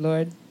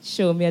Lord,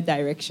 show me a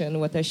direction,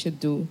 what I should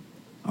do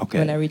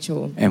when I reach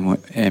home.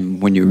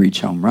 And when you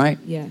reach home, right?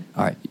 Yeah.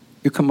 All right.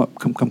 You come up.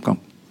 Come.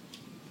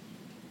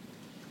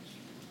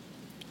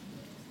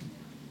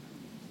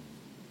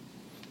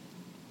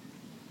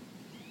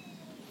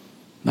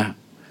 Now,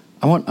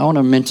 I want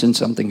to mention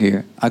something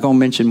here. I'm going to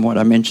mention what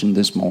I mentioned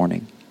this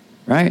morning,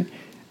 right?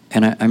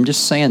 And I'm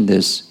just saying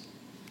this,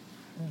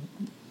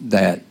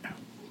 that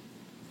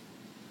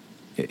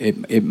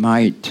it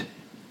might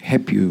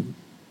help you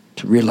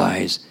to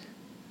realize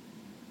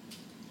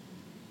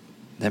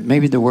that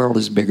maybe the world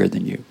is bigger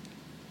than you.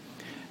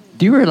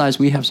 Do you realize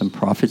we have some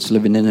prophets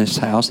living in this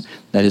house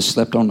that has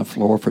slept on the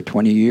floor for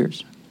 20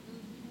 years?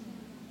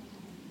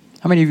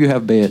 How many of you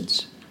have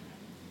beds?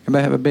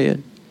 Anybody have a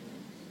bed?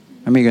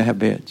 How many of you have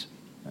beds?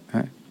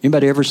 All right.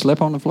 Anybody ever slept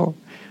on the floor?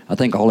 I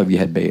think all of you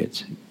had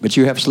beds, but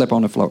you have slept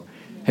on the floor.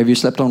 Have you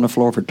slept on the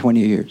floor for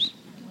 20 years?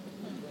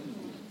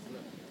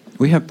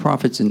 We have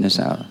prophets in this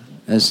house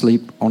that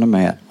sleep on a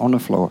mat, on the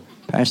floor,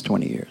 past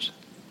 20 years.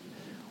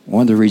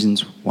 One of the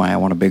reasons why I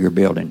want a bigger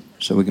building,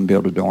 so we can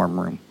build a dorm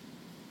room.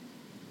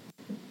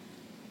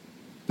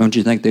 Don't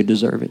you think they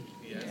deserve it?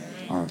 Yes.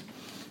 All right.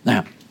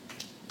 Now,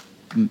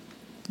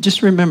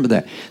 Just remember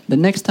that. The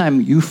next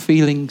time you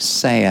feeling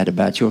sad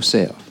about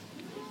yourself,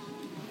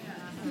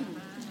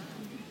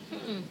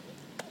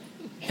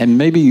 and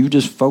maybe you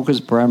just focus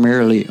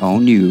primarily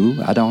on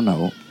you, I don't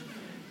know.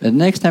 The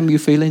next time you're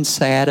feeling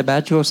sad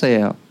about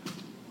yourself,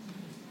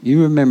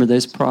 you remember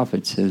this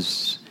prophet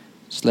has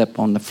slept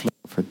on the floor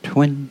for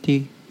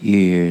 20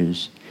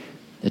 years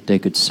that they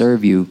could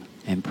serve you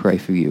and pray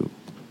for you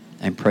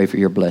and pray for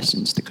your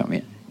blessings to come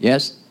in.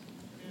 Yes?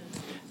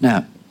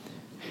 Now,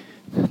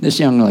 this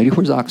young lady,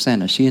 where's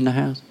Oksana? Is she in the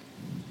house?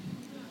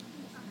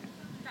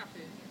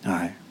 All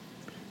right.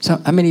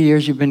 So how many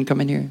years you've been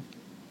coming here?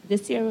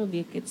 This year will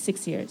be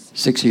 6 years.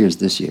 6 years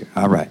this year.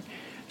 All right.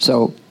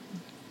 So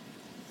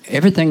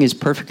everything is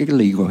perfectly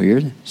legal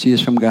here. She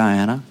is from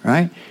Guyana,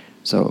 right?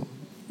 So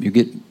you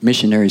get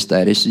missionary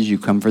status. You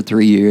come for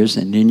 3 years,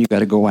 and then you got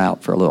to go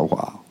out for a little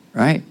while,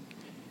 right?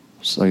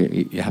 So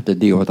you have to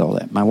deal with all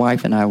that. My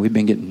wife and I, we've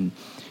been getting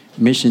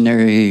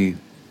missionary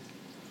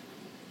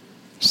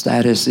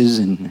statuses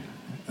and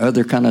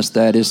other kind of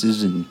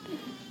statuses and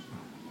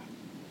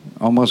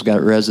almost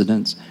got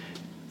residence.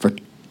 For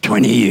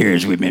 20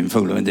 years we've been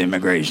fooling with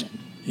immigration.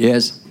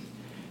 Yes?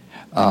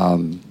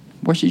 Well,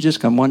 she just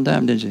come one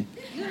time, didn't she?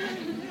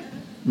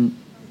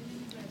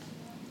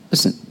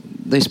 Listen,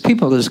 there's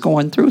people that's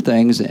going through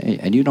things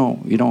and you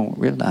don't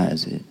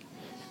realize it.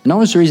 And the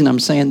only reason I'm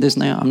saying this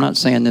now, I'm not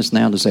saying this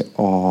now to say,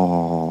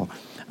 oh,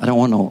 I don't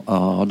want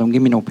no, don't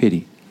give me no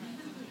pity.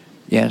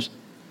 Yes?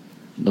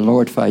 The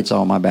Lord fights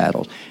all my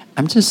battles.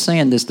 I'm just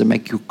saying this to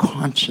make you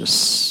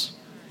conscious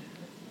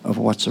of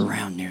what's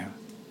around you.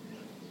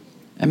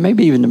 And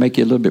maybe even to make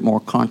you a little bit more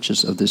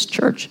conscious of this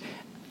church.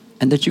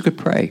 And that you could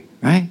pray,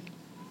 right?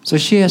 So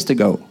she has to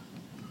go.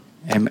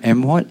 And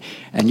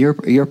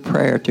your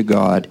prayer to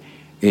God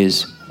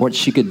is what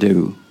she could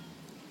do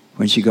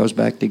when she goes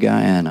back to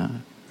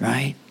Guyana,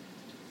 right?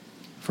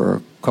 For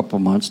a couple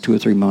months, 2 or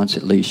 3 months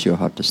at least, she'll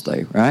have to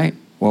stay, right?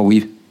 Well,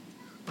 we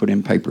put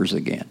in papers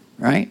again,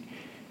 right?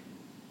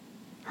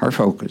 Her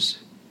focus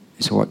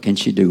is what can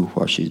she do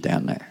while she's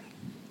down there.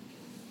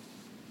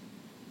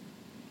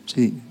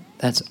 See,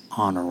 that's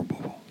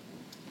honorable.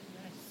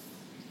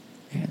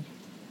 Yeah.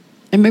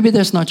 And maybe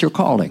that's not your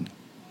calling,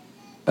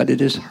 but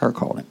it is her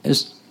calling.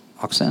 It's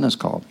Oksana's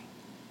calling.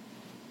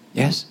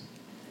 Yes?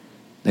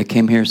 They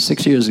came here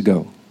 6 years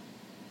ago.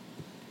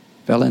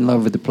 Fell in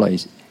love with the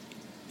place.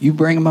 You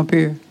bring them up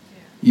here,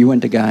 you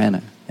went to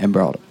Guyana and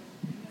brought them.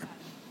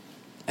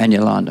 And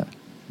Yolanda.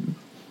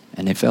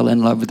 And they fell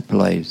in love with the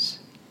place.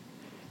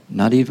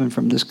 Not even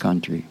from this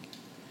country.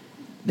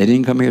 They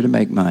didn't come here to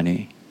make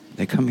money.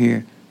 They come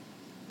here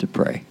to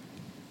pray.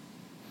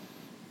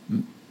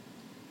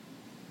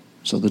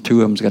 So the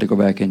two of them's got to go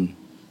back in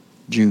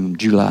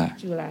July,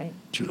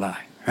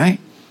 right?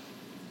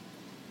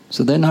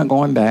 So they're not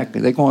going back.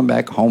 They're going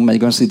back home. They're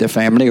going to see their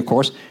family, of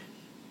course.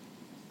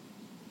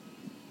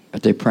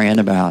 But they're praying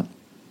about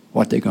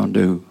what they're going to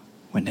do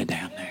when they're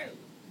down there.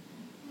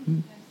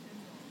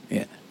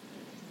 Yeah.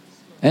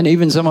 And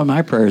even some of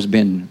my prayers have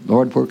been,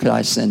 Lord, where could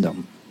I send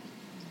them?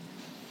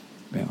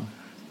 You know,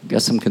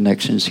 got some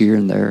connections here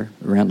and there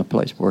around the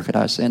place. Where could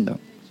I send them?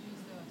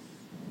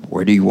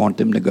 Where do you want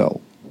them to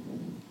go?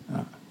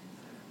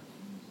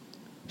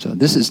 So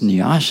this is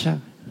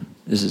Nyasha.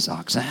 This is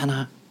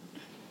Oksana.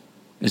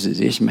 This is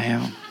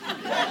Ishmael.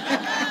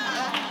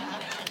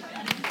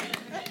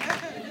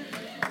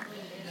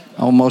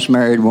 Almost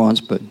married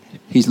once, but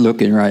he's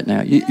looking right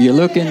now. You're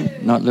looking?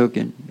 Not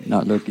looking?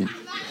 Not looking.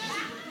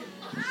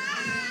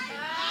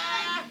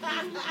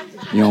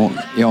 Your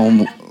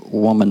own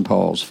woman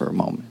pause for a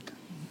moment.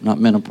 Not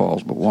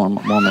menopause, but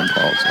woman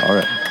pause. All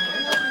right.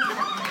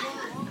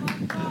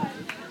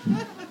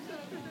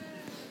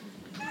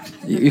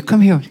 You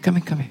come here. Come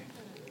here.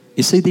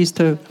 You see these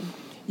two?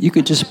 You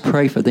could just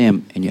pray for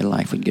them and your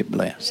life would get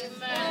blessed.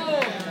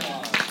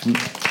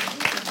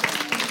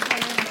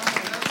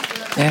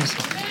 Yes.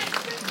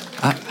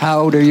 How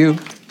old are you?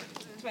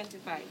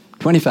 25.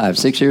 25.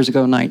 6 years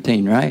ago,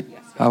 19, right?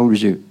 Yes. How old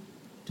was you?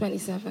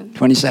 27.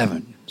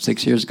 27.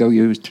 6 years ago,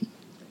 you was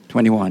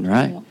 21,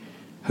 right? Yeah.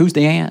 Who's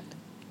the aunt?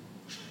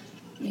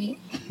 Me.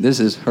 This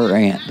is her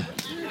aunt.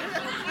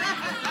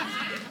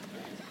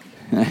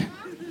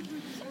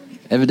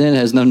 Evidently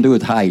has nothing to do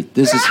with height.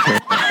 This is her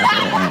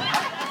aunt.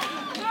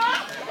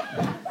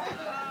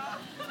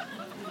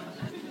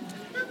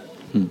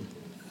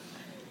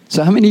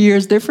 So how many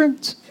years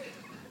difference?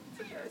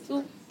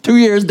 2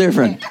 years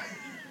different.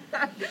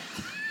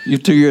 You're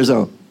 2 years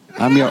old.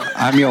 I'm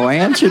your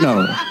aunt, you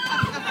know.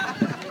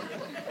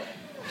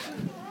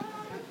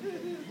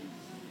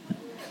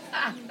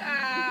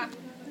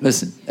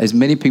 Listen, there's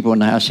many people in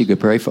the house you could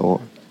pray for.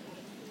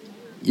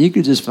 You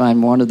could just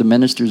find one of the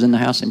ministers in the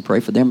house and pray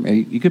for them.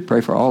 You could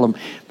pray for all of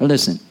them. But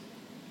listen,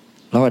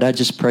 Lord, I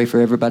just pray for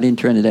everybody in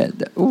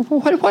Trinidad.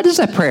 What does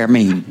that prayer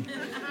mean?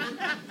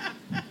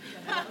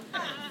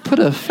 Put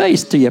a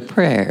face to your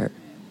prayer.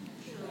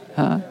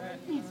 Huh?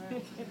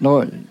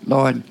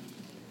 Lord,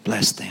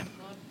 bless them.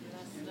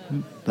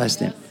 Bless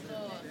them.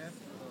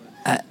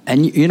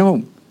 And you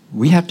know,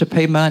 we have to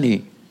pay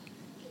money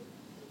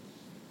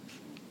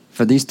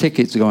for these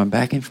tickets going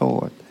back and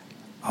forth,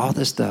 all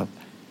this stuff.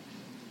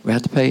 We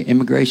have to pay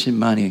immigration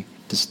money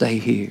to stay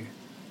here.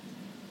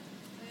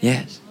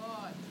 Yes.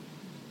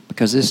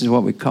 Because this is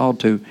what we're called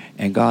to,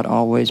 and God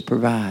always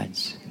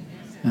provides.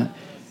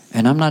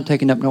 And I'm not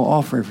taking up no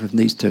offering from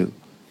these two.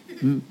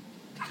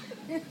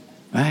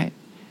 Right?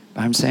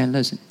 But I'm saying,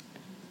 listen,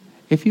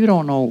 if you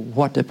don't know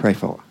what to pray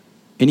for,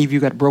 any of you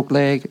got a broke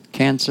leg,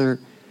 cancer,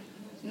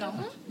 No.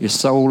 your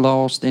soul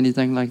lost,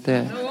 anything like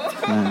that?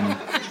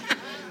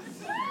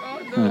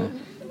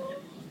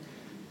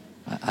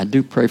 I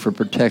do pray for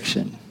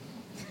protection.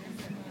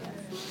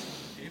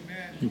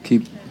 And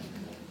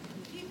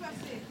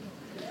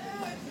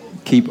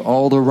keep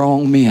all the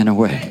wrong men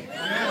away.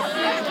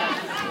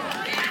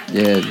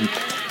 Yeah.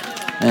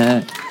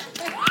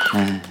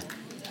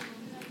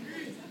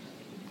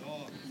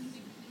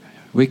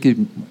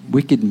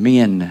 Wicked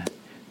men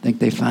think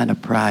they find a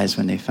prize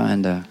when they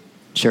find a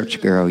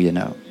church girl, you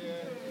know.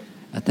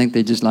 I think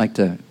they just like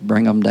to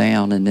bring them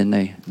down and then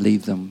they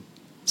leave them.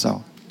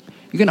 So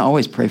you can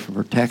always pray for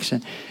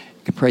protection.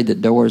 You can pray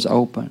that doors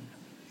open.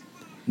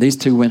 These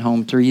two went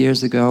home 3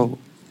 years ago,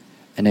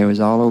 and they was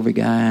all over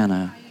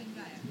Guyana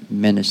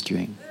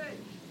ministering.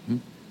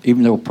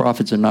 Even though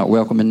prophets are not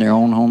welcome in their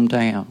own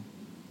hometown.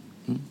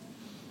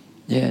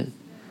 Yeah,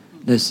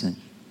 listen,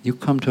 you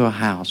come to a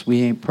house.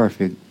 We ain't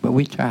perfect, but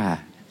we try.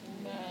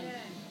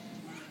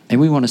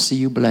 And we want to see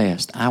you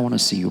blessed. I want to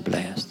see you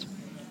blessed.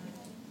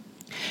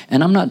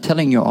 And I'm not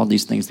telling you all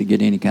these things to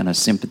get any kind of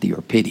sympathy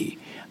or pity.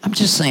 I'm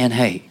just saying,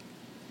 hey,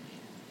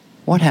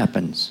 what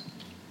happens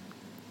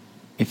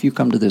if you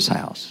come to this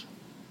house?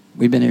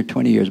 We've been here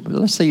 20 years, but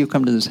let's say you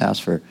come to this house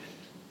for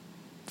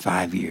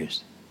 5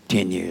 years,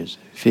 10 years,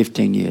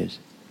 15 years,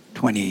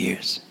 20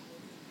 years.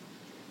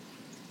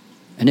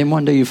 And then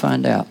one day you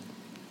find out,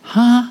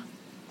 huh?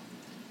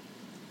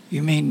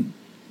 You mean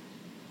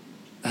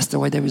that's the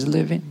way they was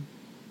living?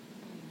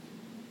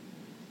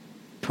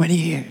 20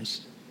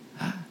 years.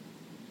 Huh?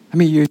 How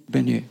many years you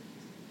been here?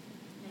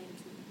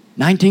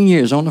 19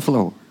 years on the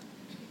floor.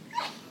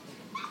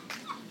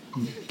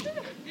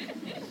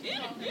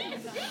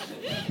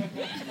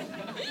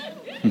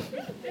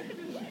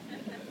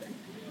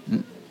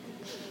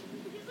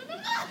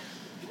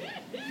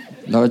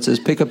 Lord says,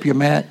 pick up your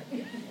mat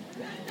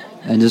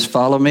and just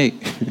follow me.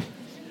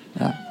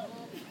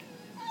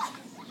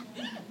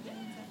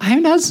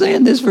 I'm not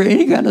saying this for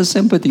any kind of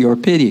sympathy or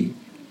pity.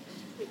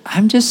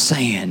 I'm just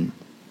saying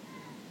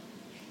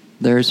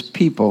there's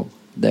people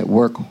that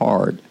work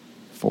hard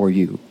for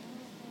you.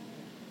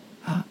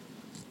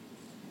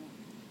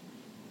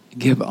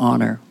 Give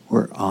honor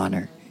where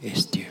honor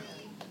is due.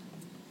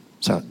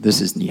 So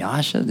this is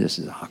Nyasha, this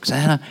is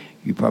Oksana.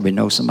 You probably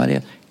know somebody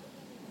else.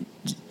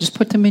 Just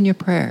put them in your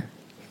prayer.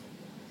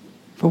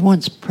 For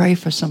once, pray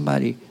for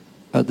somebody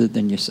other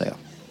than yourself.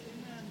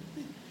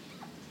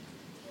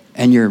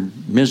 And your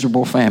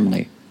miserable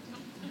family.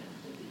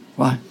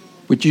 Why?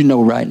 Which you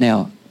know right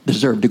now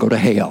deserve to go to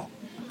hell.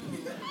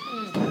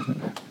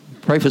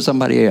 Pray for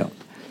somebody else.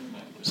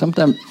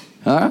 Sometimes,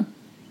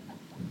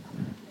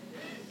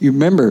 you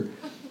remember,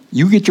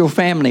 you get your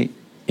family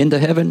into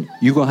heaven,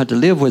 you're going to have to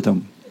live with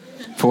them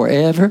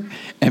forever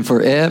and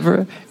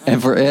forever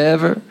and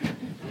forever.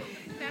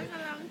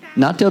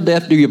 Not till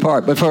death do you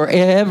part, but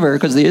forever,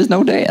 because there is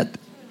no death.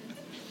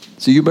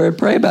 So you better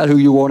pray about who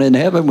you want in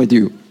heaven with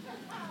you.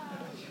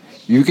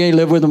 You can't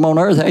live with them on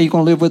earth. How are you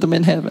going to live with them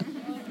in heaven?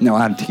 No,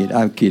 I'm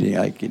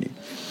kidding.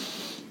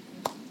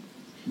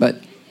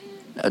 But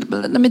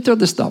let me throw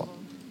this thought.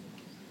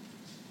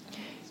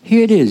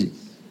 Here it is.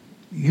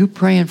 You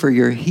praying for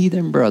your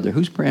heathen brother.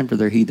 Who's praying for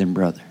their heathen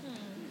brother?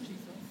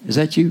 Is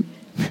that you?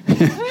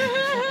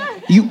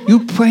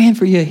 You praying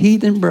for your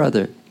heathen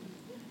brother.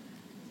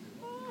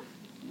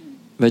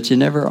 But you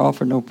never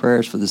offer no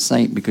prayers for the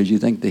saint because you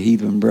think the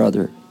heathen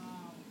brother.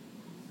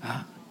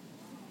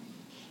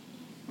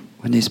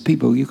 When there's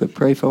people you could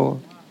pray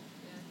for.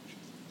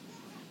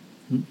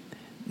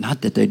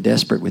 Not that they're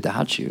desperate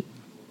without you.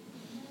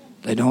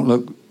 They don't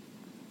look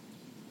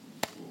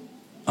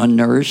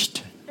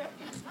unnourished.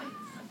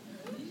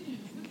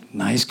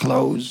 Nice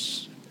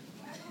clothes.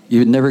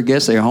 You'd never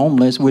guess they're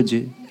homeless, would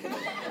you?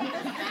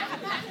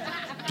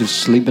 Just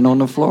sleeping on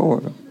the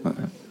floor.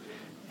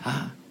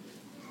 I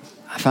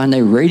find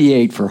they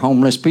radiate for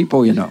homeless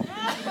people, you know.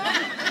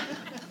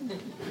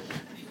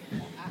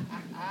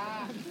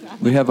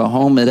 We have a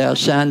home that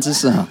outshines the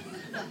sun.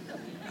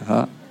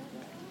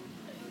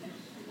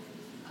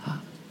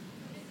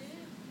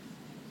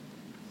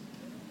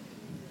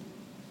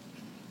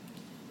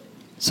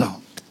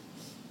 So,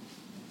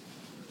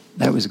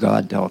 that was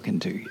God talking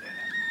to you.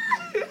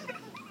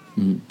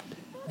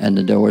 And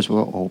the doors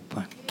will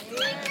open.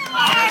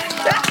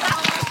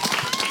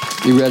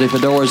 You ready for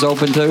doors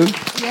open too?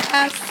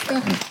 Yes.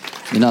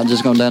 You're not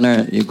just going down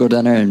there, you go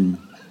down there and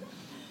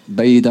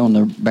bathe on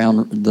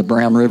the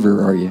Brown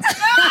River, are you?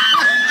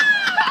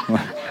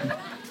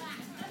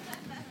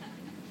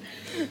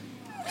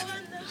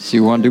 So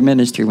you want to do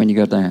ministry when you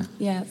go down?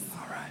 Yes.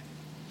 All right.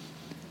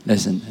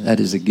 Listen, that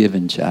is a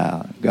given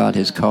child. God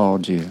has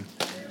called you.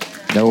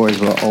 Doors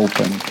will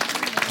open.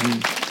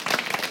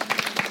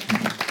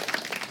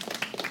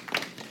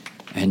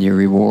 And your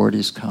reward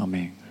is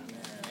coming.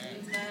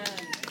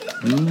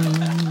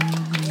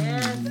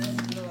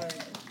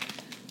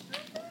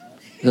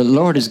 The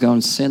Lord is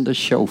going to send a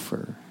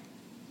chauffeur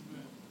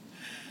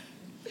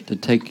to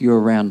take you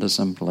around to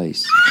some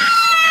place.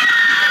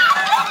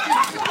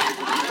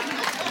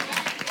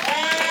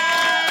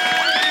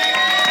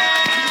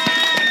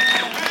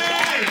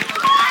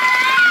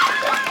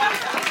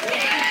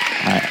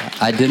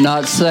 I did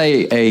not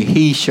say a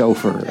he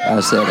chauffeur. I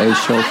said a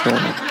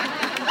chauffeur.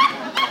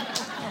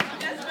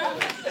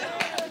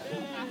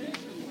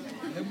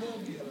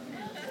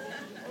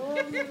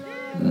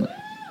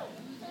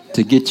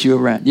 To get you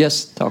around.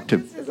 Yes, talk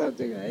to. Say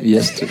something, right?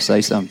 Yes, to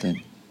say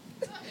something.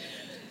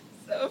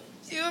 So a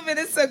few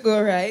minutes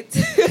ago, right,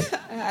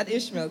 I had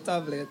Ishmael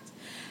tablet.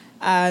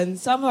 And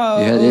somehow...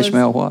 You had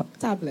Ishmael what?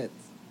 Tablet.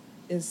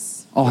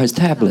 Is Oh, his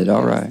tablet,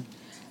 all right.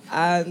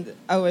 And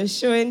I was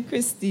showing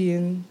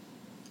Christine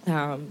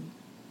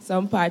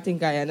some part in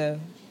Guyana.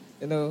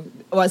 You know,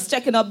 I was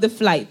checking up the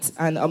flight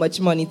and how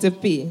much money to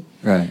pay.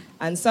 Right.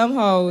 And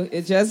somehow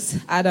it just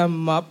had a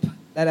map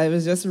that I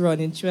was just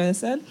running through and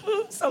said,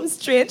 some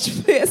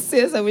strange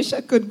places I wish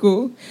I could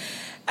go.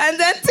 And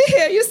then to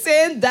hear you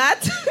saying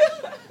that.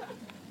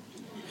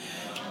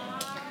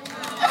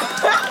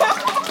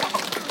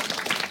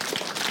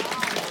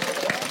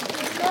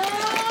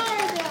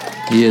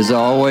 He is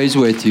always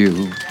with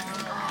you.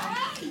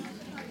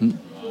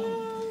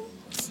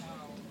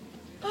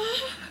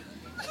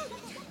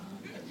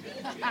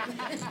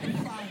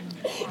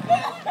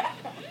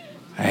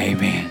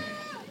 Amen.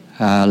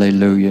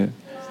 Hallelujah.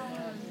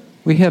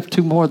 We have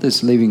two more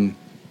that's leaving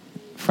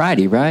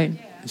Friday, right?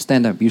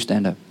 Stand up. You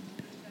stand up.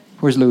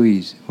 Where's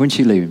Louise? When's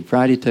she leaving?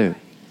 Friday too.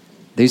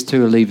 These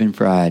two are leaving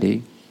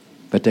Friday,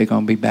 but they're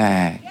going to be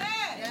back.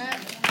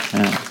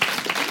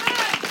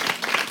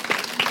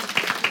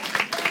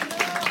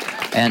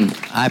 And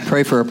I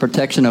pray for a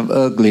protection of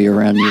ugly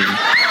around you.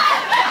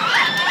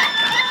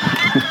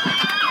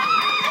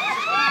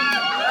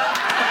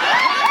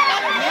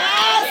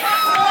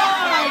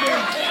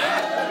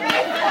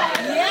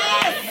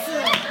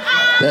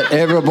 That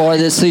every boy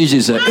that sees you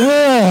say,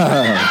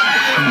 ugh.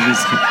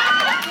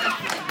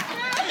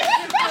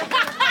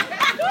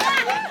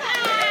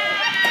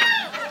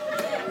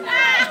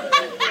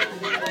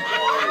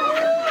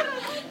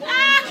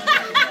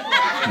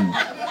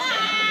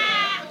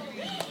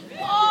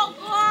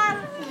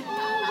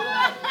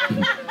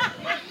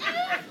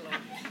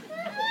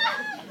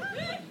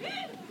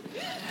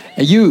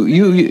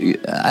 You,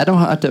 I don't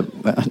have to,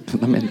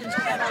 let me,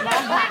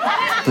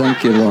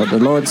 thank you, Lord. The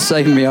Lord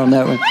saved me on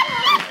that one.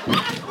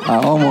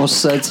 I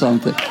almost said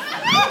something.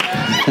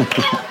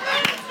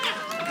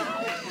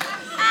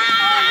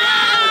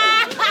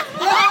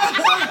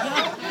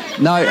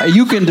 Now,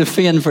 you can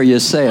defend for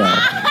yourself.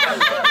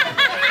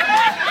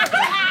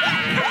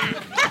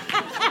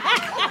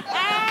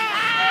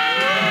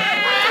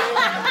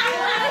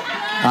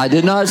 I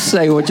did not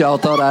say what y'all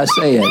thought I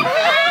said.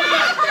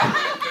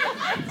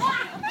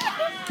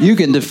 You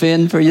can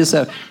defend for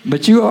yourself.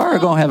 But you are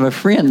going to have a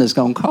friend that's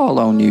going to call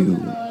on you.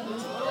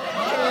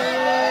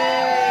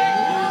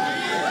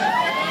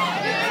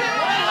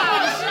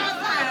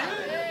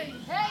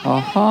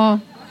 Uh-huh.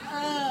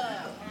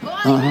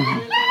 Uh-huh.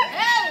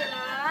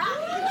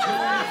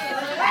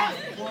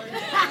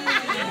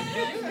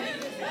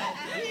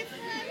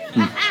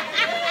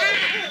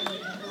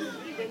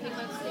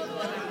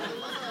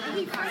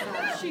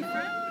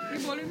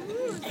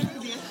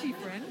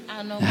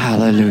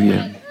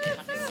 Hallelujah.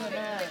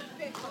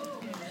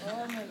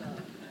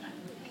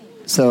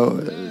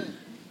 So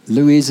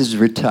Louise is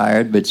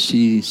retired, but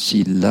she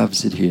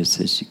loves it here.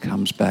 So she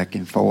comes back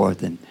and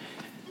forth. And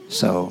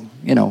so,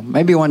 you know,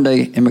 maybe one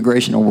day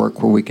immigration will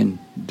work where we can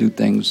do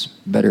things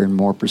better and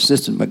more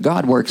persistent. But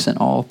God works in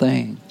all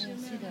things.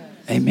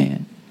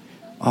 Amen.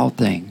 All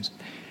things.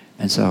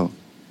 And so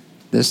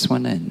this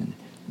one and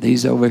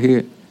these over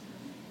here,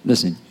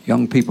 listen,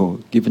 young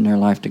people giving their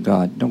life to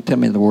God. Don't tell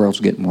me the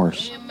world's getting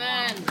worse.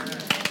 Amen.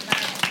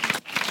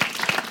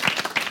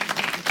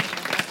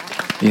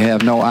 You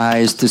have no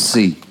eyes to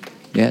see.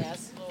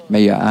 Yes?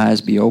 May your eyes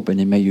be open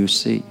and may you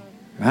see.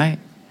 Right?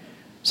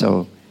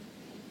 So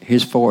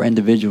here's 4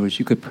 individuals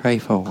you could pray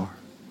for.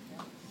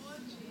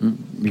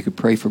 You could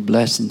pray for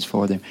blessings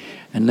for them.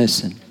 And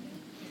listen,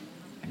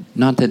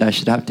 not that I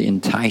should have to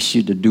entice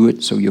you to do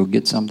it so you'll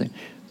get something,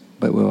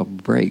 but we'll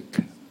break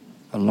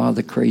a lot of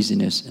the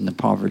craziness and the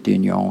poverty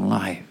in your own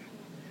life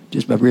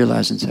just by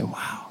realizing, say,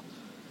 wow,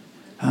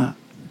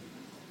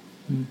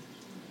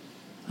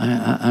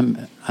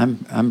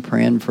 I'm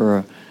praying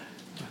for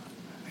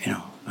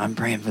I'm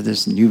praying for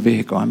this new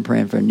vehicle. I'm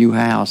praying for a new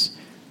house,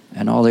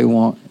 and all they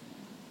want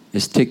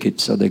is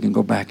tickets so they can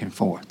go back and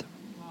forth.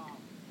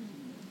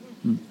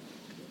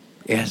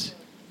 Yes,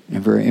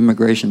 and for an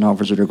immigration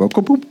officer to go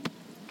kaboop.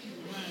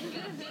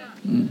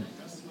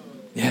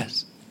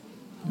 Yes.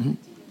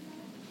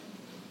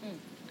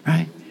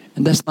 Right?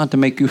 And that's not to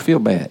make you feel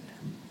bad.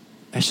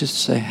 That's just to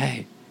say,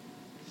 hey,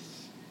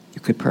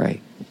 you could pray.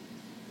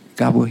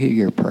 God will hear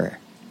your prayer.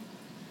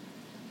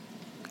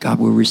 God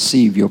will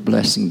receive your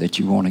blessing that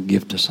you want to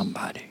give to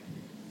somebody.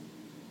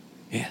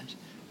 Yes.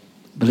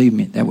 Believe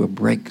me, that will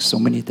break so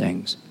many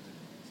things.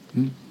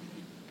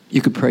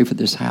 You could pray for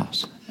this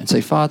house and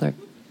say, Father,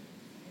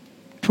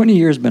 20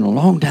 years has been a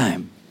long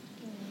time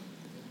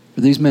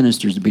for these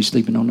ministers to be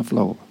sleeping on the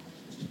floor.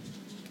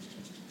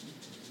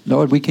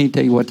 Lord, we can't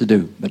tell you what to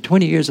do, but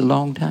 20 years is a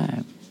long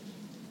time.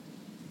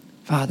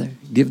 Father,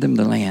 give them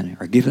the land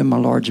or give them a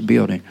large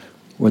building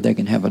where they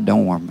can have a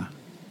dorm.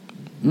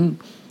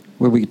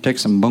 Where we can take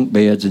some bunk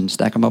beds and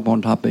stack them up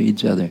on top of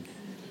each other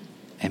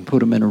and put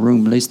them in a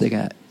room. At least they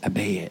got a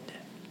bed.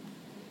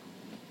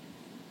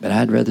 But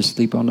I'd rather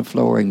sleep on the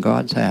floor in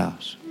God's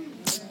house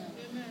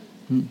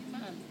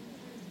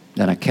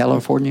than a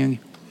California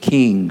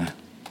king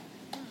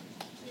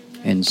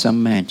in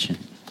some mansion.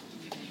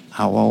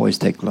 I'll always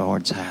take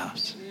Lord's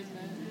house.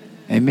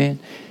 Amen.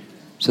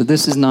 So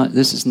this is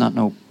not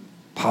no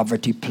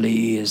poverty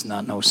plea. It's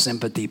not no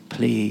sympathy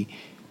plea.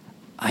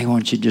 I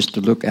want you just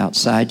to look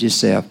outside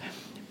yourself.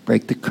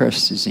 Break the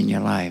curses in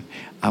your life.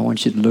 I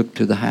want you to look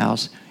to the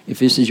house. If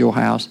this is your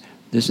house,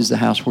 this is the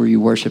house where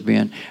you worship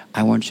in.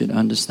 I want you to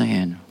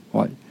understand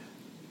what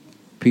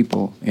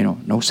people,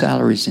 no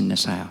salaries in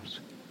this house.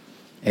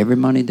 Every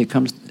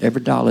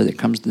dollar that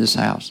comes to this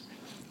house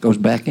goes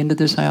back into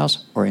this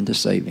house or into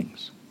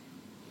savings.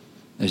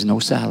 There's no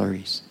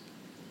salaries.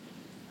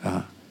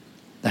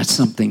 That's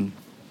something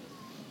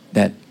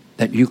that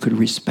you could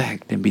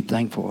respect and be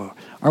thankful for.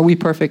 Are we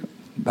perfect?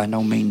 By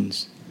no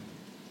means.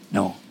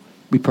 No.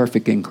 We're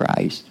perfect in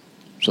Christ.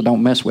 So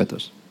don't mess with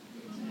us.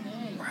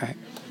 Right?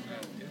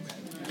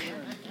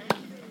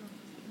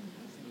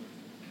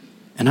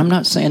 And I'm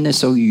not saying this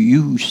so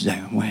you should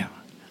say, well,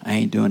 I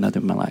ain't doing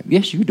nothing in my life.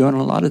 Yes, you're doing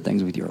a lot of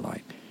things with your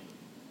life.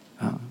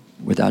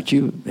 Without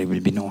you, there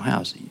would be no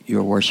house.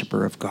 You're a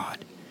worshiper of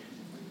God.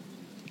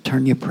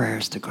 Turn your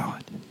prayers to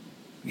God.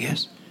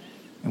 Yes?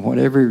 And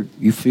whatever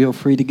you feel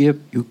free to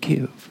give, you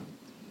give.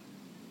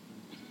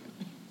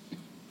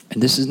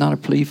 And this is not a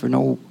plea for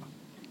no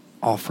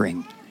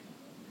offering.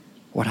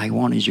 What I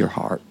want is your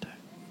heart.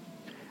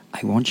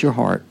 I want your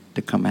heart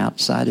to come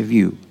outside of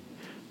you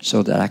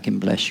so that I can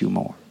bless you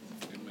more.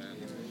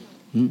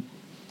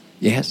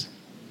 Yes?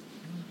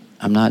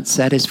 I'm not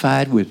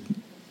satisfied with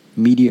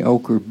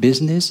mediocre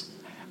business.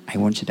 I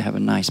want you to have a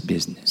nice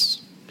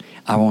business.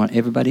 I want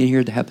everybody in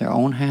here to have their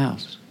own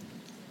house.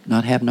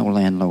 Not have no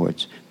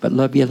landlords, but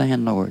love your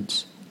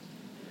landlords.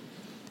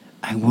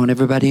 I want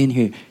everybody in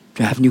here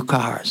to have new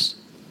cars.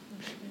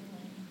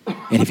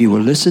 And if you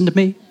will listen to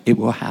me, it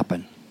will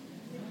happen.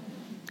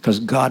 Because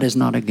God is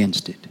not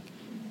against it.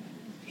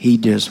 He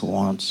just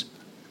wants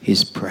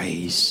His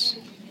praise.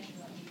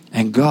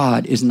 And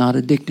God is not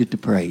addicted to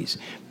praise.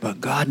 But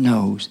God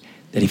knows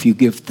that if you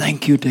give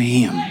thank you to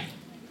Him,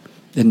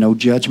 then no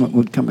judgment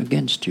would come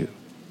against you.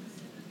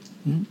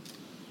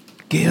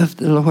 Give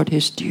the Lord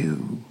His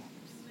due.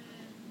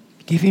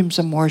 Give Him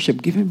some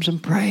worship. Give Him some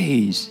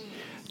praise.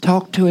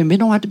 Talk to Him. It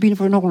don't have to be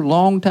for no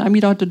long time.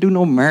 You don't have to do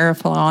no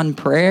marathon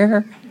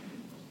prayer.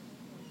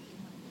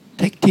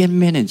 Take 10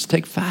 minutes.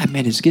 Take 5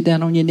 minutes. Get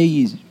down on your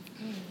knees.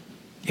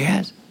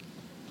 Yes.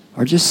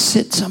 Or just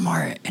sit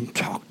somewhere and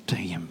talk to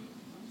Him.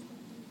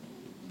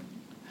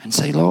 And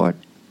say, Lord,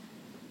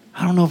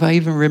 I don't know if I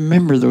even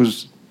remember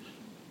those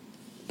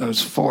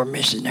 4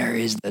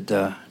 missionaries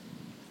that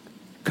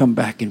come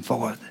back and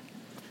forth.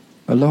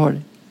 But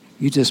Lord,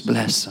 you just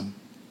bless them.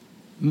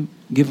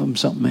 Give them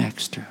something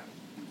extra.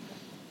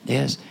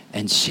 Yes,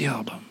 and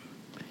shield them.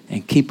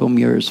 And keep them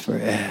yours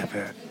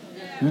forever.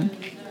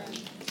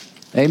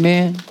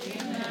 Amen?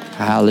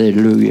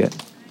 Hallelujah.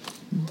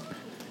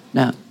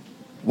 Now,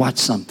 watch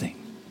something.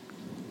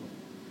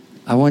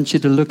 I want you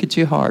to look at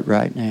your heart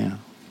right now.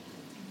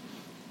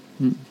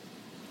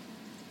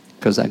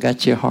 Because I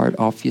got your heart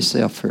off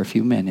yourself for a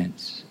few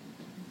minutes.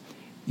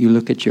 You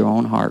look at your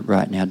own heart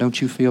right now. Don't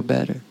you feel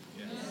better?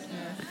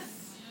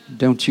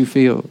 Don't you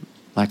feel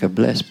like a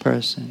blessed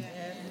person?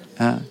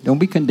 Don't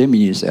be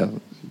condemning yourself.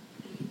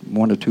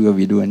 1 or 2 of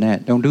you doing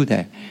that. Don't do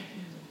that.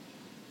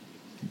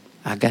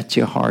 I got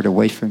your heart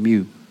away from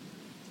you.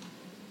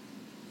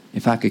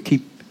 If I could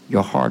keep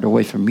your heart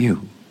away from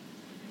you,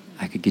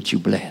 I could get you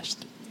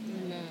blessed.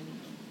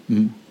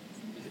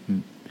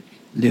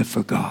 Live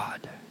for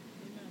God.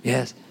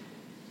 Yes.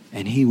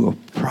 And He will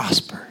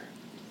prosper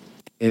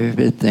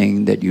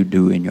everything that you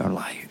do in your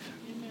life.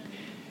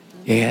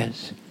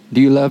 Yes.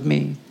 Do you love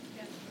me?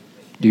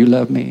 Do you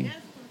love me?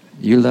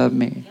 You love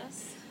me?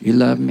 You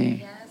love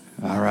me?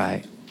 All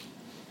right.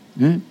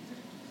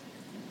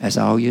 That's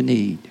all you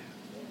need.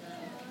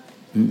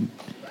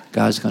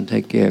 God's going to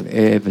take care of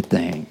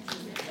everything.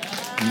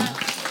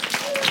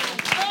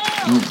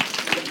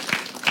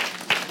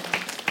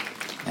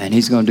 And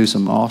He's going to do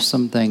some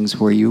awesome things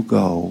where you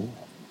go.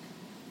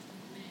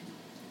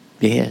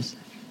 Yes.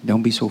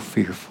 Don't be so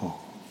fearful.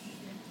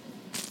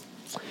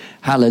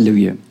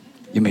 Hallelujah.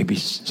 You may be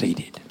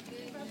seated.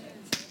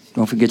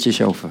 Don't forget your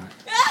chauffeur.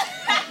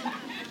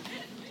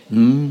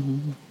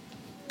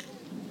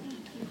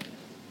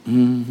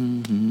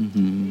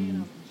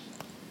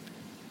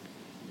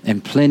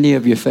 and plenty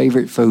of your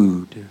favorite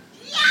food.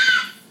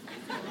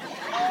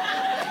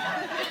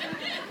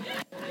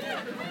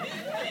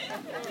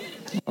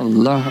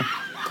 Allah.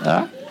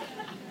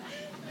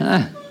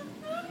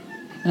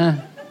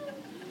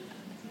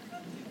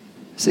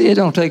 See, it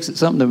don't take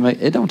something to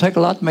make. It don't take a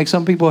lot to make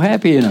some people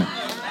happy, you know.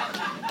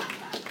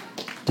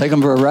 Take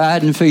them for a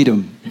ride and feed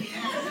them.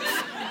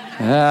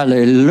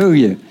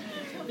 Hallelujah.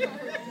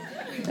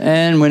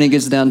 And when it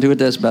gets down to it,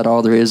 that's about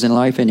all there is in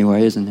life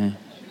anyway, isn't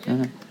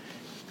it?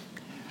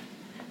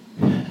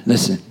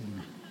 Listen,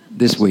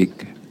 this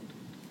week,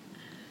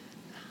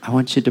 I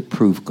want you to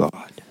prove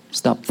God.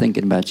 Stop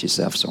thinking about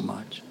yourself so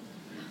much.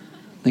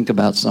 Think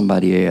about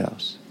somebody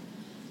else.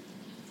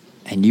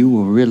 And you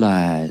will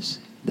realize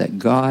that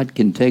God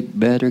can take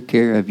better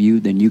care of you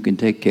than you can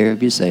take care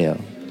of yourself.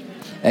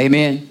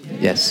 Amen?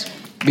 Yes.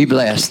 Be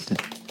blessed.